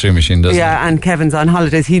to an answering machine, doesn't it? Yeah, and Kevin's on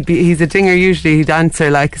holidays. He's a dinger usually. He'd answer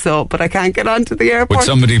but I can't get onto the airport. Would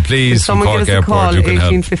somebody please from Cork Airport who can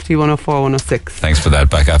help? 1850 104 106. Thanks for that.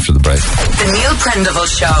 Back after the break. The Neil Prendeville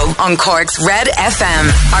Show on Cork's Red FM.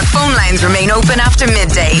 Our phone lines remain open after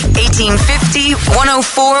midday. 1850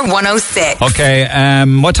 104 106. Okay,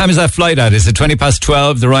 what time is that flight at? Is it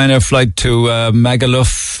 12:20? The Ryanair flight to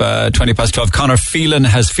Magaluf, 12:20. Conor Phelan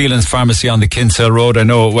has Phelan's Pharmacy on the Kinsale Road. I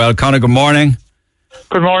know it well. Conor, good morning.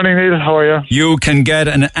 Good morning, Neil. How are you? You can get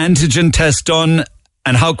an antigen test done,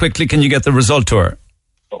 and how quickly can you get the result to her?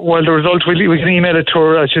 Well, the result, we can email it to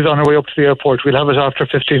her as she's on her way up to the airport. We'll have it after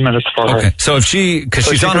 15 minutes for her. Okay, so if because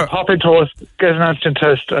she's on her... pop into us, get an antigen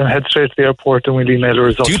test and head straight to the airport, and we'll email the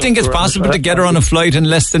result. Do you think it's possible to get her on a flight in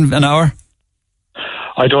less than an hour?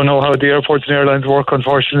 I don't know how the airports and airlines work,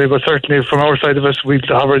 unfortunately, but certainly from our side of it, we'll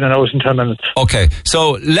have her in an hour and 10 minutes. Okay,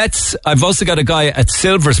 so I've also got a guy at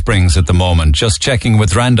Silver Springs at the moment, just checking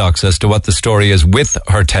with Randox as to what the story is with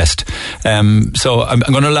her test. So I'm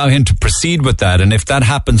going to allow him to proceed with that, and if that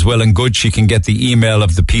happens well and good, she can get the email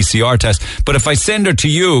of the PCR test. But if I send her to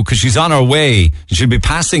you, because she's on her way, she'll be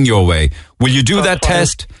passing your way, will you do that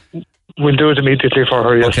test? We'll do it immediately for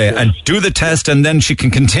her, yes. Okay, yes. And do the test, and then she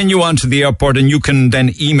can continue on to the airport, and you can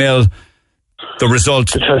then email the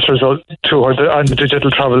result. The test result to her, and the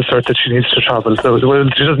digital travel cert that she needs to travel. So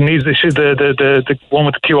she doesn't need the one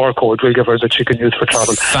with the QR code we'll give her that she can use for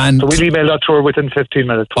travel. So we'll email that to her within 15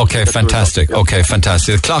 minutes. Okay, fantastic. Okay,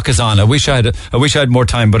 fantastic. The clock is on. I wish I had more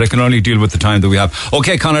time, but I can only deal with the time that we have.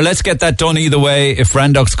 Okay, Conor, let's get that done either way. If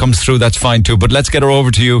Randox comes through, that's fine too. But let's get her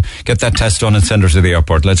over to you, get that test done, and send her to the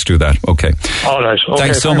airport. Let's do that. Okay. All right. Okay,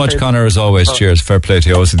 thanks so much, Conor, as always. Cheers. Fair play to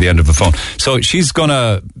you always at the end of the phone. So she's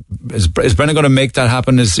gonna... Is Brenna going to make that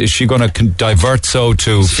happen? Is she going to divert to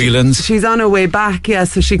Phelan's? She's on her way back,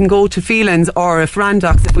 so she can go to Phelan's, or if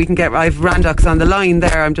we can get Randox on the line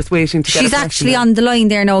there. I'm just waiting to get She's actually on the line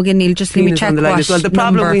there now again, Neil. Just let me check what well. The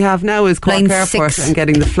problem we have now is Cork Airport and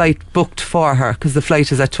getting the flight booked for her, because the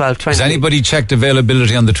flight is at 12:20. Has anybody checked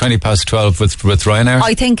availability on the 12:20 with Ryanair?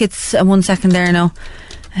 I think it's 1 second there now.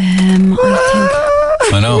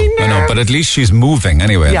 I know, but at least she's moving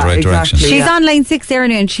anyway in the right direction. She's on line 6 there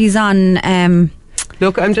now, and she's on...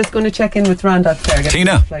 Look, I'm just going to check in with Randox there.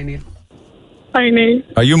 Tina. Hi, Neil.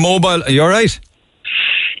 Are you mobile? Are you alright?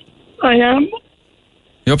 I am.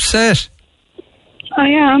 You upset? I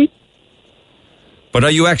am. But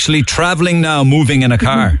are you actually travelling now, moving in a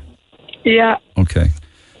car? Yeah. Okay.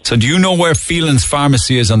 So do you know where Phelan's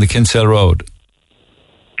Pharmacy is on the Kinsale Road?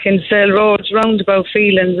 Kinsale Road, roundabout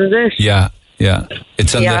Phelan's, is it? Yeah.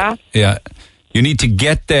 It's on You need to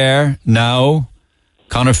get there now.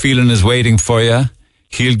 Conor Phelan is waiting for you.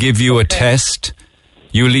 He'll give you a test.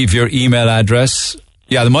 You leave your email address.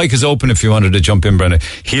 Yeah, the mic is open if you wanted to jump in, Brenda.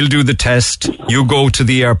 He'll do the test. You go to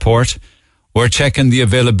the airport. We're checking the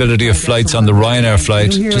availability of flights on the Ryanair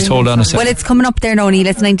flight. Just hold on a second. Well, it's coming up there now, Neil.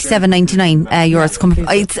 It's 97.99 euros.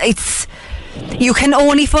 It's you can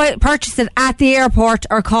only purchase it at the airport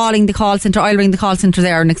or calling the call centre. I'll ring the call centre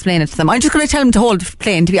there and explain it to them. I'm just going to tell them to hold the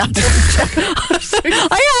plane, to be honest.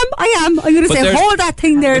 I am. I'm going to say, hold that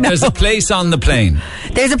thing there now. There's a place on the plane.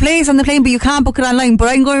 There's a place on the plane, but you can't book it online. But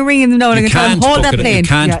I'm going to ring them now and I'm going to tell them, hold that plane. You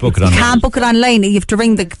can't book it online. You can't book it online. You have to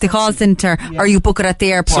ring the call centre or you book it at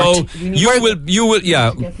the airport. So you will,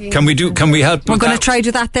 yeah. Can we help? We're going to try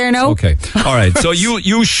do that there now. Okay. All right. So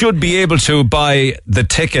you should be able to buy the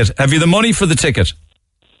ticket. Have you the money for the ticket?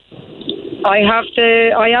 I have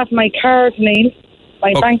my card, Neil.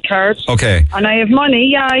 My bank card. Okay. And I have money.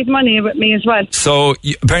 Yeah, I have money with me as well. So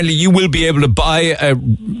apparently you will be able to buy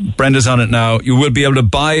Brenda's on it now. You will be able to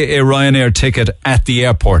buy a Ryanair ticket at the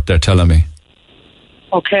airport, they're telling me.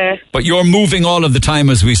 Okay. But you're moving all of the time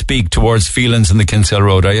as we speak towards Phelan's and the Kinsale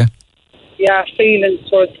Road, are you? Yeah, Phelan's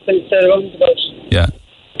towards Kinsale roundabout. Yeah.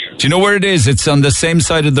 Do you know where it is? It's on the same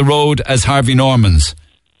side of the road as Harvey Norman's.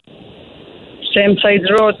 Same side of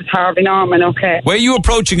the road as Harvey Norman, okay. Where are you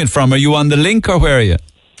approaching it from? Are you on the link or where are you?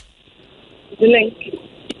 The link.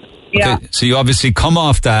 Yeah. Okay, so you obviously come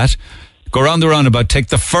off that, go around the roundabout, take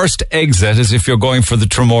the first exit as if you're going for the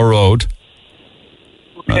Tremor Road.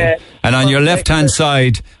 Okay. And on your left-hand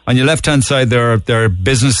side, there are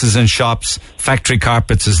businesses and shops. Factory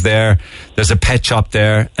Carpets is there. There's a pet shop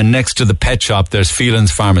there, and next to the pet shop, there's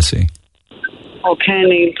Phelan's Pharmacy. Okay,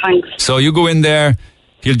 Neil, thanks. So you go in there.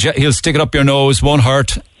 He'll stick it up your nose, won't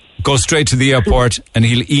hurt. Go straight to the airport, and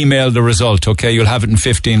he'll email the result. Okay, you'll have it in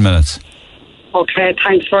 15 minutes. Okay,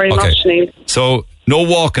 thanks very much, Neil. So no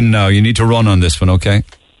walking now. You need to run on this one. Okay.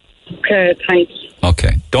 Okay, thanks.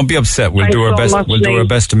 Okay, don't be upset. We'll Thanks do our so best. much, We'll do our Neil.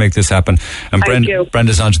 best to make this happen. And Thank you.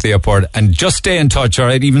 Brenda's on to the airport, and just stay in touch. All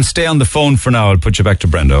right, even stay on the phone for now. I'll put you back to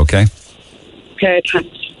Brenda. Okay. Okay,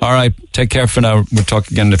 thanks. All right, take care for now. We'll talk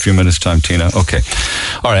again in a few minutes' time, Tina. Okay.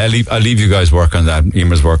 All right, I'll leave you guys work on that.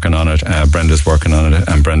 Emer's working on it. Brenda's working on it,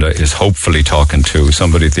 and Brenda is hopefully talking to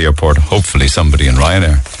somebody at the airport. Hopefully, somebody in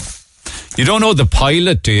Ryanair. You don't know the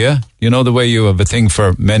pilot, do you? You know the way you have a thing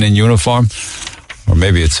for men in uniform? Or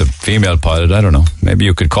maybe it's a female pilot, I don't know. Maybe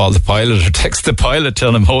you could call the pilot or text the pilot,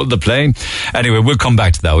 tell him hold the plane. Anyway, we'll come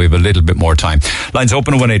back to that. We have a little bit more time. Lines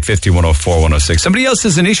open at 1-850-104-106. Somebody else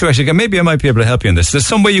has an issue, actually. Maybe I might be able to help you in this. There's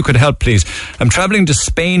some way you could help, please. I'm travelling to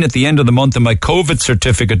Spain at the end of the month and my COVID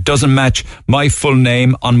certificate doesn't match my full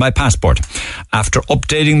name on my passport. After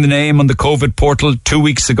updating the name on the COVID portal 2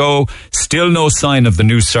 weeks ago, still no sign of the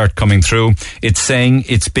new cert coming through. It's saying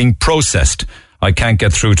it's being processed. I can't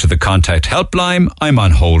get through to the contact helpline. I'm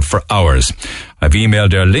on hold for hours. I've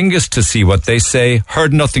emailed Aer Lingus to see what they say.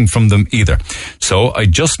 Heard nothing from them either. So I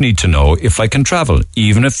just need to know if I can travel,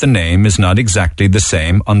 even if the name is not exactly the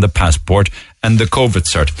same on the passport and the COVID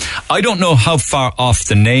cert. I don't know how far off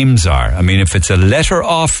the names are. I mean, if it's a letter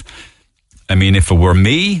off, if it were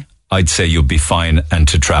me, I'd say you'll be fine and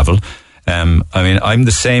to travel. I'm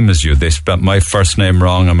the same as you. They spelled my first name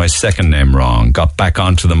wrong and my second name wrong. Got back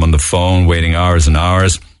onto them on the phone, waiting hours and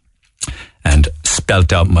hours, and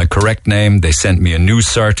spelt out my correct name. They sent me a new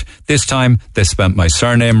cert. This time, they spelt my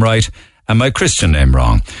surname right and my Christian name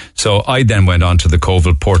wrong. So I then went on to the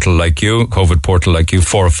COVID portal like you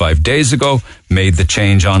 4 or 5 days ago, made the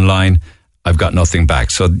change online. I've got nothing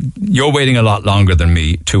back. So you're waiting a lot longer than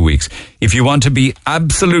me, 2 weeks. If you want to be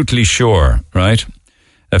absolutely sure, right?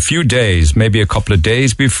 A few days, maybe a couple of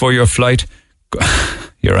days before your flight,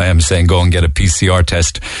 here I am saying go and get a PCR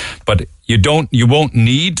test. But you won't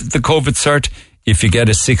need the COVID cert if you get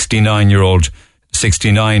a 69 euro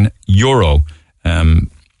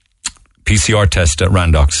PCR test at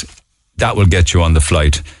Randox. That will get you on the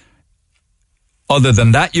flight. Other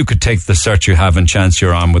than that, you could take the cert you have and chance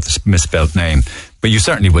your arm with a misspelled name. But you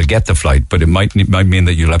certainly will get the flight, but it might mean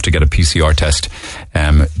that you'll have to get a PCR test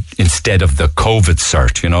instead of the COVID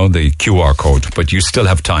cert, the QR code. But you still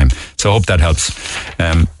have time. So I hope that helps.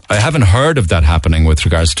 I haven't heard of that happening with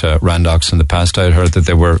regards to Randox in the past. I had heard that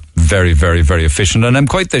they were very, very, very efficient, and I'm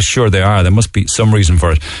quite sure they are. There must be some reason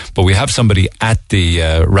for it. But we have somebody at the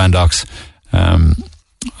Randox, and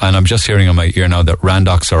I'm just hearing on my ear now that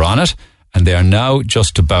Randox are on it, and they are now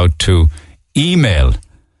just about to email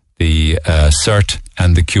the cert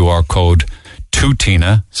and the QR code to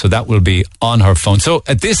Tina, so that will be on her phone. So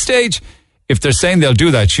at this stage, if they're saying they'll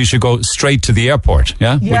do that, she should go straight to the airport.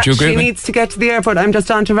 Yeah, would you agree? She needs to get to the airport. I'm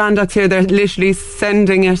just on to Randox here. They're literally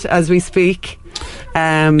sending it as we speak.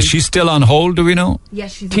 Is she still on hold? Do we know?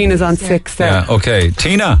 Yes, she's Tina's on 6 there. Yeah. Okay,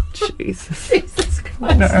 Tina. Jesus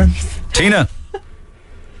Christ. Tina.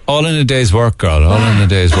 All in a day's work, girl. All in a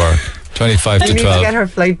day's work. 25 to 12. You need to get her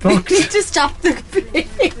flight booked. You need to stop the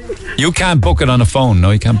plane. You can't book it on a phone.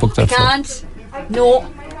 No, you can't book that. I can't. No.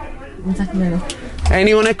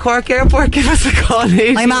 Anyone at Cork Airport, give us a call.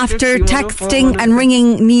 I'm after texting and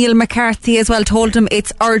ringing Neil McCarthy as well. Told him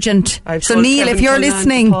it's urgent. So Neil, if you're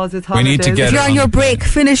listening, we need to get. If you're on your break,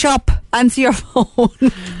 finish up. Answer your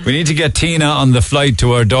phone. We need to get Tina on the flight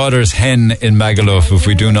to our daughter's hen in Magaluf if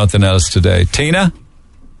we do nothing else today. Tina.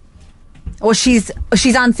 Oh, she's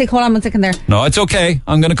on sick. Hold on 1 second there. No, it's okay.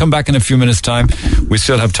 I'm going to come back in a few minutes' time. We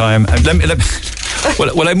still have time.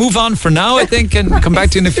 Will I move on for now, I think, and come back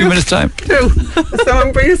to you in a few minutes' time?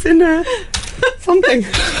 Someone bring us in something.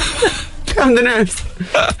 Calm the nerves.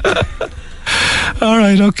 All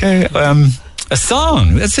right, okay. A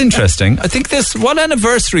song. That's interesting. I think what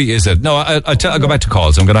anniversary is it? No, I'll go back to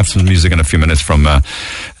calls. I'm going to have some music in a few minutes from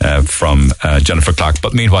Jennifer Clarke.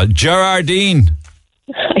 But meanwhile, Gerardine.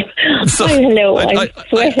 Hello. I'm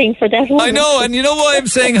sweating for that one. I know, and you know why I'm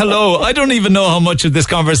saying hello? I don't even know how much of this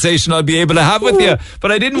conversation I'll be able to have with you,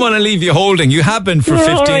 but I didn't want to leave you holding. You have been for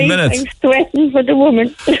 15 minutes. I'm sweating for the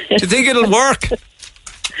woman. Do you think it'll work?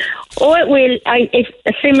 Oh, it will. If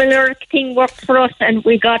a similar thing worked for us, and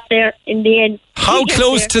we got there in the end. How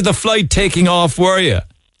close to the flight taking off were you?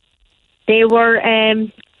 They were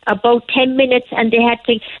about 10 minutes, and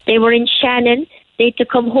they were in Shannon. They had to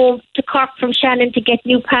come home to Cork from Shannon to get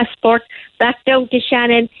new passport, back down to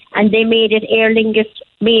Shannon, and they made it. Aer Lingus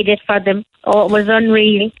made it for them. Oh, it was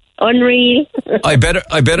unreal. Unreal. I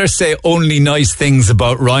better say only nice things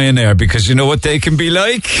about Ryanair, because you know what they can be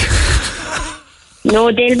like.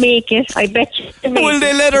 No, they'll make it. I bet you. Will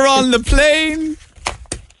they let her on the plane?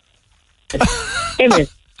 They will.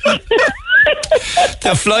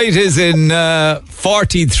 The flight is in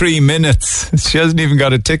 43 minutes. She hasn't even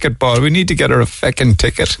got a ticket, Paul. We need to get her a feckin'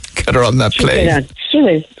 ticket. Get her on that plane. She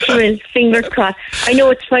will. Fingers crossed. I know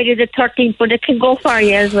it's Friday the 13th, but it can go for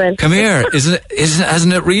you as well. Come here.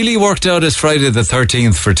 Hasn't it really worked out as Friday the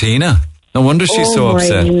 13th for Tina? No wonder she's so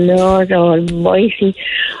upset. Oh, my Lord almighty.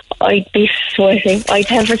 I'd be sweating. I'd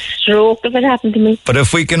have a stroke if it happened to me. But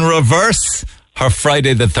if we can reverse her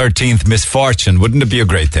Friday the 13th misfortune, wouldn't it be a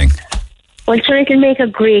great thing? Well, sure, it'll make a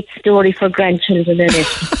great story for grandchildren in it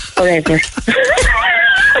forever.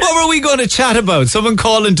 What were we going to chat about? Someone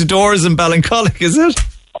calling to doors in Ballincollig, is it?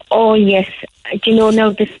 Oh, yes. Do you know, now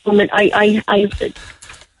this woman, I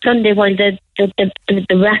Sunday while the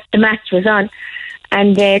match was on,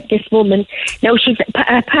 and this woman, now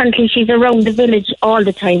apparently she's around the village all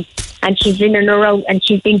the time, and she's in and around, and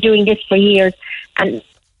she's been doing this for years, and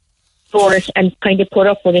for it, and kind of put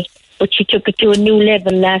up with it. But she took it to a new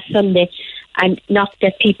level last Sunday and knocked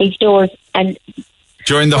at people's doors. And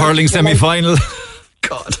during the hurling semi-final?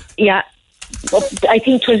 God. Yeah. I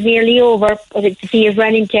think it was nearly over, but it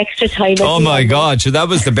ran into extra time. Oh my God, so that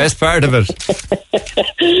was the best part of it.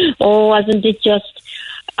 Oh, wasn't it just...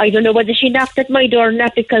 I don't know whether she knocked at my door or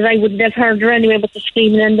not, because I wouldn't have heard her anyway, but the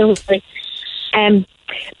screaming and the...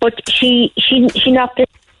 But she knocked at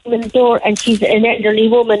the door, and she's an elderly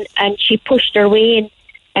woman, and she pushed her way in,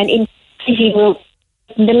 and in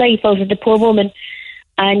the life out of the poor woman,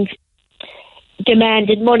 and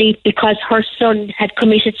demanded money because her son had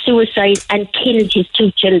committed suicide and killed his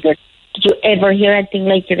 2 children. Did you ever hear anything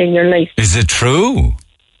like it in your life? Is it true?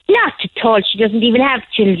 Not at all. She doesn't even have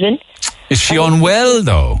children. Is she unwell,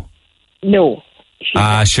 though? No.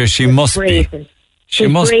 Sure, she must brazen. be.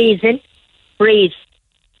 She's brazen.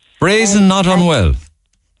 Brazen, not unwell.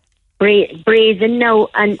 Brazen, no,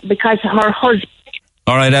 and because her husband...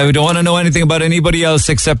 All right, I don't want to know anything about anybody else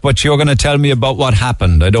except what you're going to tell me about what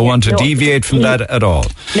happened. I don't want to deviate from that at all.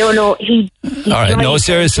 No, he all right, no,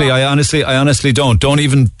 seriously, I honestly don't. Don't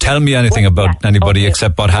even tell me anything about anybody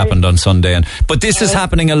except what happened on Sunday. But this is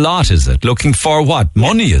happening a lot, is it? Looking for what?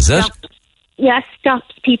 Money, is it? Yeah,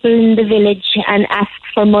 stops people in the village and asks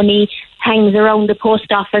for money, hangs around the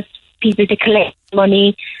post office, people to collect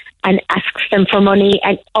money, and asks them for money,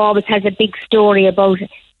 and always has a big story about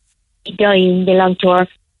dying belong to her,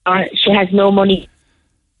 or she has no money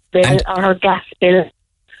bill or her gas bill.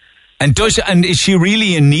 And is she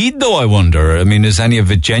really in need, though, I wonder? I mean, is any of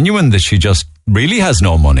it genuine that she just really has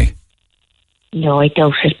no money? No, I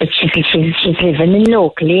doubt it, but she's living in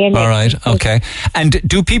locally. And all right, okay. And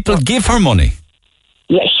do people give her money?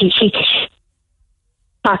 Yeah, she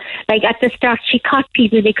like at the start she caught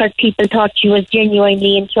people because people thought she was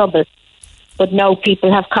genuinely in trouble. But now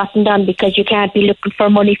people have cottoned on because you can't be looking for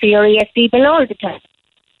money for your ESB bill all the time.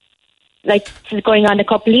 Like, this is going on a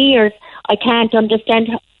couple of years. We can't understand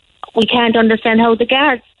how the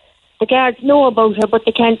guards know about her, but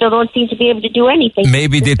they don't seem to be able to do anything.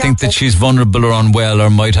 Maybe they think that she's vulnerable or unwell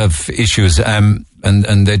or might have issues, and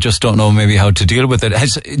they just don't know maybe how to deal with it.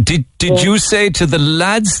 Did you say to the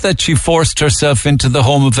lads that she forced herself into the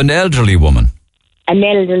home of an elderly woman? An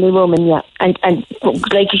elderly woman, yeah. And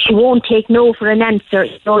like, she won't take no for an answer.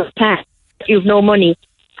 No, you've no money.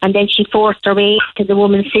 And then she forced her way to the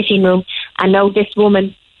woman's sitting room. And now this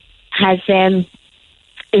woman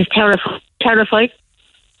is terrified.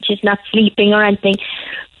 She's not sleeping or anything.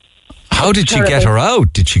 How did she get her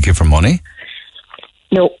out? Did she give her money?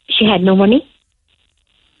 No, she had no money.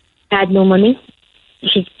 People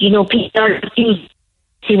are using,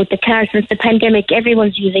 see, with the cards since the pandemic,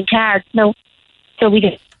 everyone's using cards now. So we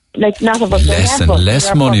did, like, none of us. Less and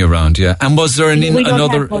less money around, yeah. And was there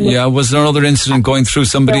was there another incident going through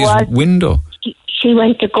somebody's window? She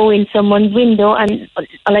went to go in someone's window, and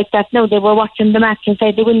like that. No, they were watching the match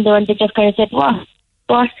inside the window, and they just kind of said, "What?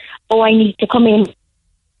 Oh, I need to come in.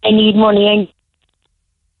 I need money."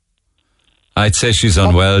 I'd say she's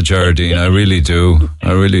unwell, Geraldine. I really do.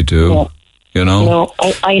 No. You know? No,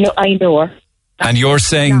 I know her. And you're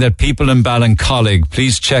saying that people in Ballincollig,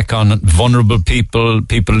 please check on vulnerable people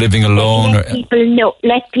living alone.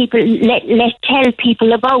 Let tell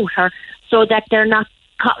people about her so that they're not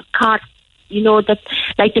caught. You know that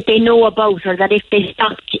they know about her. That if they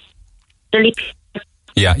stop,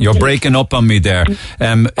 yeah, you're breaking up on me there.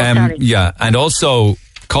 Yeah, and also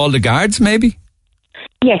call the guards, maybe.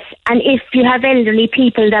 Yes, and if you have elderly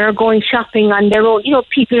people that are going shopping on their own,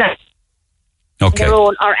 people that on their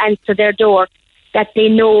own or answer their door, that they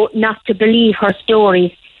know not to believe her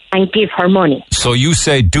stories and give her money. So you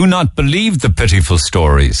say, do not believe the pitiful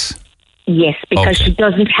stories. Yes, because she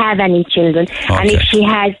doesn't have any children. Okay. And if she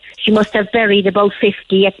has, she must have buried about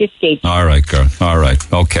 50 at this stage. All right, girl. All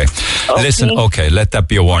right. Okay. Listen, let that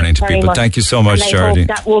be a warning to people. Thank you so much,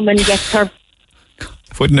 Geraldine. I hope that woman gets her...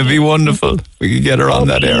 Wouldn't it be wonderful if we could get her on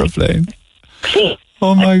that aeroplane? Please.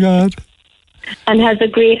 Oh, my God. And has a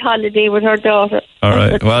great holiday with her daughter. All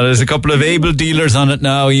right. Well, there's a couple of able dealers on it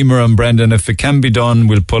now, Emer and Brendan. If it can be done,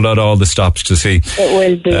 we'll pull out all the stops to see. It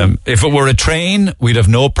will be. If it were a train, we'd have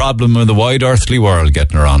no problem in the wide earthly world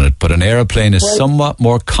getting her on it. But an aeroplane is somewhat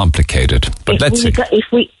more complicated. But let's see.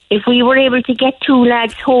 If we were able to get two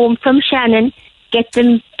lads home from Shannon, get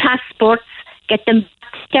them passports, get them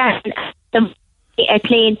a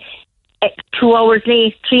plane 2 hours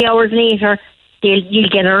late, 3 hours later, you'll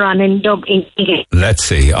get her on in Dublin. Let's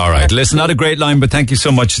see. All right. Listen, not a great line, but thank you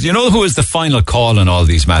so much. You know who is the final call in all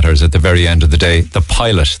these matters at the very end of the day? The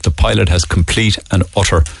pilot. The pilot has complete and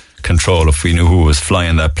utter control. If we knew who was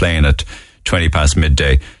flying that plane at 20 past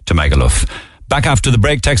midday to Magaluf. Back after the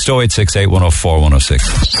break, text 0868 104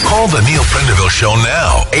 106. Call the Neil Prendeville Show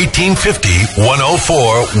now. 1850 104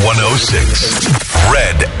 106.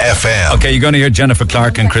 Red FM. Okay, you're going to hear Jennifer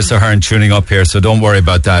Clarke and Chris Ahern tuning up here, so don't worry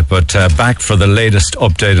about that. But back for the latest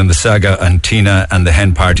update on the saga and Tina and the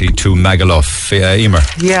hen party to Magaluf. Emer.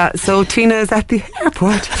 Yeah, so Tina is at the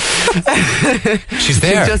airport. She's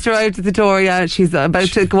there. She's just arrived at the door, yeah. She's about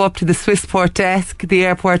to go up to the Swissport desk. The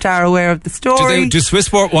airport are aware of the story. Do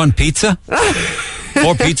Swissport want pizza?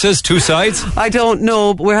 4 pizzas, 2 sides? I don't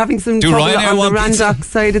know, but we're having some trouble on the Randox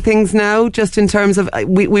side of things now, just in terms of,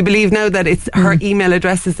 we believe now that it's her email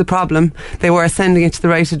address is the problem. They were sending it to the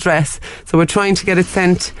right address. So we're trying to get it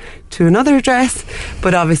sent to another address,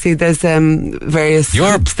 but obviously there's various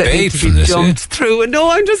hoops that need to be jumped through. And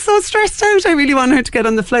no, I'm just so stressed out. I really want her to get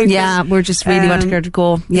on the flight. Yeah, we're just really wanting her to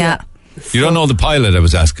go. Yeah. You don't know the pilot, I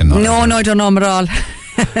was asking. No, I don't know him at all.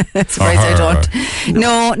 Surprised I don't.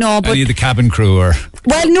 No, but any of the cabin crew or...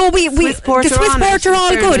 Well, no, the Swissport are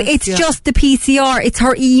all good. It's just the PCR. It's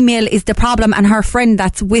her email is the problem, and her friend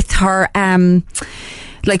that's with her.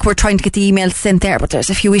 We're trying to get the email sent there, but there's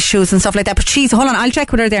a few issues and stuff like that. But hold on, I'll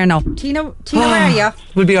check with her there now. Tina, where are you?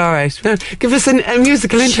 We'll be all right. Give us a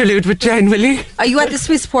musical interlude with Jen, will you? Are you at the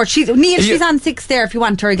Swissport? She's on 6 there if you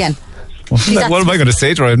want her again. What am I going to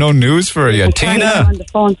say to her? I have no news for her yet. Tina! On the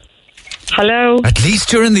phone. Hello? At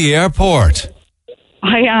least you're in the airport.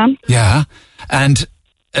 I am. Yeah. And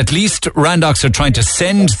at least Randox are trying to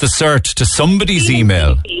send the cert to somebody's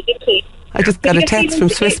email. I just got a text from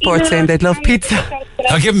Swissport saying they'd love pizza.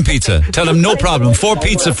 I'll give them pizza. Tell them no problem. 4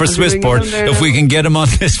 pizza for Swissport if we can get them on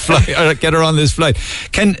this flight or get her on this flight.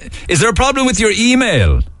 Is there a problem with your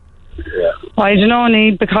email? I don't know,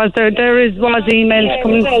 Neil, because was emails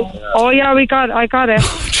coming. Oh yeah, I got it.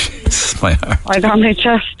 Oh, Jesus, my heart. I got my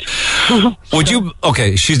chest. Would you?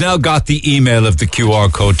 Okay, she's now got the email of the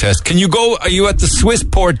QR code test. Can you go? Are you at the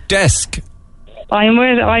Swissport desk? I'm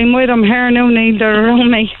with them here now, Neil. They're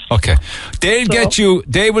around me. Okay, they'll get you.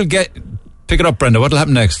 They will get. Pick it up, Brenda. What'll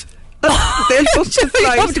happen next? They'll book the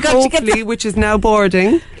flight, hopefully, which is now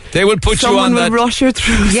boarding. They will put you on that. Someone will rush her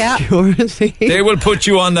through security. They will put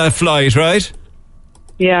you on that flight, right?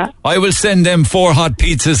 Yeah. I will send them 4 hot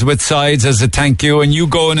pizzas with sides as a thank you, and you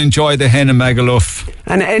go and enjoy the hen in Magaluf.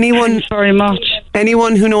 And thanks very much.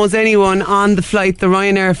 Anyone who knows anyone on the flight, the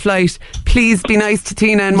Ryanair flight, please be nice to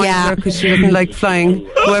Tina and mind her because she doesn't like flying.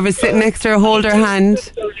 Whoever's sitting next to her, hold her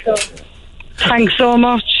hand. Thanks so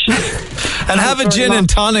much. And have a gin and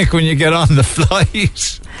tonic when you get on the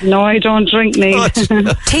flight. No, I don't drink, Neil.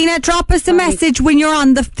 Tina, drop us a message when you're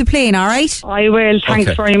on the plane, all right? I will.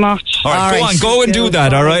 Thanks very much. All right, go and do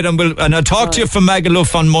that, all right? And I'll talk to you from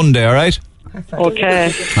Magaluf on Monday, all right?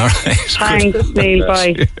 Okay. All right. Thanks, Neil.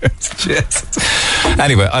 Bye. Cheers.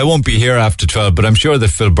 Anyway, I won't be here after 12, but I'm sure that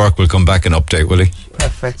Phil Burke will come back and update, will he?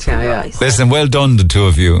 Perfect, yeah. Listen, well done, the two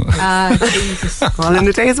of you. Jesus. All in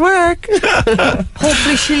the day's work.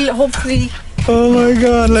 Hopefully Oh my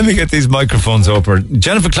God, let me get these microphones open.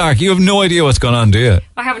 Jennifer Clarke, you have no idea what's going on, do you?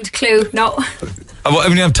 I haven't a clue, no. I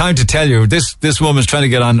don't have time to tell you. This woman's trying to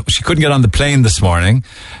get on. She couldn't get on the plane this morning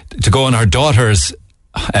to go on her daughter's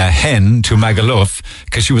hen to Magaluf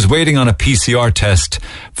because she was waiting on a PCR test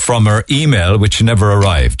from her email, which never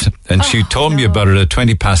arrived. And she told me about it at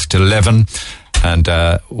 11:20,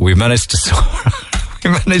 and we managed to sort.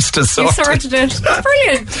 You sorted it.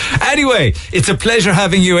 Brilliant. Anyway, it's a pleasure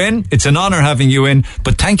having you in. It's an honour having you in.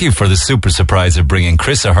 But thank you for the super surprise of bringing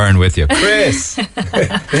Chris Ahern with you. Chris.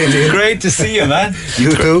 Great to see you, man.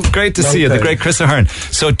 You too. Great to see you, the great Chris Ahern.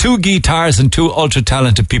 So 2 guitars and 2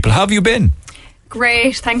 ultra-talented people. How have you been?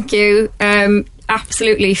 Great, thank you.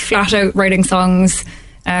 Absolutely flat out writing songs,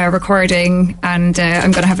 recording, and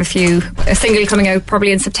I'm going to have a single coming out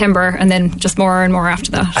probably in September, and then just more and more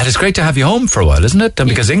after that. And it's great to have you home for a while, isn't it? And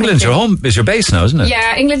because England's your home, is your base now, isn't it?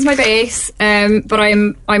 Yeah, England's my base, but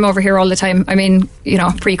I'm over here all the time. I mean,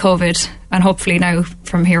 pre-COVID, and hopefully now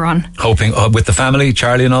from here on. Hoping with the family,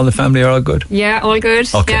 Charlie and all the family are all good? Yeah, all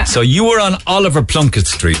good. Okay, yeah. So you were on Oliver Plunkett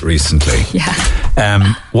Street recently.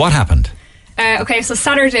 Yeah. What happened? Okay, so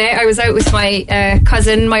Saturday I was out with my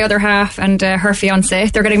cousin, my other half, and her fiance.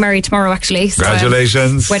 They're getting married tomorrow, actually. So,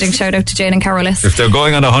 congratulations. Wedding shout out to Jane and Carolis. If they're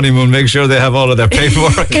going on a honeymoon, make sure they have all of their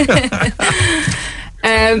paperwork.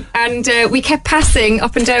 And we kept passing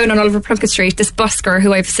up and down on Oliver Plunkett Street this busker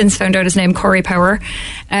who I've since found out his name, Corey Power.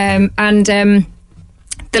 And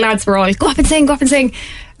the lads were all, go up and sing.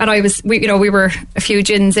 And we were a few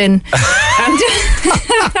gins in. And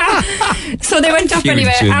so they went up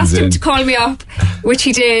anyway, asked him to call me up, which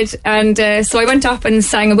he did. And so I went up and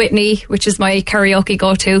sang a Whitney, which is my karaoke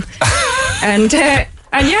go-to. And yeah,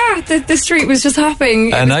 the street was just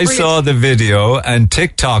hopping. And I saw the video, and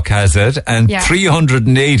TikTok has it, and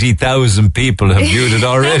 380,000 people have viewed it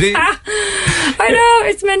already. I know,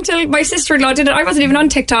 it's mental. My sister-in-law did it. I wasn't even on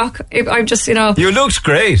TikTok. I'm just, You looked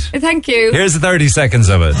great. Thank you. Here's 30 seconds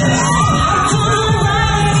of it.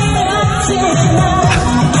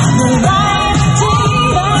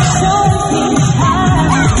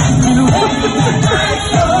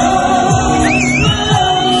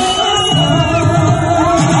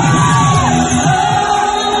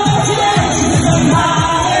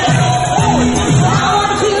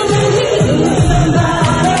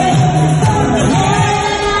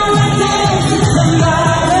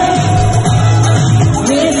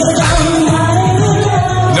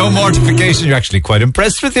 Mortification. You're actually quite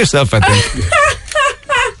impressed with yourself, I think.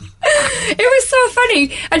 It was so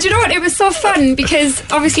funny. And you know what? It was so fun because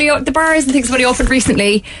obviously the bars and things when they opened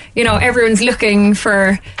recently, everyone's looking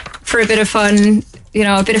for a bit of fun,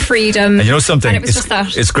 a bit of freedom. And you know something? And it was just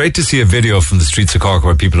that. It's great to see a video from the streets of Cork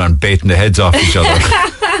where people aren't baiting the heads off each other.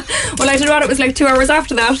 Well, I don't know what, it was like 2 hours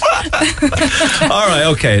after that. All right,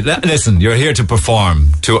 okay. Listen, you're here to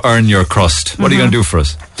perform, to earn your crust. What are you going to do for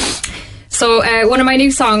us? So one of my new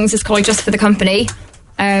songs is called Just for the Company.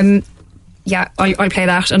 I'll play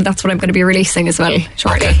that, and that's what I'm going to be releasing as well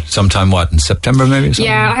shortly. Okay. Sometime in September maybe?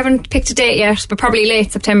 Yeah, I haven't picked a date yet, but probably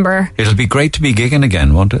late September. It'll be great to be gigging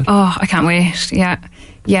again, won't it? Oh, I can't wait. Yeah.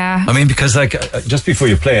 I mean, because just before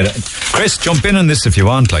you play it, Chris, jump in on this if you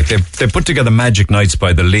want. They put together Magic Nights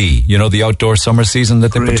by the Lee. The outdoor summer season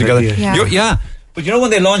that they put together. Yeah. But when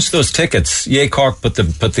they launched those tickets, Yay Cork put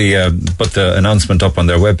the announcement up on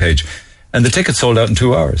their webpage. And the tickets sold out in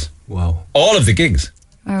 2 hours. Wow! All of the gigs.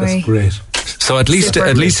 That's great. So at least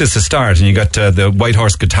it's a start. And you got the White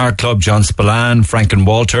Horse Guitar Club, John Spillane, Frank and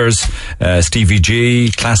Walters, Stevie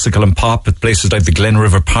G, classical and pop at places like the Glen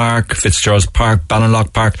River Park, Fitzgerald's Park,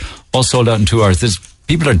 Ballinlough Park, all sold out in 2 hours.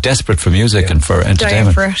 People are desperate for music and for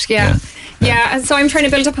entertainment. Dying for it, yeah. And so I'm trying to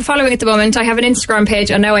build up a following at the moment. I have an Instagram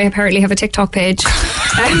page, and now I apparently have a TikTok page.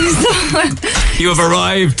 You have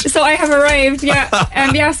arrived. So I have arrived,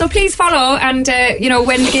 yeah. So please follow, and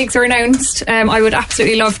when the gigs are announced, I would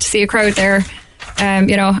absolutely love to see a crowd there,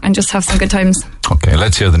 and just have some good times. Okay,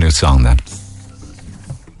 let's hear the new song then.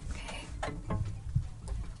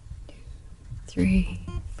 3,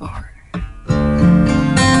 4.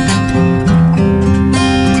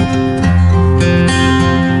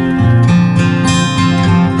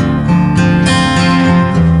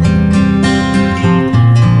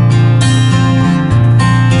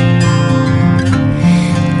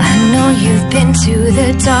 Been to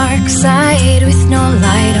the dark side with no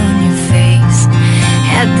light on your face.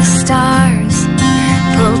 Had the stars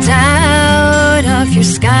pulled out of your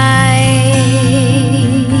sky.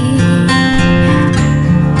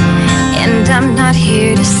 And I'm not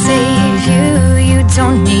here to save you. You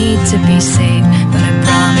don't need to be saved. But I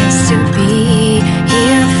promise to be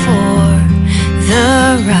here for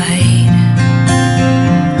the ride.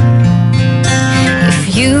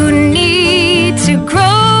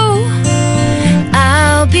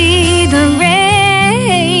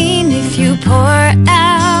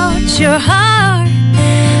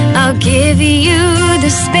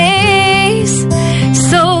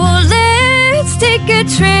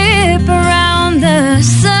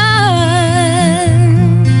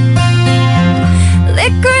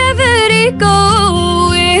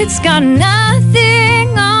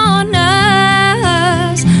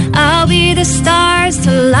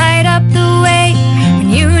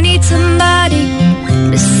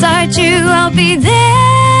 beside you. I'll be there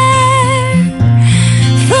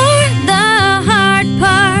for the hard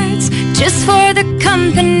parts, just for the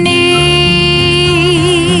company.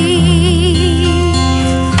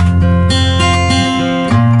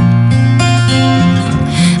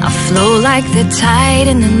 I'll flow like the tide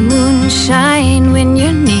in the moonshine when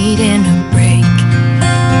you're needing a break.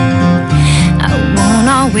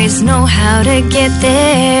 Always know how to get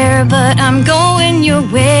there, but I'm going your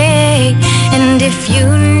way. And if you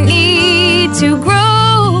need to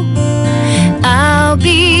grow, I'll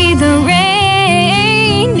be the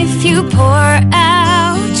rain. If you pour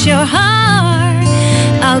out your heart,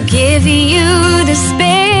 I'll give you the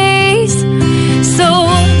space. So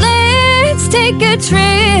let's take a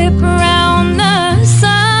trip around the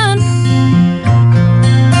sun.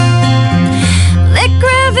 Let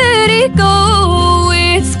gravity go.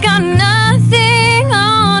 It's got nothing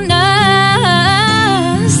on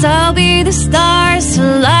us. I'll be the stars to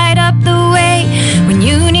light up the way. When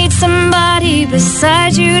you need somebody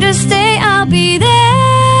beside you to stay, I'll be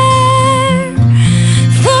there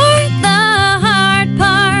for the hard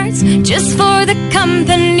parts, just for the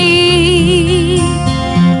company.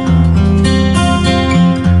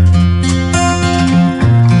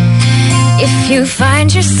 If you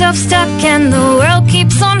find yourself stuck and the world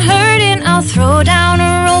keeps on hurting, I'll throw down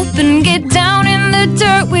a rope and get down in the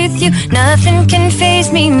dirt with you. Nothing can faze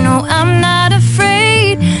me, no, I'm not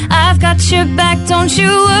afraid. I've got your back, don't you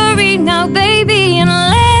worry now, baby. And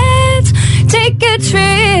let's take a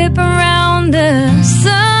trip around the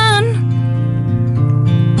sun.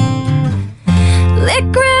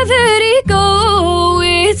 Let gravity go,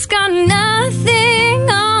 it's got nothing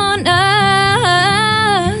on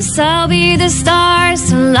us. I'll be the stars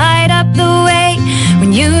to light up the way.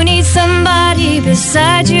 When you need somebody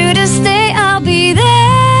beside you to stay, I'll be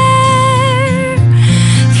there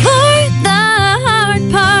for the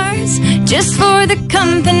hard parts, just for the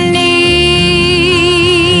company.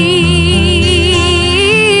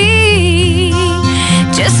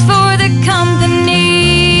 Just for the company.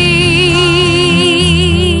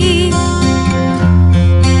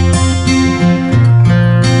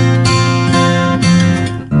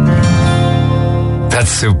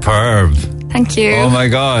 That's superb. Thank you. Oh my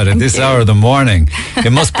God, at this hour of the morning.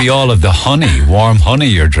 It must be all of the honey, warm honey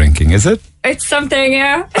you're drinking, is it? It's something,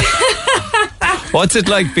 yeah. What's it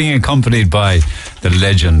like being accompanied by the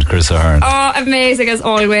legend Chris Ahern? Oh, amazing as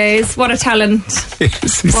always. What a talent.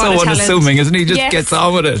 He's so unassuming, isn't he? He just gets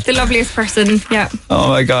on with it. The loveliest person, yeah. Oh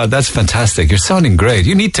my God, that's fantastic. You're sounding great.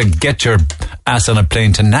 You need to get your ass on a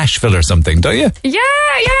plane to Nashville or something, don't you? Yeah,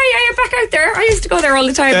 you're back out there. I used to go there all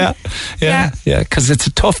the time. Yeah, because it's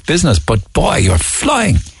a tough business, but boy, you're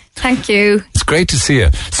flying. Thank you. It's great to see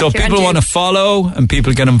you. So Thank you, people want to follow and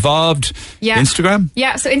people get involved. Yeah. Instagram?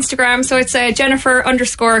 Yeah, so Instagram. So it's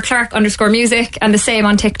Jennifer_Clarke_music, and the same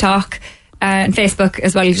on TikTok and Facebook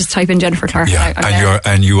as well. You just type in Jennifer Clarke. Yeah,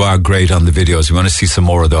 and you are great on the videos. We want to see some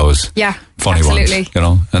more of those. Yeah, funny absolutely. ones, you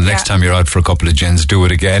know. And next time you're out for a couple of gins, do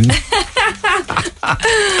it again.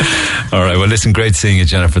 All right, well listen, great seeing you,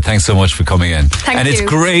 Jennifer. Thanks so much for coming in. Thank you. It's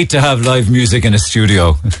great to have live music in a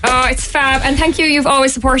studio. Oh, it's fab. And thank you, you've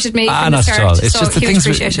always supported me from the not start. at all. It's so just the huge things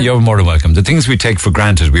appreciation. you're more than welcome. The things we take for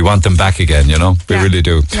granted, we want them back again, you know. We really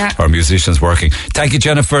do. Yeah. Our musicians working. Thank you,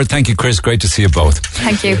 Jennifer. Thank you, Chris. Great to see you both.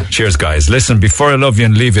 Thank you. Cheers, guys. Listen, before I love you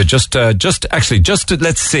and leave you, just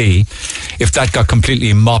let's see if that got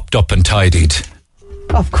completely mopped up and tidied.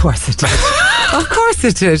 Of course it did. Of course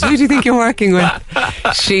it did. Who do you think you're working with?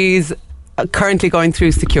 She's currently going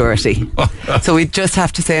through security. So we just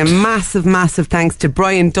have to say a massive, massive thanks to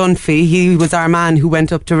Brian Dunphy. He was our man who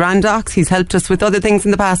went up to Randox. He's helped us with other things in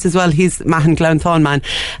the past as well. He's Mahon Glanthon man.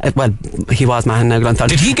 Well, he was Mahon now Glanthon.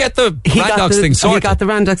 Did he get the Randox thing sorted? He got the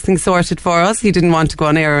Randox thing sorted for us. He didn't want to go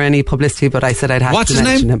on air or any publicity, but I said I'd have to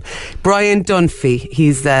mention him. Brian Dunphy.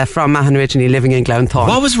 He's from Mahon originally, living in Glanthon.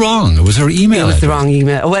 What was wrong? It was her email. It was the wrong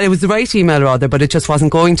email. Well, it was the right email rather, but it just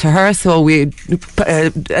wasn't going to her. So we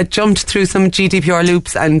jumped through some GDPR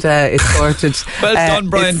loops and it's sorted. Well done,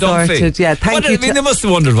 Brian Dunphy. Yeah, thank you. They must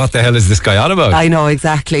have wondered what the hell is this guy on about. I know,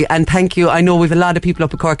 exactly. And thank you. I know we've a lot of people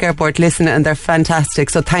up at Cork Airport listening and they're fantastic.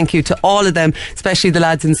 So thank you to all of them, especially the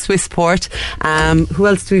lads in Swissport. Who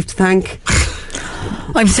else do we have to thank?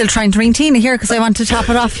 I'm still trying to ring Tina here because I want to top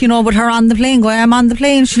it off, with her on the plane. Going, I'm on the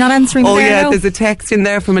plane. She's not answering me. Oh yeah, there's a text in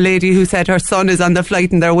there from a lady who said her son is on the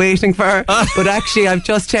flight and they're waiting for her. But actually, I've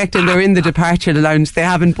just checked and they're in the departure lounge. They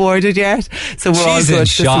haven't boarded yet. So we're all good.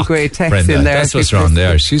 There's some great texts Brenda, in there. That's what's wrong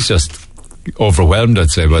there. She's just overwhelmed, I'd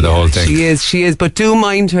say, by the whole thing. She is. But do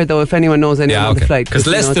mind her, though, if anyone knows anyone on the flight. Because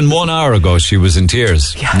less than 1 hour ago, she was in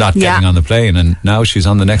tears, not getting on the plane, and now she's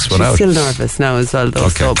on the next one out. She's still nervous now as well, though.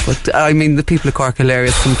 Okay. So, but I mean, the people of Cork are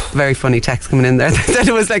hilarious. Some very funny texts coming in there. They said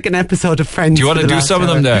it was like an episode of Friends. Do you want to do some of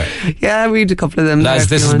them there? Yeah, read a couple of them. Lads,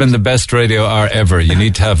 this has been the best radio hour ever. You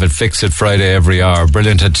need to have it Fix It Friday every hour.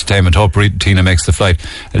 Brilliant entertainment. Hope Tina makes the flight.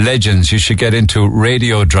 Legends, you should get into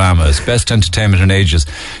radio dramas. Best entertainment in ages.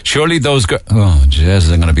 Surely those girls... Oh,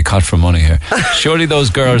 Jesus, I'm going to be caught for money here. Surely those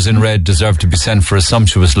girls in red deserve to be sent for a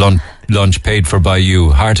sumptuous lunch paid for by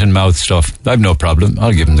you. Heart and mouth stuff. I've no problem.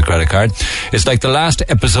 I'll give them the credit card. It's like the last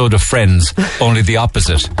episode of Friends, only the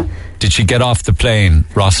opposite. Did she get off the plane,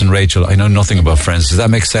 Ross and Rachel? I know nothing about Friends. Does that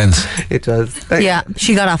make sense? It does. Yeah,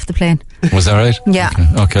 she got off the plane. Was that right? Yeah.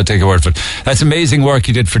 Okay, I'll take your word for it. That's amazing work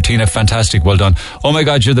you did for Tina. Fantastic. Well done. Oh my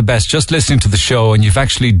God, you're the best. Just listening to the show, and you've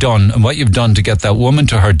actually done, and what you've done to get that woman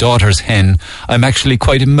to her daughter's hen, I'm actually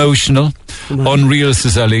quite emotional. Unreal,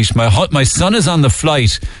 says Alish. My son is on the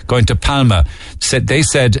flight going to Palma. They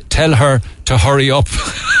said, tell her to hurry up.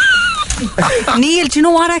 Neil, do you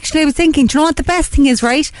know what actually I was thinking? Do you know what the best thing is,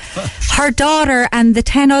 right? Her daughter and the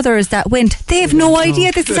 10 others that went, they have no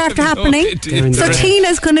idea this is after happening. So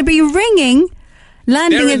Tina's going to be ringing,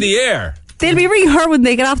 landing They're in the air. They'll be ringing her when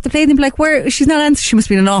they get off the plane. They'll be like, where? She's not answering. She must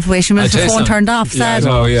be in an off way. She must have her phone turned off. Sad.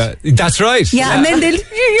 Oh, yeah. That's right. Yeah, and then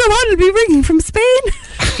your one will be ringing from Spain.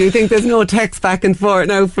 Do you think there's no text back and forth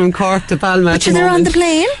now from Cork to Palma? But they're on the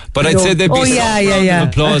plane. But I'd say there'd be some round of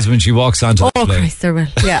applause when she walks onto the plane. Oh, Christ, there will.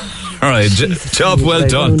 Yeah. All right, job well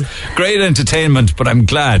done. Great entertainment, but I'm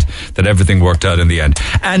glad that everything worked out in the end.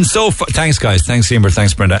 And so, thanks guys, thanks Emer,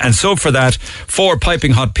 thanks Brenda. And so for that, 4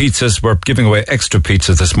 piping hot pizzas. We're giving away extra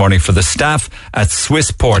pizzas this morning for the staff at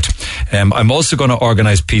Swissport. I'm also going to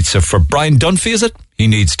organise pizza for Brian Dunphy, is it? He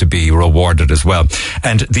needs to be rewarded as well.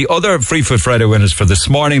 And the other Free Food Friday winners for this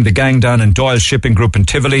morning, the gang down in Doyle Shipping Group in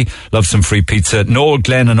Tivoli, love some free pizza. Noel,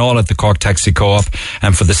 Glenn and all at the Cork Taxi Co-op.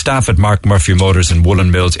 And for the staff at Mark Murphy Motors in Woolen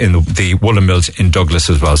Mills, in the Woolen Mills in Douglas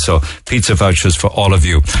as well. So pizza vouchers for all of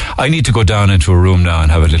you. I need to go down into a room now and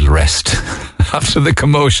have a little rest after the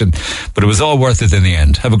commotion. But it was all worth it in the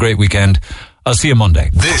end. Have a great weekend. I'll see you Monday.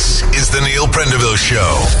 This is the Neil Prendeville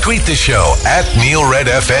Show. Tweet the show at Neil Red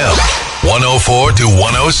FM. 104 to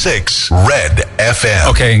 106 Red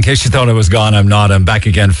FM. Okay, in case you thought I was gone, I'm not. I'm back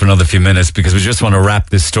again for another few minutes because we just want to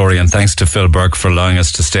wrap this story. And thanks to Phil Burke for allowing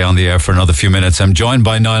us to stay on the air for another few minutes. I'm joined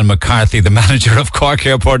by Niall McCarthy, the manager of Cork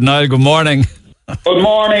Airport. Niall, good morning. Good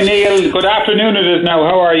morning, Neil. Good afternoon it is now.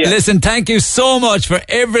 How are you? Listen, thank you so much for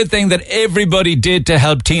everything that everybody did to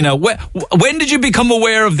help Tina. When did you become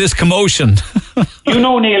aware of this commotion? You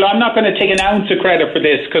know, Neil, I'm not going to take an ounce of credit for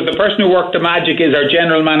this because the person who worked the magic is our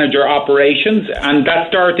General Manager Operations, and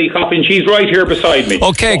that's Dorothy Coffin. She's right here beside me.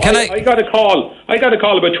 Okay, so I got a call. I got a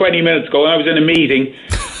call about 20 minutes ago, and I was in a meeting.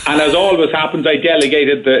 And as always happens, I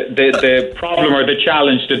delegated the problem or the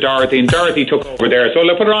challenge to Dorothy, and Dorothy took over there. So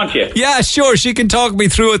I'll put her on to you. Yeah, sure. She can talk me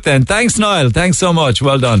through it then. Thanks, Niall. Thanks so much.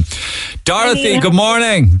 Well done. Dorothy, good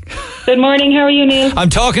morning. Good morning. How are you, Neil? I'm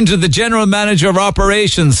talking to the General Manager of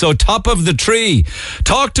Operations, so top of the tree.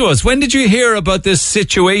 Talk to us. When did you hear about this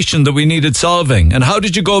situation that we needed solving, and how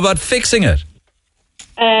did you go about fixing it?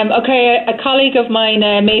 Okay, a colleague of mine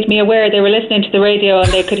made me aware. They were listening to the radio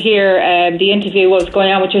and they could hear the interview, what was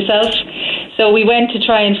going on with yourself. So we went to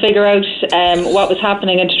try and figure out what was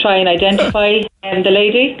happening and to try and identify the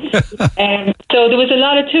lady. So there was a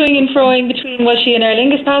lot of toing and froing between, was she an Aer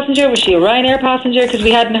Lingus passenger, was she a Ryanair passenger, because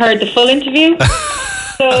we hadn't heard the full interview.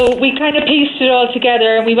 So we kind of pieced it all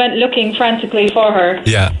together and we went looking frantically for her.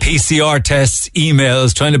 Yeah, PCR tests,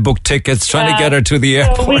 emails, trying to book tickets, trying to get her to the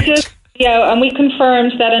airport. Yeah, and we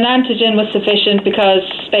confirmed that an antigen was sufficient because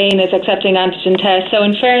Spain is accepting antigen tests. So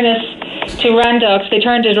in fairness to Randox, they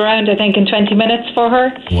turned it around, I think, in 20 minutes for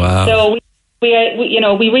her. Wow. So we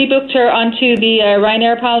rebooked her onto the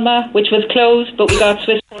Ryanair Palma, which was closed, but we got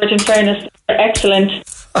Swissport, in fairness, excellent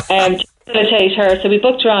to facilitate her. So we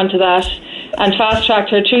booked her onto that and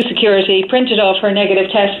fast-tracked her through security, printed off her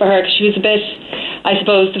negative test for her because she was a bit, I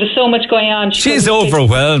suppose, there was so much going on. She's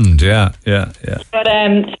overwhelmed, yeah. But,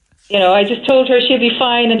 I just told her she'll be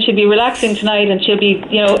fine and she'll be relaxing tonight and she'll be,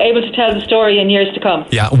 able to tell the story in years to come.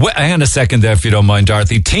 Yeah, hang on a second there if you don't mind,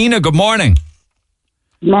 Dorothy. Tina, good morning.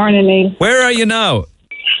 Morning, Neil. Where are you now?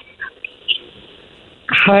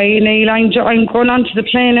 Hi, Neil. I'm going on to the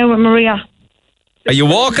plane now with Maria. Are you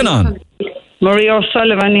walking on? Maria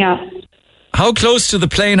O'Sullivan, yeah. How close to the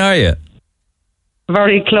plane are you?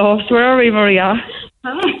 Very close. Where are we, Maria?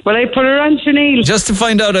 Will I put her on to Neil? Just to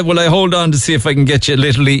find out, will I hold on to see if I can get you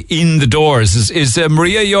literally in the doors? Is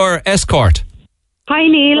Maria your escort? Hi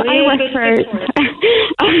Neil, I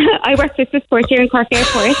work for Swissport here in Cork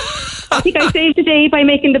Airport. I think I saved the day by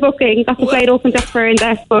making the booking. Got the flight opened up for her in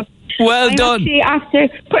that, but well I'm done. actually after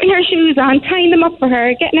putting her shoes on, tying them up for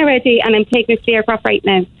her, getting her ready, and I'm taking her to the aircraft right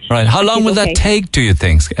now. Right, how long will that take, do you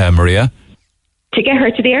think, Maria? To get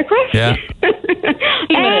her to the aircraft? Yeah.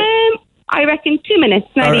 I reckon 2 minutes,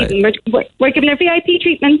 not right. even. We're giving her VIP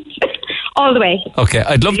treatment all the way. Okay,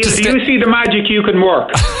 I'd love to You see the magic you can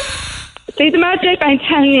work. See the magic, I'm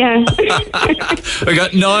telling you. We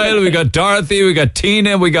got Niall, we got Dorothy, we got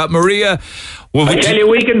Tina, we got Maria. Well, I tell you,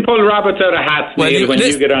 we can pull rabbits out of hats, Neil, when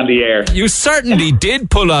you get on the air. You certainly did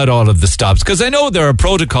pull out all of the stops, because I know there are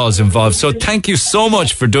protocols involved, so thank you so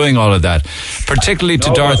much for doing all of that, particularly to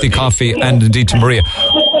Dorothy Coffey and indeed to Maria.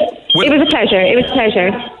 It was a pleasure.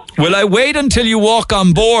 Will I wait until you walk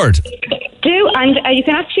on board? Do, and you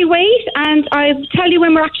can actually wait, and I'll tell you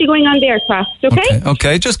when we're actually going on the aircraft, okay?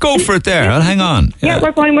 Okay, just go for it there. I'll hang on. Yeah,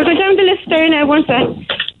 we're going down the list there now, one sec.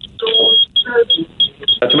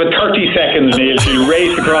 That's about 30 seconds, Neil. She'll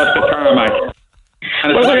race across the tarmac.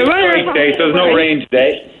 And it's a great day, so there's no rain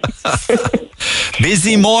today.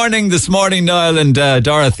 Busy morning this morning, Niall and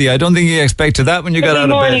Dorothy. I don't think you expected that when you got out of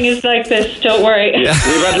bed. Every morning is like this, don't worry. Yeah.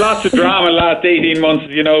 We've had lots of drama the last 18 months,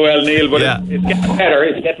 you know well, Neil, but it's getting better.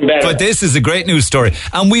 It's getting better. But this is a great news story.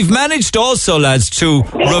 And we've managed also, lads, to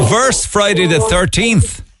reverse Friday the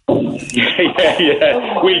 13th.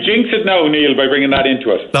 Yeah. We'll jinx it now, Neil, by bringing that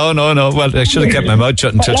into it. No. Well, I should have kept my mouth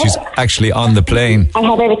shut until she's actually on the plane. I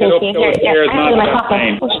have everything here.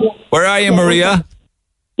 Where are you, Maria?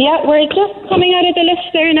 Yeah, we're just coming out of the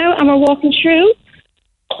lift there now, and we're walking through.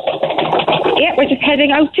 Yeah, we're just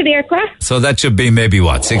heading out to the aircraft. So that should be maybe,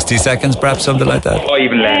 60 seconds, perhaps, something like that? Oh,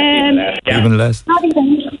 even less. Even less? Not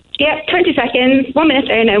even. Yeah, 20 seconds. 1 minute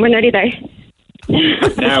there now, we're nearly there.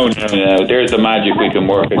 No. There's the magic we can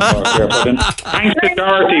work at Cork Airport. And thanks to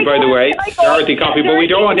Dorothy, by the way. Dorothy Coffey. But we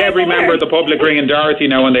don't want every member of the public ringing Dorothy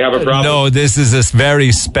now when they have a problem. No, this is a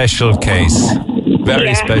very special case.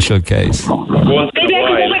 Very special case. Once in a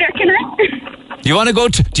while. Do you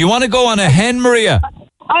want to go on a hen, Maria?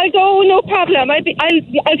 I'll go, no problem. I'll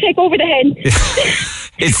take over the hen.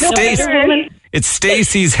 It's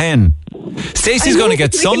Stacey's hen. Stacey's going to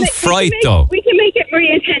get some fright, though. We can make it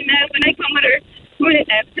Maria's hen now when I come with her.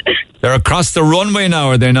 They're across the runway now,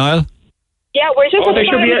 are they, Niall? Yeah, we're just. They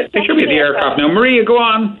should be at the aircraft now. Maria, go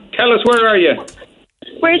on. Tell us, where are you?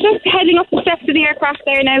 We're just heading up the steps of the aircraft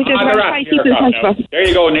there now. Just trying to keep in touch with us. There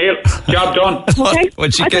you go, Neil. Job done. Okay.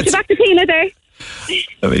 When she I'll put you back to Tina there.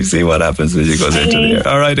 Let me see what happens when she goes into the air.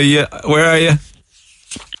 All right, where are you?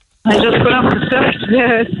 I just got up the steps to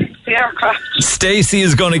the aircraft. Stacey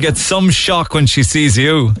is going to get some shock when she sees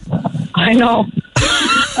you. I know.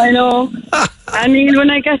 I mean, when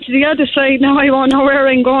I get to the other side now, I won't know where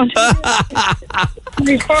I'm going.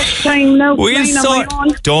 My first time now.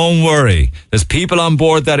 Don't worry. There's people on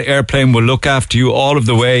board that airplane will look after you all of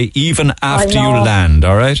the way, even after you land,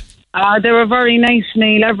 all right? They were very nice,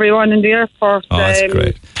 Neil, everyone in the airport. Oh, that's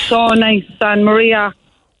great. So nice. And Maria.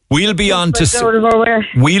 We'll be on to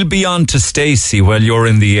Stacey while you're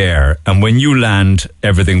in the air, and when you land,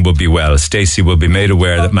 everything will be well. Stacey will be made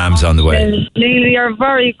aware that Mam's on the way. Neil, you're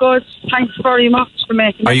very good. Thanks very much for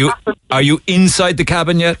making it happen. Are you inside the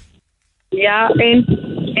cabin yet? Yeah, in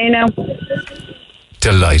now.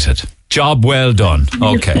 Delighted. Job well done.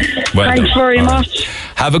 Okay. Well Thanks done. very much.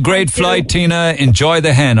 Have a great flight, Tina. Enjoy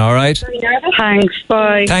the hen, all right? Thanks,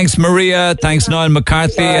 bye. Thanks, Maria. Thanks, Niall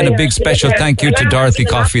McCarthy. And a big special thank you to Dorothy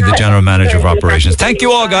Coffey, the General Manager of Operations. Thank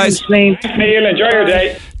you all, guys. Thanks, Neil. Enjoy your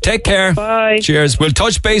day. Take care. Bye. Cheers. We'll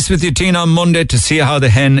touch base with you, Tina, on Monday to see how the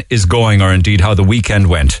hen is going, or indeed how the weekend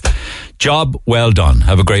went. Job well done.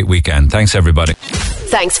 Have a great weekend. Thanks, everybody.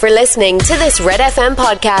 Thanks for listening to this Red FM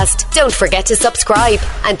podcast. Don't forget to subscribe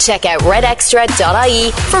and check out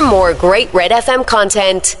redextra.ie for more great Red FM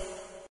content.